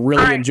they're going to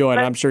really enjoy it.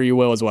 I'm sure you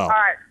will as well.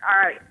 All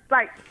right.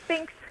 Bye.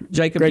 Thanks.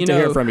 Jacob, great to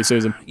hear from you,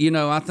 Susan.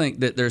 I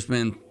think that there's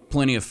been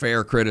plenty of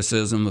fair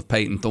criticism of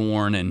Peyton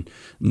Thorne and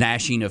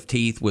gnashing of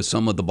teeth with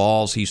some of the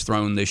balls he's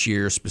thrown this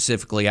year,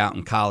 specifically out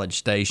in College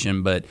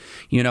Station. But,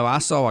 I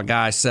saw a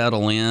guy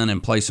settle in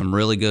and play some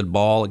really good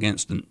ball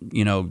against,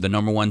 the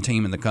number one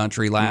team in the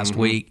country last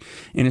week.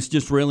 And it's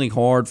just really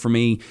hard for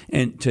me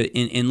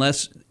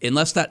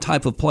unless that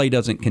type of play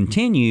doesn't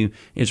continue,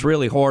 it's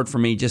really hard for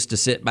me just to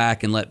sit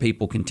back and let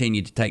people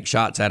continue to take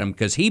shots at him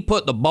because he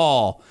put the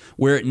ball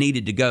where it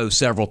needed to go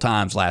several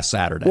times last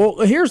Saturday. Well,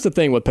 here's the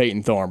thing with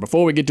Peyton Thorne.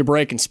 Before we get to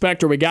break,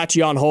 Inspector, we got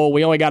you on hold.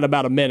 We only got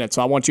about a minute,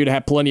 so I want you to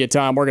have plenty of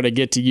time. We're going to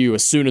get to you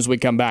as soon as we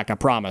come back, I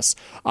promise.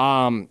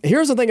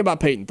 Here's the thing about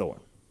Peyton Thorne.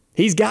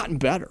 He's gotten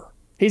better.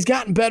 He's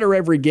gotten better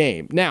every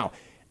game. Now,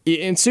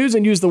 and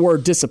Susan used the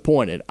word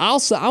disappointed.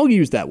 I'll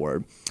use that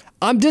word.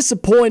 I'm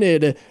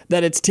disappointed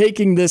that it's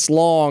taking this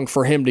long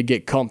for him to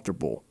get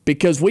comfortable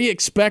because we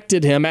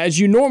expected him, as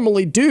you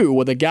normally do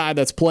with a guy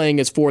that's playing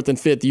his fourth and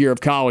fifth year of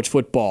college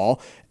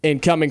football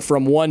and coming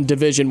from one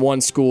Division I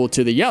school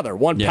to the other,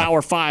 one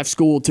Power 5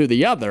 school to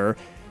the other.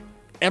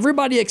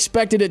 Everybody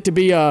expected it to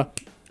be a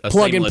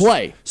plug and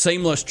play.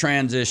 Seamless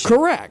transition.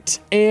 Correct.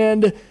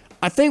 And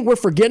I think we're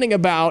forgetting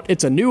about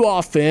it's a new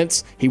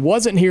offense. He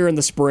wasn't here in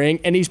the spring,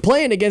 and he's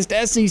playing against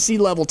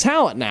SEC-level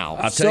talent now.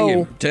 I'll tell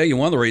you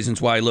one of the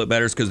reasons why he looked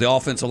better is because the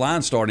offensive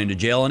line's starting to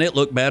gel, and it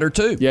looked better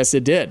too. Yes,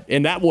 it did,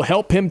 and that will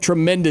help him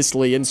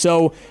tremendously. And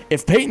so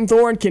if Peyton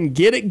Thorne can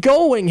get it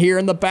going here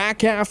in the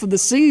back half of the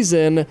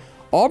season,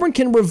 Auburn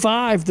can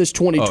revive this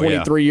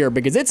 2023 year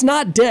because it's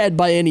not dead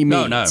by any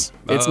means.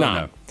 No. It's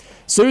not. No.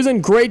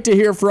 Susan, great to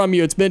hear from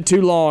you. It's been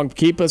too long.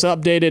 Keep us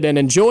updated and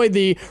enjoy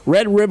the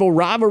Red River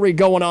rivalry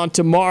going on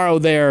tomorrow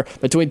there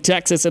between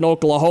Texas and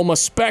Oklahoma.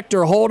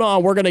 Spectre, hold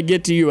on. We're going to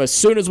get to you as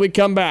soon as we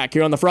come back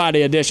here on the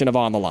Friday edition of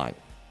On the Line.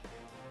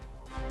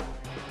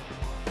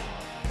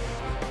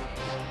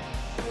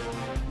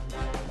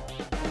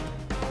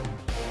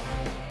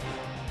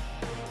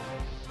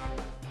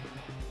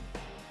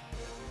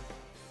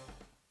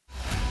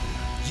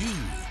 You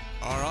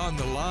are On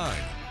the Line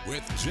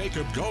with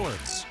Jacob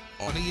Goins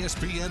on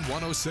ESPN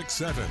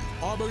 106.7,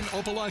 Auburn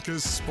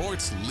Opelika's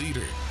sports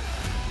leader.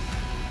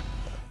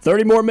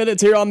 30 more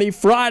minutes here on the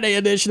Friday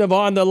edition of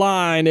On the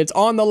Line. It's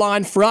On the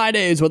Line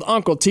Fridays with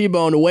Uncle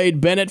T-Bone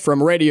Wade Bennett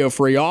from Radio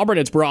Free Auburn.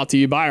 It's brought to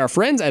you by our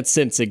friends at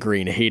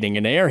Sensigreen Heating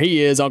and Air.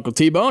 He is Uncle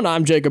T-Bone.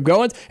 I'm Jacob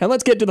Goins. And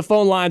let's get to the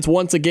phone lines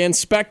once again.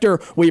 Spectre,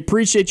 we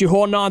appreciate you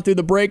holding on through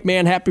the break,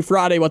 man. Happy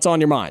Friday. What's on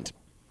your mind?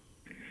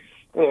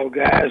 Hello,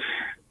 guys.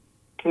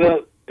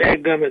 Well,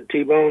 dadgummit,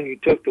 T-Bone, you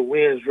took the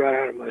winds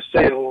right out of my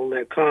sail on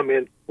that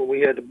comment when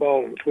we had the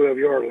ball on the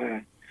 12-yard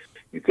line.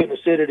 You couldn't have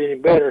said it any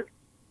better.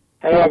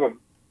 However,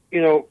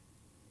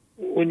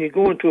 when you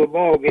go into a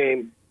ball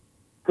game,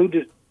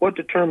 what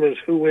determines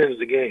who wins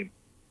the game?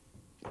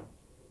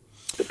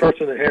 The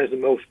person that has the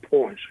most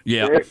points.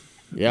 Yeah. Correct?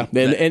 Yeah.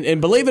 And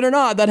believe it or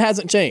not, that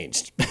hasn't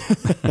changed.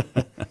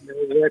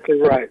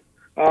 Exactly right.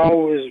 I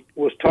always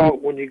was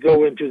taught when you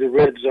go into the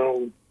red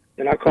zone,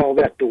 and I call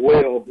that the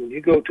well. When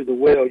you go to the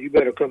well, you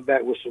better come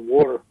back with some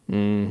water.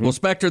 Mm-hmm. Well,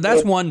 Spectre,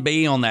 that's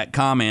 1B on that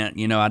comment.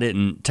 I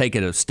didn't take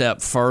it a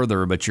step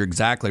further, but you're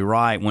exactly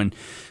right.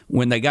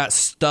 When they got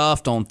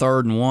stuffed on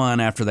 3rd and 1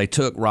 after they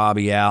took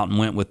Robbie out and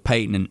went with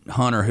Peyton and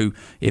Hunter, who,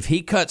 if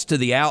he cuts to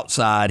the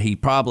outside, he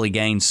probably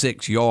gained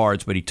 6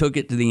 yards, but he took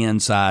it to the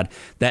inside.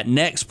 That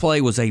next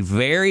play was a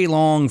very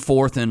long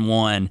 4th and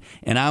 1,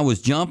 and I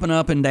was jumping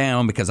up and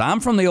down because I'm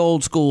from the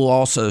old school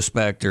also,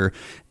 Spectre.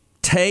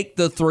 Take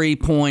the 3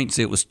 points.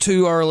 It was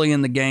too early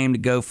in the game to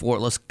go for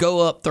it. Let's go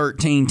up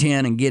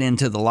 13-10 and get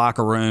into the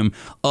locker room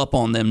up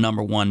on them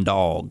number 1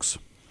 dogs.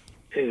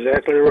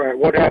 Exactly right.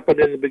 What happened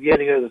in the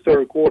beginning of the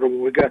third quarter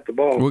when we got the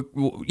ball?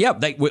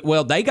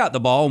 They got the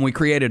ball and we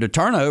created a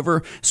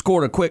turnover,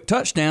 scored a quick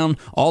touchdown.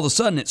 All of a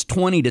sudden, it's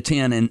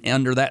 20-10 and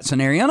under that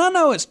scenario. And I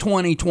know it's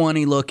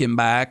 2020 looking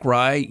back,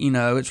 right?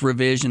 It's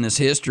revisionist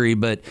history,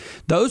 but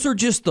those are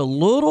just the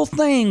little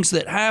things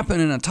that happen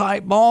in a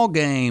tight ball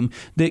game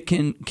that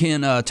can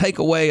take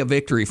away a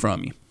victory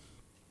from you.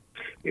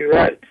 You're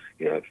right.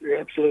 You're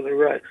absolutely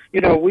right.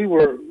 We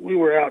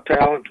were out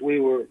talented.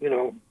 We were,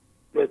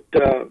 but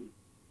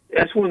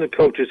that's when the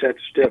coaches have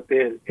to step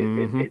in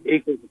and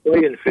equal the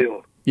playing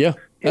field. Yeah,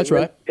 that's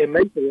right. And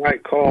make the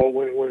right call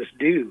when it's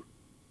due.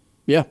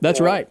 Yeah, that's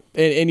right.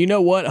 And you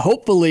know what?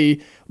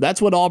 Hopefully,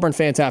 that's what Auburn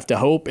fans have to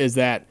hope, is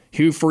that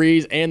Hugh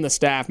Freeze and the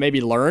staff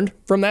maybe learned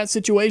from that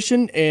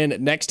situation, and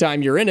next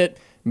time you're in it,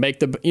 make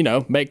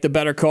the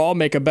better call,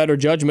 make a better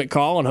judgment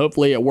call, and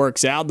hopefully it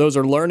works out. Those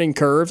are learning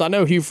curves. I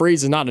know Hugh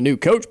Freeze is not a new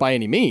coach by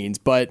any means,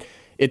 but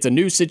it's a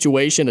new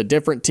situation, a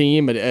different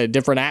team, a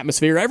different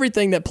atmosphere,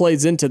 everything that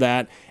plays into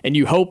that, and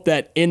you hope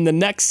that in the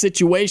next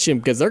situation,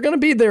 because they're going to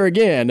be there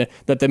again,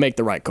 that they make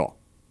the right call.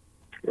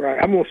 Right.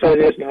 I'm going to say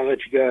this, and I'll let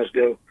you guys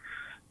go.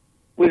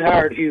 We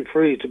hired Hugh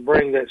Freeze to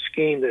bring that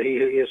scheme that he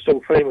is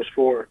so famous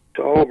for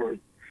to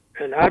Auburn,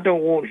 and I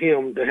don't want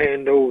him to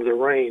hand over the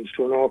reins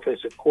to an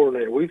offensive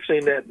coordinator. We've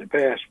seen that in the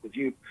past with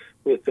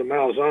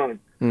Malzahn,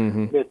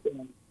 but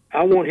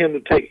I want him to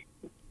take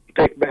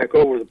back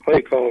over the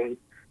play calling,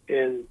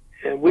 and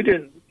we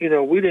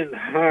didn't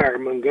hire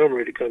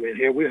Montgomery to come in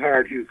here. We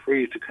hired Hugh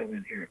Freeze to come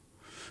in here.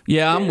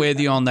 Yeah, I'm with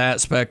you on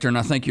that, Spectre, and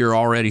I think you're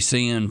already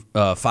seeing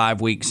 5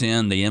 weeks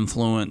in the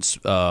influence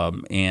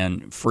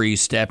and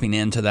Freeze stepping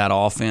into that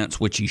offense,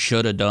 which he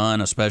should have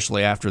done,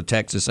 especially after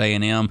Texas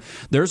A&M.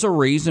 There's a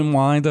reason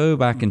why, though,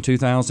 back in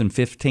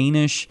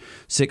 2015-ish,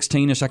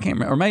 16-ish, I can't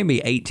remember, or maybe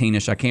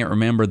 18-ish, I can't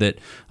remember, that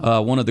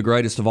one of the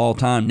greatest of all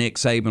time, Nick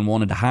Saban,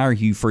 wanted to hire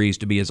Hugh Freeze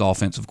to be his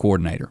offensive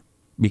coordinator.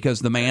 Because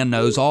the man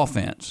knows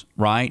offense,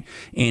 right?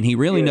 And he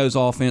really knows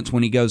offense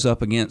when he goes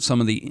up against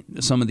some of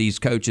these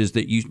coaches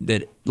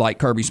that like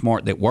Kirby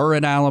Smart that were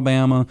at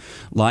Alabama,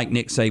 like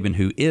Nick Saban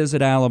who is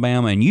at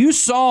Alabama. And you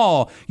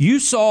saw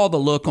the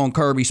look on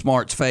Kirby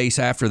Smart's face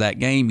after that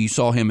game. You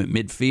saw him at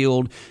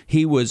midfield.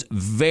 He was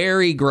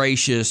very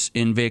gracious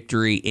in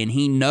victory, and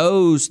he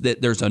knows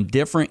that there's a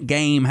different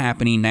game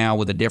happening now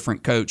with a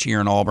different coach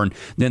here in Auburn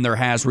than there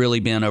has really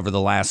been over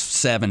the last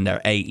 7 to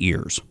 8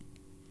 years.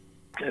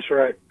 That's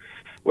right.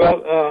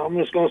 Well, I'm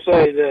just going to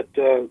say that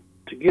to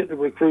get the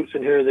recruits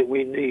in here that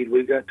we need,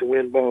 we got to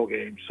win ball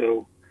games.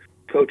 So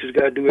coach has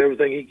got to do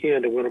everything he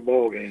can to win a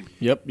ball game.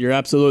 Yep, you're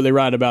absolutely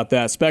right about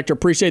that. Spectre,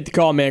 appreciate the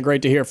call, man.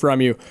 Great to hear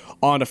from you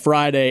on a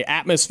Friday.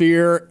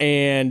 Atmosphere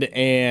and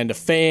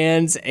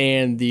fans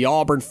and the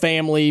Auburn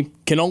family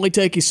can only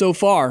take you so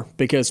far,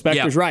 because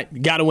Spectre's right. You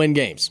got to win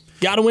games.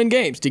 Got to win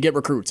games to get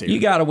recruits here. You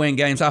got to win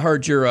games. I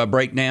heard your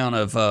breakdown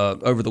of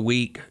over the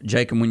week,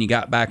 Jacob, when you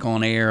got back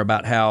on air,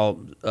 about how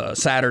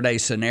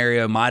Saturday's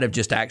scenario might have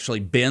just actually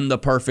been the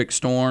perfect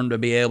storm to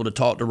be able to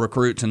talk to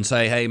recruits and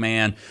say, hey,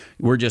 man,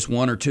 we're just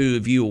 1 or 2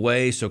 of you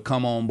away, so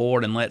come on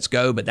board and let's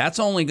go. But that's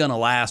only going to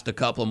last a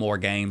couple of more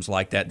games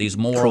like that, these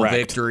moral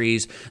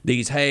victories,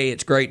 these, hey,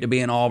 it's great to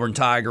be an Auburn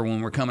Tiger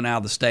when we're coming out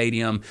of the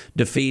stadium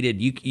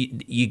defeated.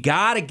 You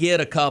got to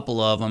get a couple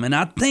of them, and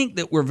I think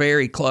that we're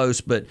very close.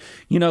 But,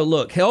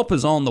 look, help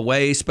is on the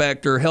way,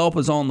 Spectre. Help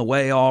is on the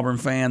way, Auburn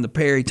fan. The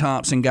Perry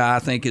Thompson guy, I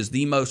think, is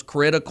the most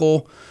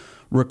critical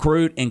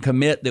recruit and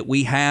commit that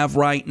we have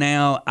right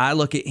now. I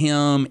look at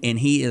him, and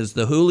he is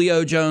the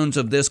Julio Jones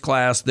of this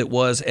class that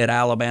was at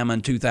Alabama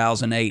in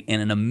 2008,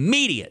 and an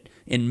immediate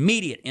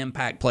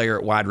impact player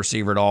at wide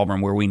receiver at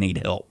Auburn, where we need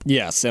help.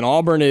 Yes, and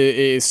Auburn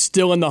is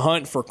still in the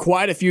hunt for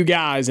quite a few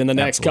guys in the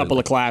next couple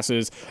of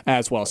classes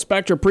as well.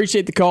 Spectre,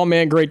 appreciate the call,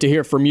 man. Great to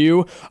hear from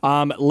you.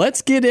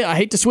 Let's get it. I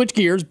hate to switch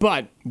gears,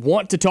 but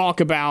want to talk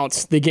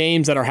about the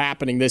games that are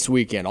happening this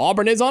weekend.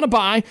 Auburn is on a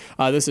bye.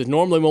 This is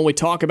normally when we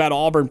talk about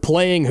Auburn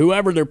playing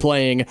whoever they're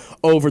playing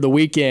over the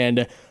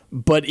weekend.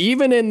 But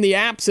even in the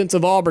absence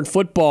of Auburn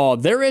football,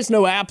 there is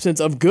no absence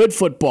of good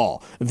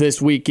football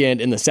this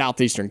weekend in the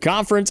Southeastern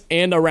Conference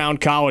and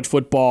around college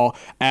football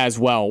as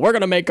well. We're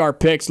going to make our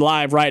picks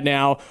live right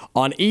now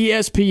on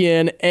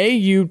ESPNAU.com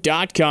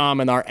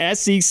and our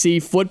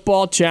SEC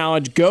Football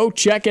Challenge. Go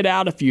check it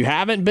out. If you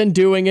haven't been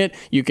doing it,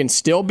 you can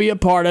still be a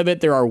part of it.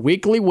 There are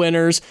weekly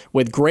winners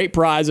with great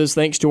prizes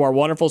thanks to our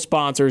wonderful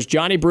sponsors,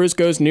 Johnny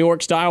Brusco's New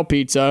York Style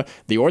Pizza,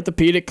 the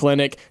Orthopedic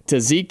Clinic,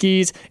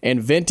 Taziki's, and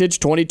Vintage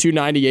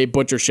 2298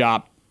 Butcher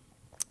Shop.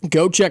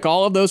 Go check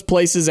all of those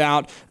places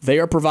out. They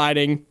are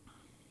providing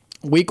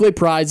weekly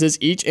prizes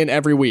each and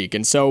every week.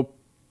 And so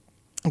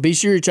be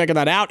sure you're checking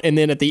that out. And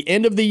then at the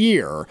end of the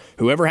year,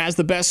 whoever has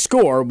the best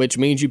score, which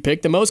means you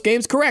pick the most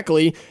games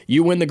correctly,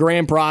 you win the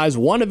grand prize,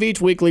 one of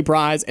each weekly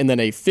prize, and then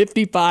a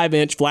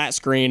 55-inch flat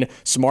screen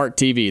smart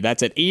TV.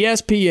 That's at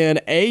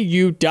ESPNAU.com.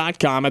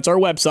 That's our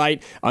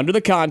website under the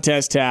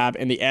contest tab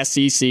in the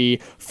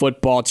SEC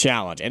Football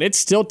Challenge. And it's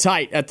still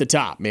tight at the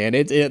top, man.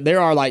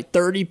 There are like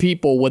 30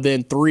 people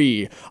within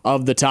 3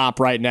 of the top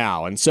right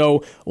now. And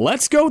so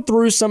let's go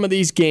through some of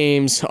these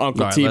games,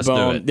 Uncle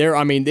T-Bone.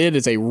 It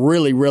is a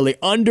really, really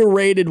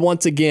underrated,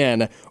 once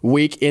again,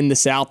 week in the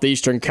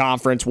Southeastern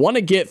Conference. Want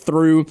to get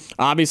through,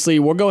 obviously,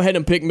 we'll go ahead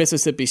and pick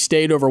Mississippi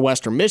State over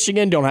Western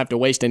Michigan. Don't have to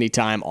waste any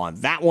time on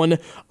that one.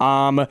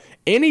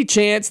 Any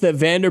chance that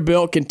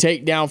Vanderbilt can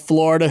take down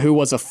Florida, who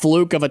was a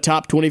fluke of a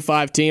top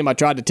 25 team? I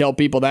tried to tell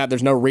people that.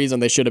 There's no reason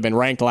they should have been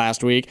ranked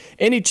last week.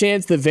 Any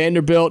chance that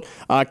Vanderbilt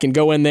can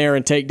go in there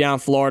and take down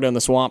Florida in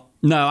the Swamp?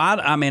 No,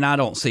 I mean, I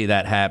don't see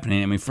that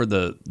happening. I mean, for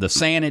the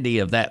sanity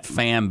of that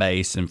fan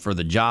base and for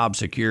the job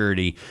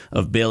security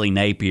of Billy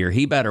Napier,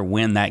 he better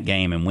win that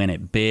game and win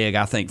it big.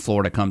 I think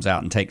Florida comes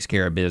out and takes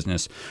care of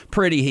business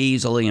pretty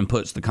easily and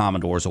puts the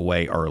Commodores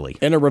away early.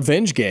 And a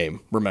revenge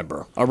game,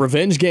 remember. A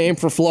revenge game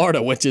for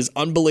Florida, which is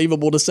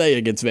unbelievable to say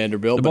against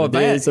Vanderbilt, but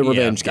it is a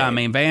revenge game. I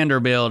mean,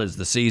 Vanderbilt, as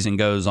the season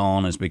goes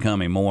on, is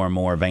becoming more and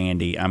more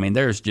Vandy. I mean,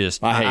 there's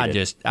just I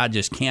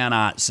just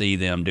cannot see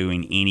them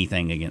doing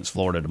anything against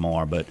Florida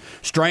tomorrow, but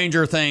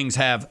stranger things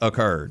have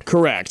occurred.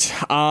 Correct.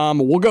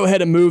 We'll go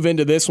ahead and move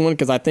into this one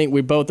because I think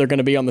we both are going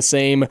to be on the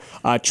same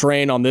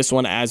train on this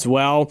one as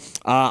well.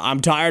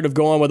 I'm tired of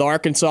going with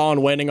Arkansas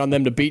and waiting on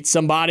them to beat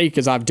somebody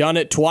because I've done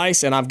it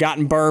twice and I've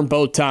gotten burned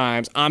both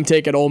times. I'm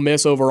taking Ole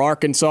Miss over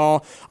Arkansas.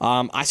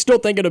 I still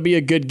think it'll be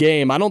a good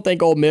game. I don't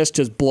think Ole Miss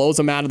just blows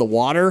them out of the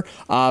water,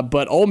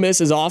 but Ole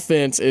Miss's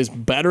offense is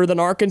better than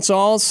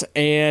Arkansas's,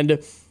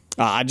 and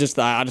I just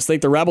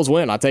think the Rebels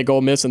win. I take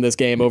Ole Miss in this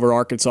game over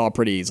Arkansas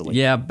pretty easily.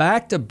 Yeah,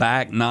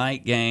 back-to-back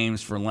night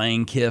games for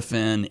Lane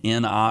Kiffin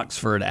in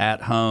Oxford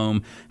at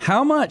home.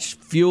 How much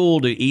fuel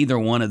do either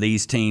one of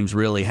these teams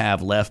really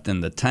have left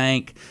in the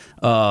tank?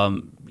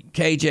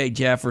 KJ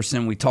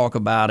Jefferson, we talk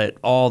about it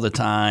all the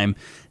time,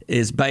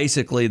 is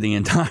basically the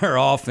entire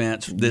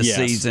offense this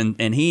season,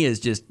 and he is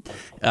just,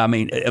 I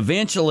mean,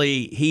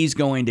 eventually he's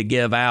going to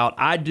give out.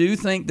 I do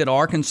think that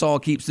Arkansas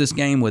keeps this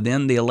game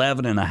within the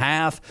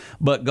 11.5,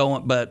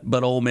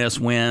 but Ole Miss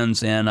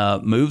wins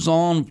and moves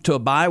on to a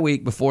bye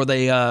week before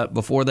they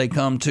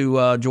come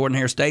to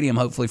Jordan-Hare Stadium,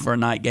 hopefully for a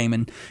night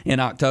game in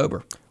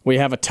October. We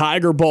have a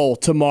Tiger Bowl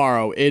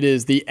tomorrow. It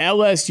is the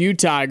LSU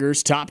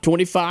Tigers, top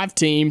 25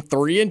 team,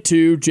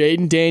 3-2.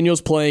 Jaden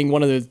Daniels playing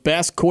one of the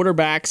best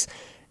quarterbacks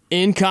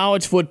in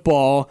college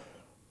football,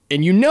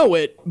 and you know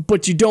it,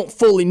 but you don't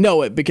fully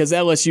know it because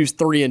LSU's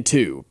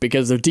 3-2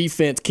 because their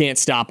defense can't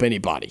stop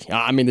anybody.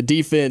 I mean, the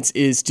defense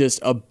is just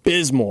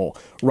abysmal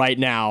right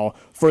now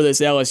for this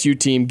LSU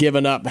team,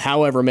 giving up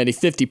however many,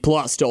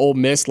 50-plus to Ole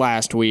Miss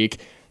last week.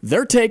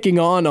 They're taking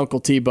on, Uncle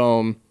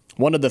T-Bone,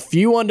 one of the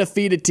few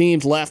undefeated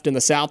teams left in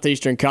the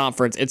Southeastern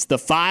Conference. It's the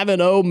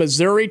 5-0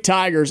 Missouri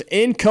Tigers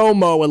in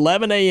Como,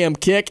 11 a.m.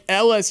 kick.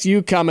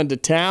 LSU coming to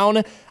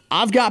town.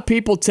 I've got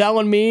people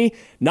telling me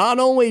not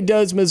only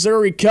does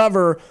Missouri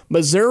cover,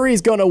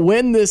 Missouri's going to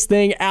win this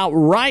thing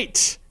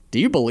outright. Do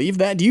you believe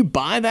that? Do you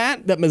buy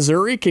that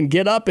Missouri can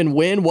get up and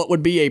win what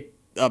would be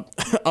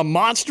a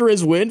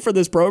monstrous win for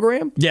this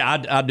program?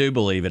 Yeah, I do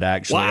believe it,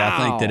 actually. Wow.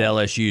 I think that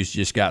LSU's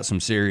just got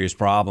some serious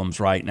problems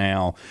right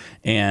now.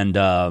 And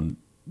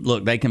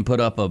look, they can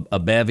put up a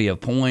bevy of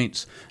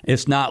points.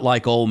 It's not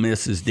like Ole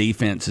Miss's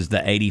defense is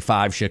the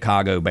 85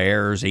 Chicago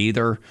Bears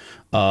either.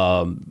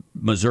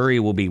 Missouri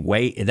will be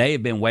they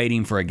have been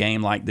waiting for a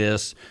game like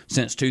this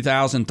since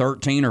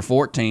 2013 or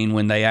 14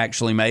 when they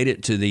actually made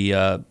it to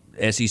the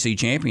SEC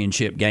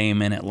championship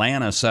game in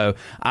Atlanta. So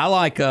I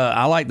like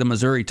the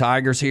Missouri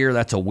Tigers here.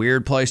 That's a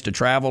weird place to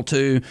travel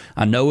to.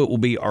 I know it will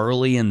be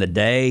early in the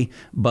day,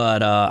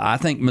 but I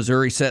think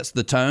Missouri sets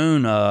the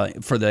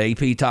tone for the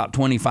AP Top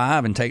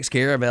 25 and takes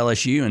care of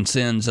LSU and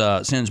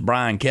sends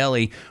Brian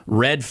Kelly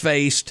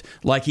red-faced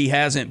like he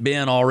hasn't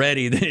been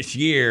already this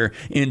year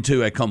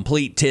into a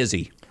complete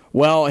tizzy.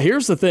 Well,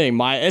 here's the thing.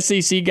 My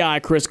SEC guy,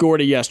 Chris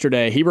Gordy,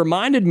 yesterday, he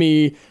reminded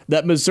me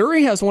that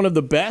Missouri has one of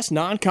the best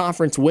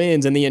non-conference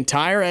wins in the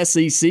entire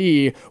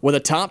SEC with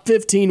a top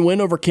 15 win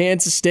over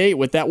Kansas State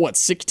with that,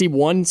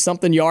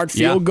 61-something yard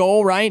field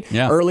goal, right?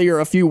 Yeah. Earlier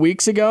a few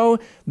weeks ago.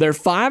 They're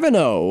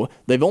 5-0.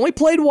 They've only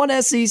played one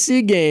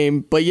SEC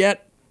game, but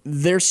yet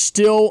they're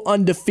still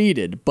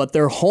undefeated, but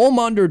they're home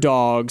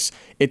underdogs.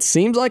 It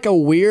seems like a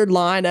weird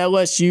line,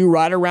 LSU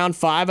right around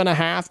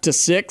 5.5 to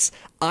 6.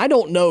 I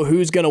don't know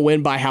who's going to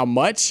win by how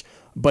much,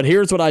 but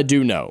here's what I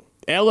do know.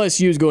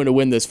 LSU is going to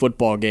win this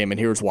football game, and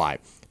here's why.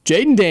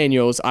 Jaden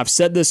Daniels, I've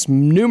said this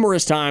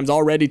numerous times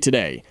already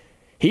today,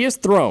 he has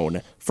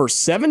thrown for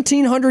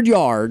 1,700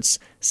 yards,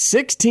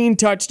 16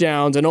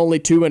 touchdowns, and only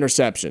 2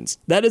 interceptions.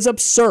 That is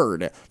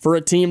absurd for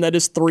a team that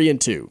is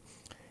 3-2.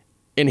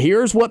 And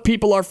here's what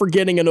people are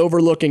forgetting and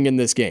overlooking in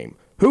this game.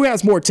 Who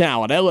has more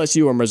talent,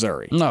 LSU or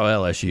Missouri? No,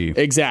 LSU.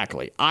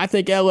 Exactly. I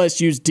think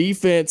LSU's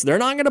defense, they're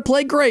not going to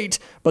play great,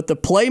 but the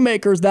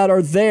playmakers that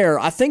are there,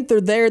 I think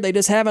they're there. They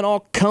just haven't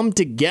all come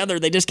together.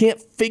 They just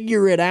can't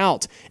figure it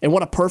out. And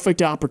what a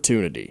perfect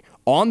opportunity.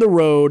 On the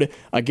road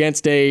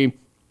against a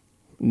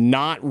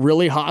not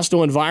really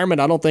hostile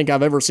environment. I don't think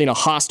I've ever seen a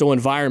hostile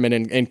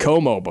environment in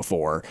Como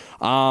before.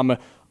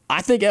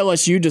 I think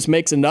LSU just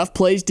makes enough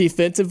plays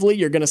defensively.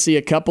 You're going to see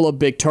a couple of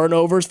big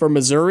turnovers for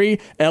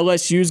Missouri.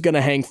 LSU's going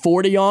to hang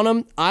 40 on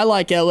them. I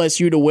like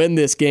LSU to win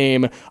this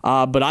game,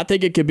 but I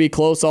think it could be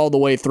close all the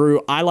way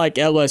through. I like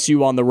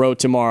LSU on the road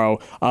tomorrow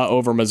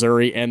over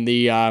Missouri, and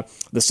the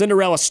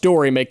Cinderella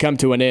story may come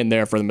to an end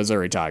there for the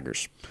Missouri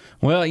Tigers.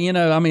 Well,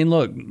 I mean,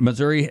 look,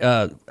 Missouri,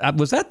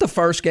 was that the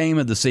first game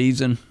of the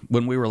season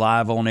when we were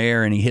live on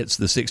air and he hits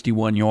the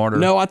 61-yarder?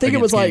 No, I think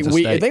it was like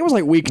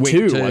week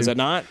two, was it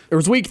not? It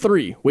was week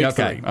 3. Week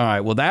 3. All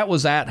right. Well, that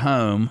was at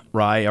home,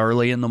 right,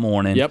 early in the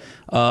morning. Yep.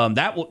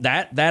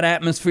 That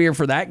atmosphere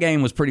for that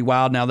game was pretty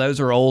wild. Now, those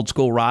are old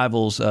school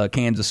rivals,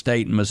 Kansas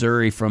State and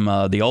Missouri from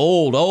the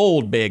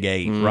old Big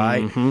 8,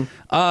 right?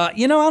 I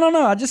don't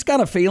know. I just got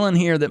a feeling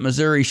here that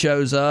Missouri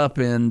shows up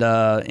and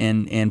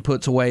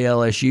puts away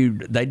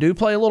LSU. They do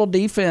play a little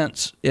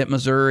defense at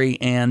Missouri,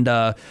 and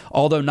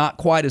although not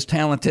quite as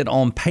talented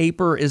on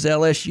paper as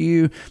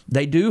LSU,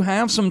 they do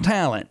have some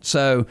talent.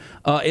 So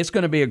it's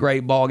going to be a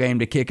great ball game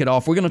to kick it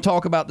off. We're going to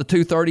talk about the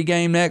 2:30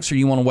 game next, or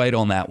you want to wait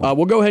on that one?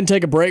 We'll go ahead and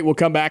take a break. We'll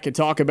come back and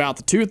talk about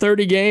the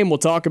 2:30 game. We'll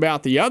talk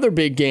about the other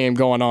big game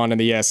going on in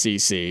the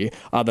SEC,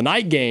 the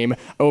night game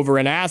over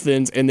in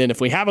Athens, and then if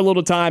we have a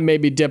little time,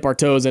 maybe dip our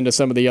toes into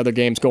some of the other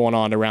games going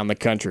on around the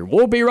country.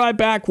 We'll be right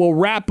back. We'll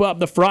wrap up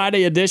the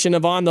Friday edition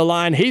of On the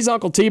Line. He's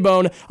Uncle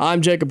T-Bone.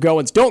 I'm Jacob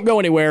Goins. Don't go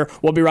anywhere.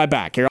 We'll be right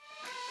back here.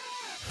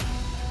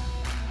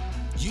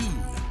 You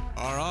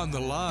are On the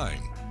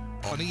Line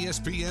on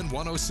ESPN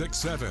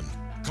 106.7.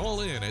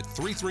 Call in at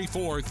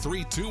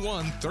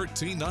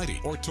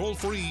 334-321-1390 or toll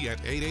free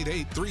at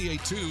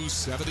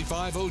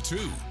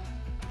 888-382-7502.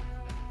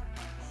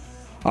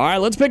 All right,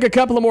 let's pick a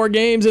couple of more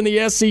games in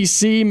the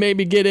SEC,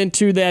 maybe get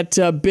into that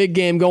big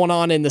game going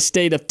on in the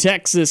state of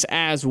Texas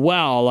as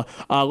well.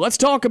 Let's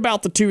talk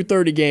about the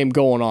 2:30 game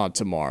going on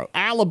tomorrow.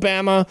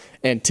 Alabama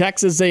and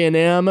Texas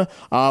A&M.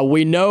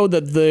 We know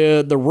that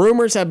the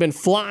rumors have been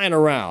flying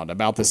around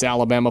about this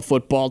Alabama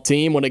football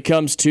team when it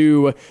comes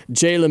to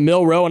Jalen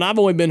Milroe, and I've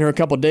only been here a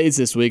couple of days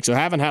this week, so I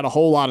haven't had a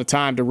whole lot of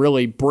time to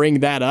really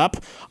bring that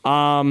up.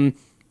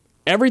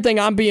 Everything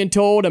I'm being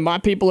told and my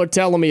people are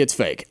telling me it's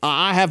fake.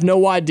 I have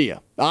no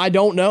idea. I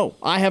don't know.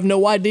 I have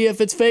no idea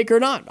if it's fake or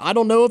not. I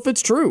don't know if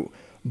it's true.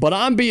 But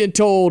I'm being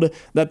told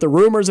that the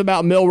rumors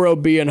about Milroe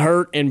being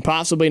hurt and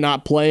possibly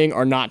not playing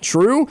are not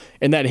true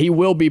and that he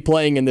will be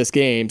playing in this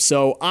game.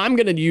 So I'm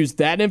going to use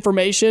that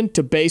information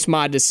to base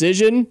my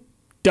decision.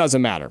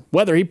 Doesn't matter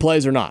whether he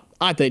plays or not.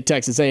 I think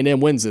Texas A&M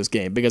wins this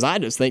game because I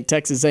just think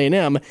Texas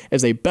A&M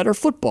is a better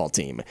football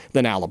team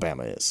than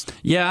Alabama is.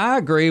 Yeah, I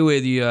agree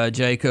with you,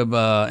 Jacob.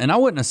 And I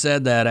wouldn't have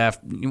said that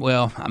after.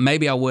 Well,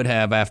 maybe I would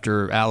have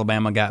after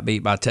Alabama got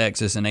beat by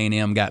Texas and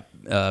A&M got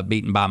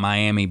beaten by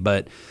Miami.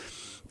 But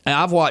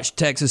I've watched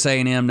Texas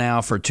A&M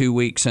now for 2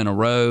 weeks in a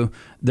row.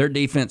 Their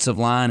defensive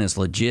line is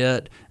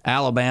legit.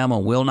 Alabama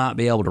will not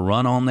be able to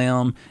run on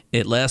them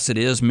unless it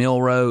is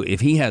Milroe.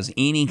 If he has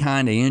any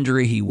kind of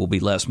injury, he will be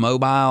less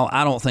mobile.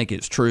 I don't think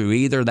it's true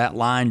either. That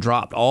line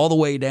dropped all the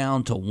way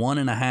down to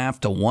 1.5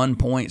 to 1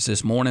 points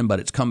this morning,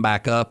 but it's come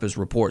back up as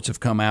reports have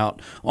come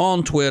out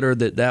on Twitter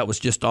that was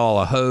just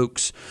all a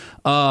hoax.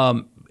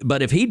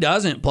 But if he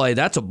doesn't play,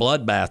 that's a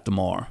bloodbath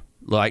tomorrow.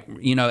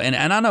 And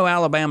I know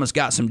Alabama's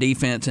got some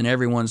defense and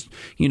everyone's,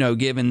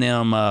 giving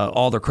them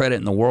all the credit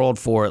in the world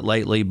for it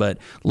lately. But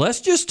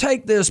let's just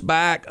take this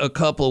back a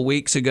couple of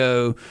weeks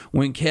ago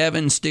when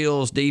Kevin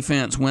Steele's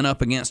defense went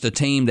up against a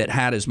team that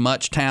had as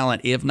much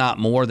talent, if not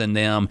more than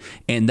them,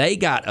 and they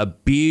got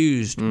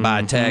abused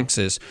by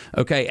Texas.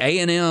 Okay,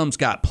 A&M's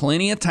got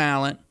plenty of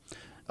talent.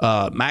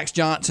 Max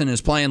Johnson is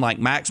playing like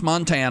Max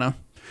Montana.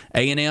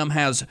 A&M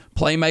has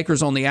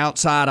playmakers on the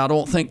outside. I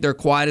don't think they're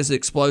quite as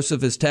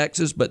explosive as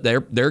Texas, but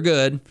they're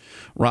good,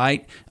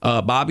 right?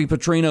 Bobby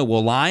Petrino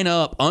will line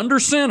up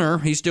under center.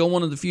 He's still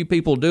one of the few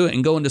people to do it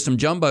and go into some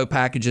jumbo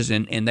packages,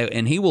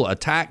 and he will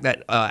attack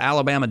that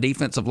Alabama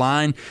defensive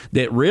line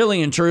that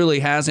really and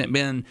truly hasn't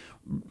been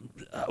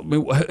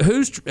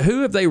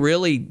who have they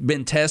really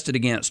been tested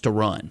against to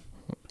run?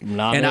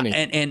 Not many.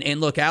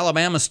 And look,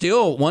 Alabama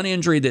still, one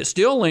injury that's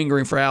still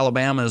lingering for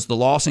Alabama is the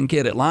Lawson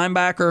kid at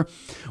linebacker.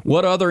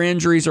 What other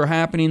injuries are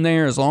happening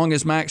there? As long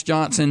as Max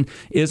Johnson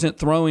isn't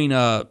throwing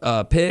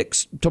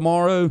picks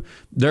tomorrow,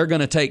 they're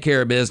going to take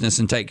care of business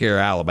and take care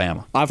of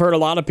Alabama. I've heard a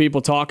lot of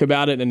people talk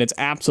about it, and it's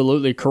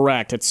absolutely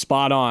correct. It's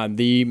spot on.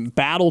 The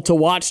battle to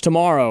watch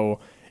tomorrow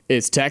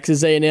is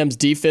Texas A&M's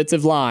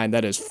defensive line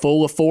that is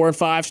full of 4 and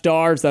 5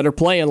 stars that are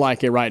playing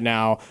like it right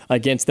now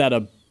against that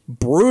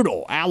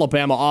brutal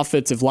Alabama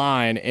offensive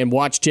line, and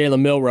watch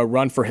Jalen Milroe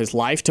run for his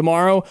life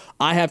tomorrow.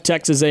 I have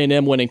Texas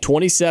A&M winning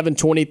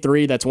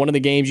 27-23. That's one of the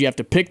games you have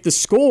to pick the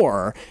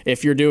score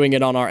if you're doing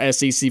it on our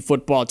SEC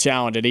Football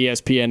Challenge at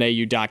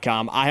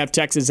ESPNAU.com. I have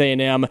Texas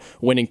A&M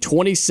winning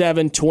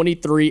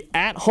 27-23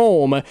 at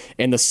home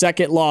in the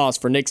second loss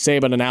for Nick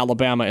Saban and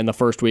Alabama in the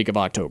first week of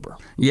October.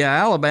 Yeah,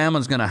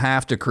 Alabama's going to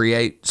have to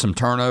create some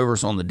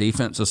turnovers on the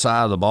defensive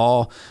side of the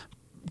ball.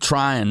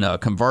 Try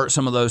and convert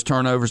some of those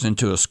turnovers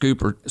into a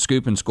scoop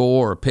and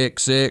score or a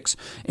pick six.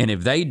 And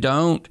if they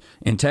don't,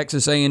 and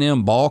Texas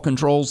A&M ball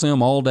controls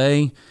them all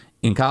day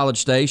in College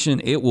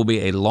Station, it will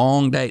be a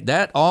long day.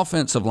 That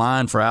offensive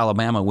line for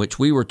Alabama, which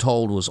we were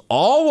told was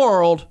all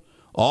world,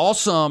 all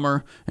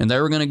summer, and they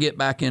were going to get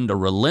back into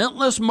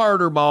relentless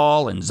murder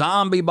ball and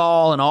zombie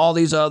ball and all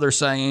these other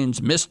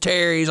sayings. Miss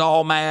Terry's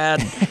all mad.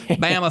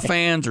 Bama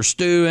fans are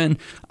stewing.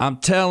 I'm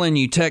telling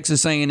you,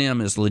 Texas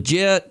A&M is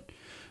legit.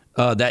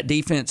 That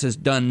defense has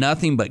done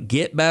nothing but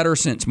get better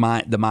since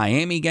the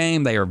Miami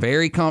game. They are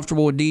very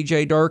comfortable with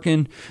DJ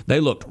Durkin. They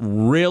looked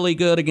really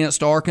good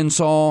against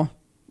Arkansas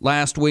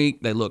last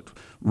week. They looked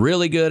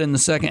really good in the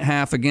second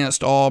half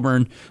against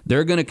Auburn.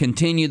 They're going to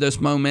continue this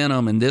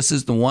momentum, and this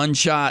is the one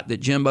shot that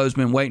Jimbo's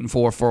been waiting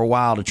for a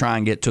while to try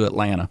and get to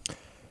Atlanta.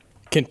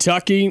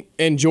 Kentucky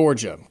and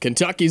Georgia.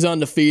 Kentucky's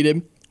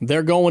undefeated.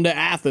 They're going to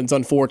Athens,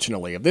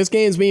 unfortunately. If this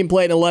game's being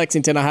played in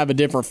Lexington, I have a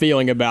different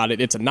feeling about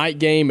it. It's a night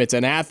game. It's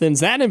in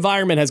Athens. That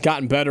environment has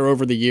gotten better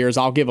over the years.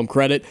 I'll give them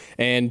credit.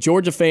 And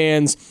Georgia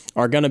fans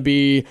are going to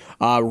be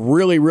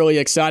really, really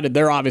excited.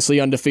 They're obviously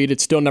undefeated,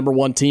 still number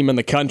one team in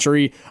the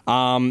country.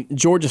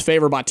 Georgia's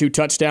favored by 2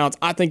 touchdowns.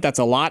 I think that's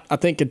a lot. I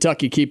think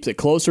Kentucky keeps it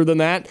closer than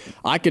that.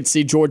 I could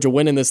see Georgia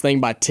winning this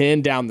thing by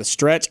 10 down the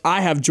stretch.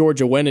 I have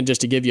Georgia winning,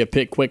 just to give you a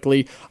pick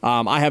quickly.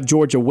 I have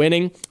Georgia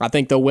winning. I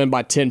think they'll win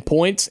by 10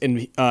 points.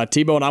 And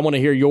T-Bone, I want to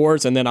hear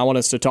yours, and then I want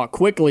us to talk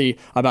quickly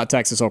about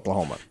Texas,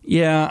 Oklahoma.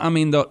 Yeah, I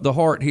mean, the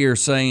heart here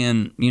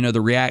saying,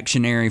 the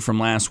reactionary from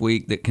last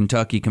week that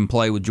Kentucky can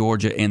play with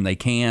Georgia, and they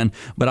can,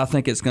 but I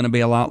think it's going to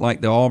be a lot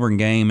like the Auburn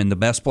game, and the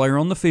best player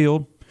on the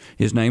field,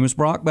 his name is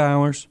Brock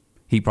Bowers.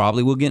 He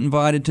probably will get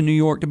invited to New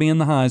York to be in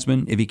the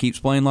Heisman. If he keeps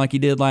playing like he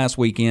did last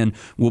weekend,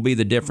 will be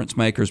the difference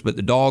makers. But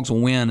the Dogs will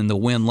win, and they'll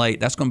win late.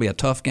 That's going to be a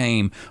tough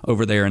game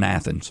over there in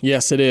Athens.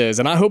 Yes, it is.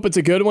 And I hope it's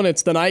a good one.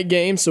 It's the night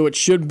game, so it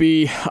should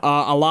be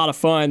a lot of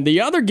fun.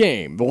 The other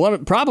game,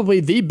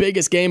 probably the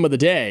biggest game of the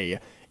day,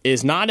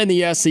 is not in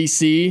the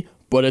SEC,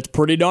 but it's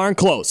pretty darn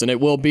close, and it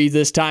will be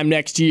this time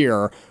next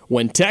year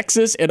when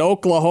Texas and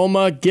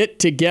Oklahoma get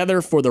together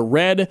for the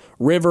Red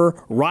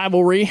River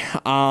rivalry.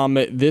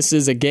 This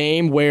is a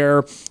game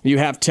where you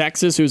have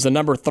Texas, who's the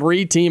number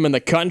 3 team in the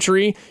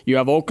country. You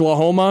have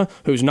Oklahoma,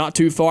 who's not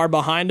too far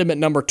behind them at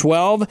number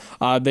 12.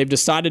 They've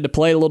decided to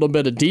play a little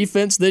bit of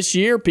defense this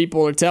year.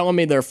 People are telling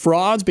me they're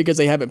frauds because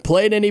they haven't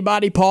played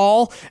anybody,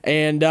 Paul.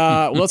 And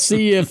let's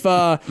see if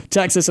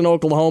Texas and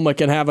Oklahoma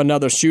can have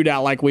another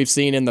shootout like we've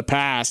seen in the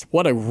past.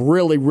 What a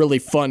really, really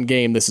fun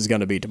game this is going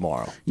to be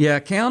tomorrow.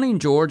 Yeah, counting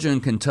Georgia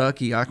and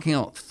Kentucky, I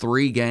count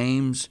 3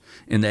 games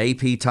in the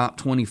AP Top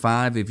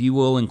 25, if you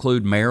will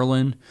include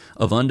Maryland,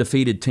 of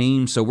undefeated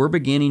teams. So we're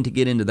beginning to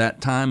get into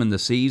that time in the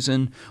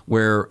season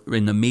where,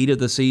 in the meat of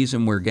the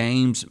season, where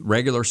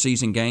regular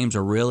season games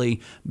are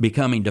really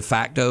becoming de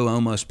facto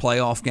almost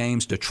playoff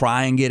games to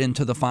try and get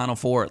into the Final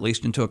Four, at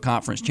least into a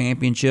conference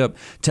championship.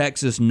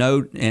 Texas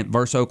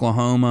versus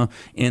Oklahoma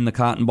in the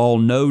Cotton Bowl,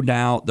 no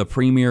doubt the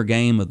premier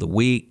game of the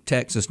week.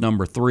 Texas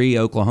number 3,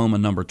 Oklahoma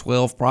number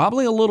 12,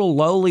 probably a little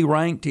lowly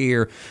ranked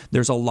here.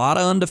 There's a lot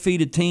of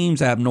undefeated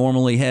teams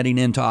abnormally heading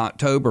into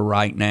October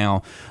right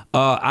now.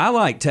 I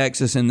like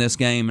Texas in this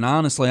game, and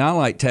honestly, I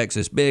like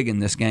Texas big in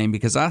this game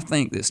because I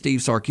think that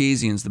Steve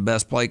Sarkisian's the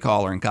best play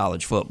caller in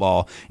college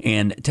football,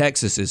 and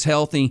Texas is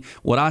healthy.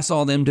 What I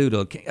saw them do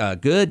to a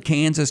good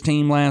Kansas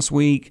team last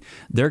week,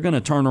 they're going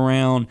to turn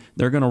around,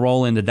 they're going to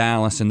roll into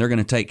Dallas, and they're going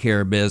to take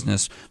care of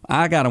business.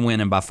 I got to win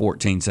them by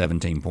 14,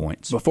 17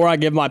 points. Before I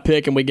give my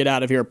pick and we get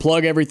out of here,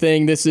 plug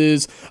everything. This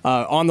is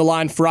On the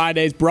Line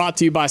Fridays, brought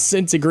to you by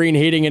Sensigreen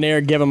Heating and Air.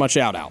 Give them a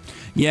shout-out.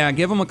 Yeah,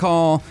 give them a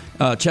call.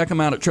 Check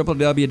them out at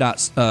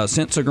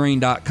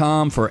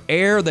www.sensigreen.com for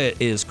air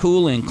that is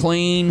cool and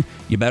clean.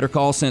 You better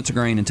call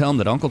Sensigreen and tell them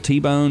that Uncle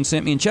T-Bone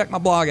sent me, and check my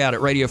blog out at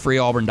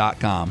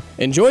radiofreeauburn.com.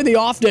 Enjoy the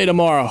off day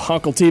tomorrow,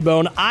 Uncle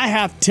T-Bone. I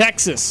have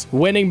Texas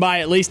winning by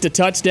at least a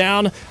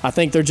touchdown. I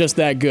think they're just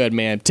that good,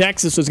 man.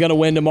 Texas is going to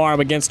win tomorrow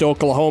against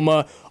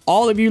Oklahoma.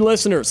 All of you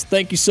listeners,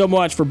 thank you so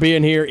much for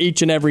being here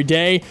each and every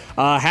day.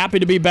 Happy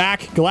to be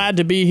back. Glad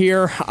to be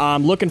here.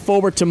 I'm looking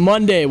forward to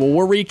Monday.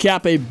 We'll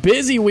recap a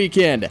busy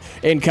weekend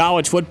in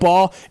college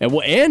football and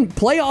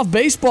playoff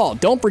baseball.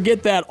 Don't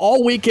forget that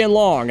all weekend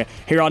long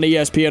here on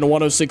ESPN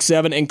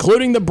 106.7,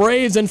 including the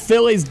Braves and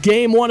Phillies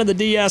Game 1 of the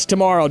DS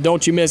tomorrow.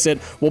 Don't you miss it.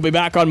 We'll be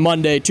back on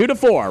Monday, 2 to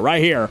 4,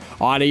 right here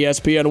on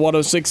ESPN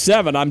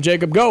 106.7. I'm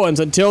Jacob Goins.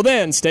 Until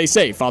then, stay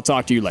safe. I'll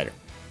talk to you later.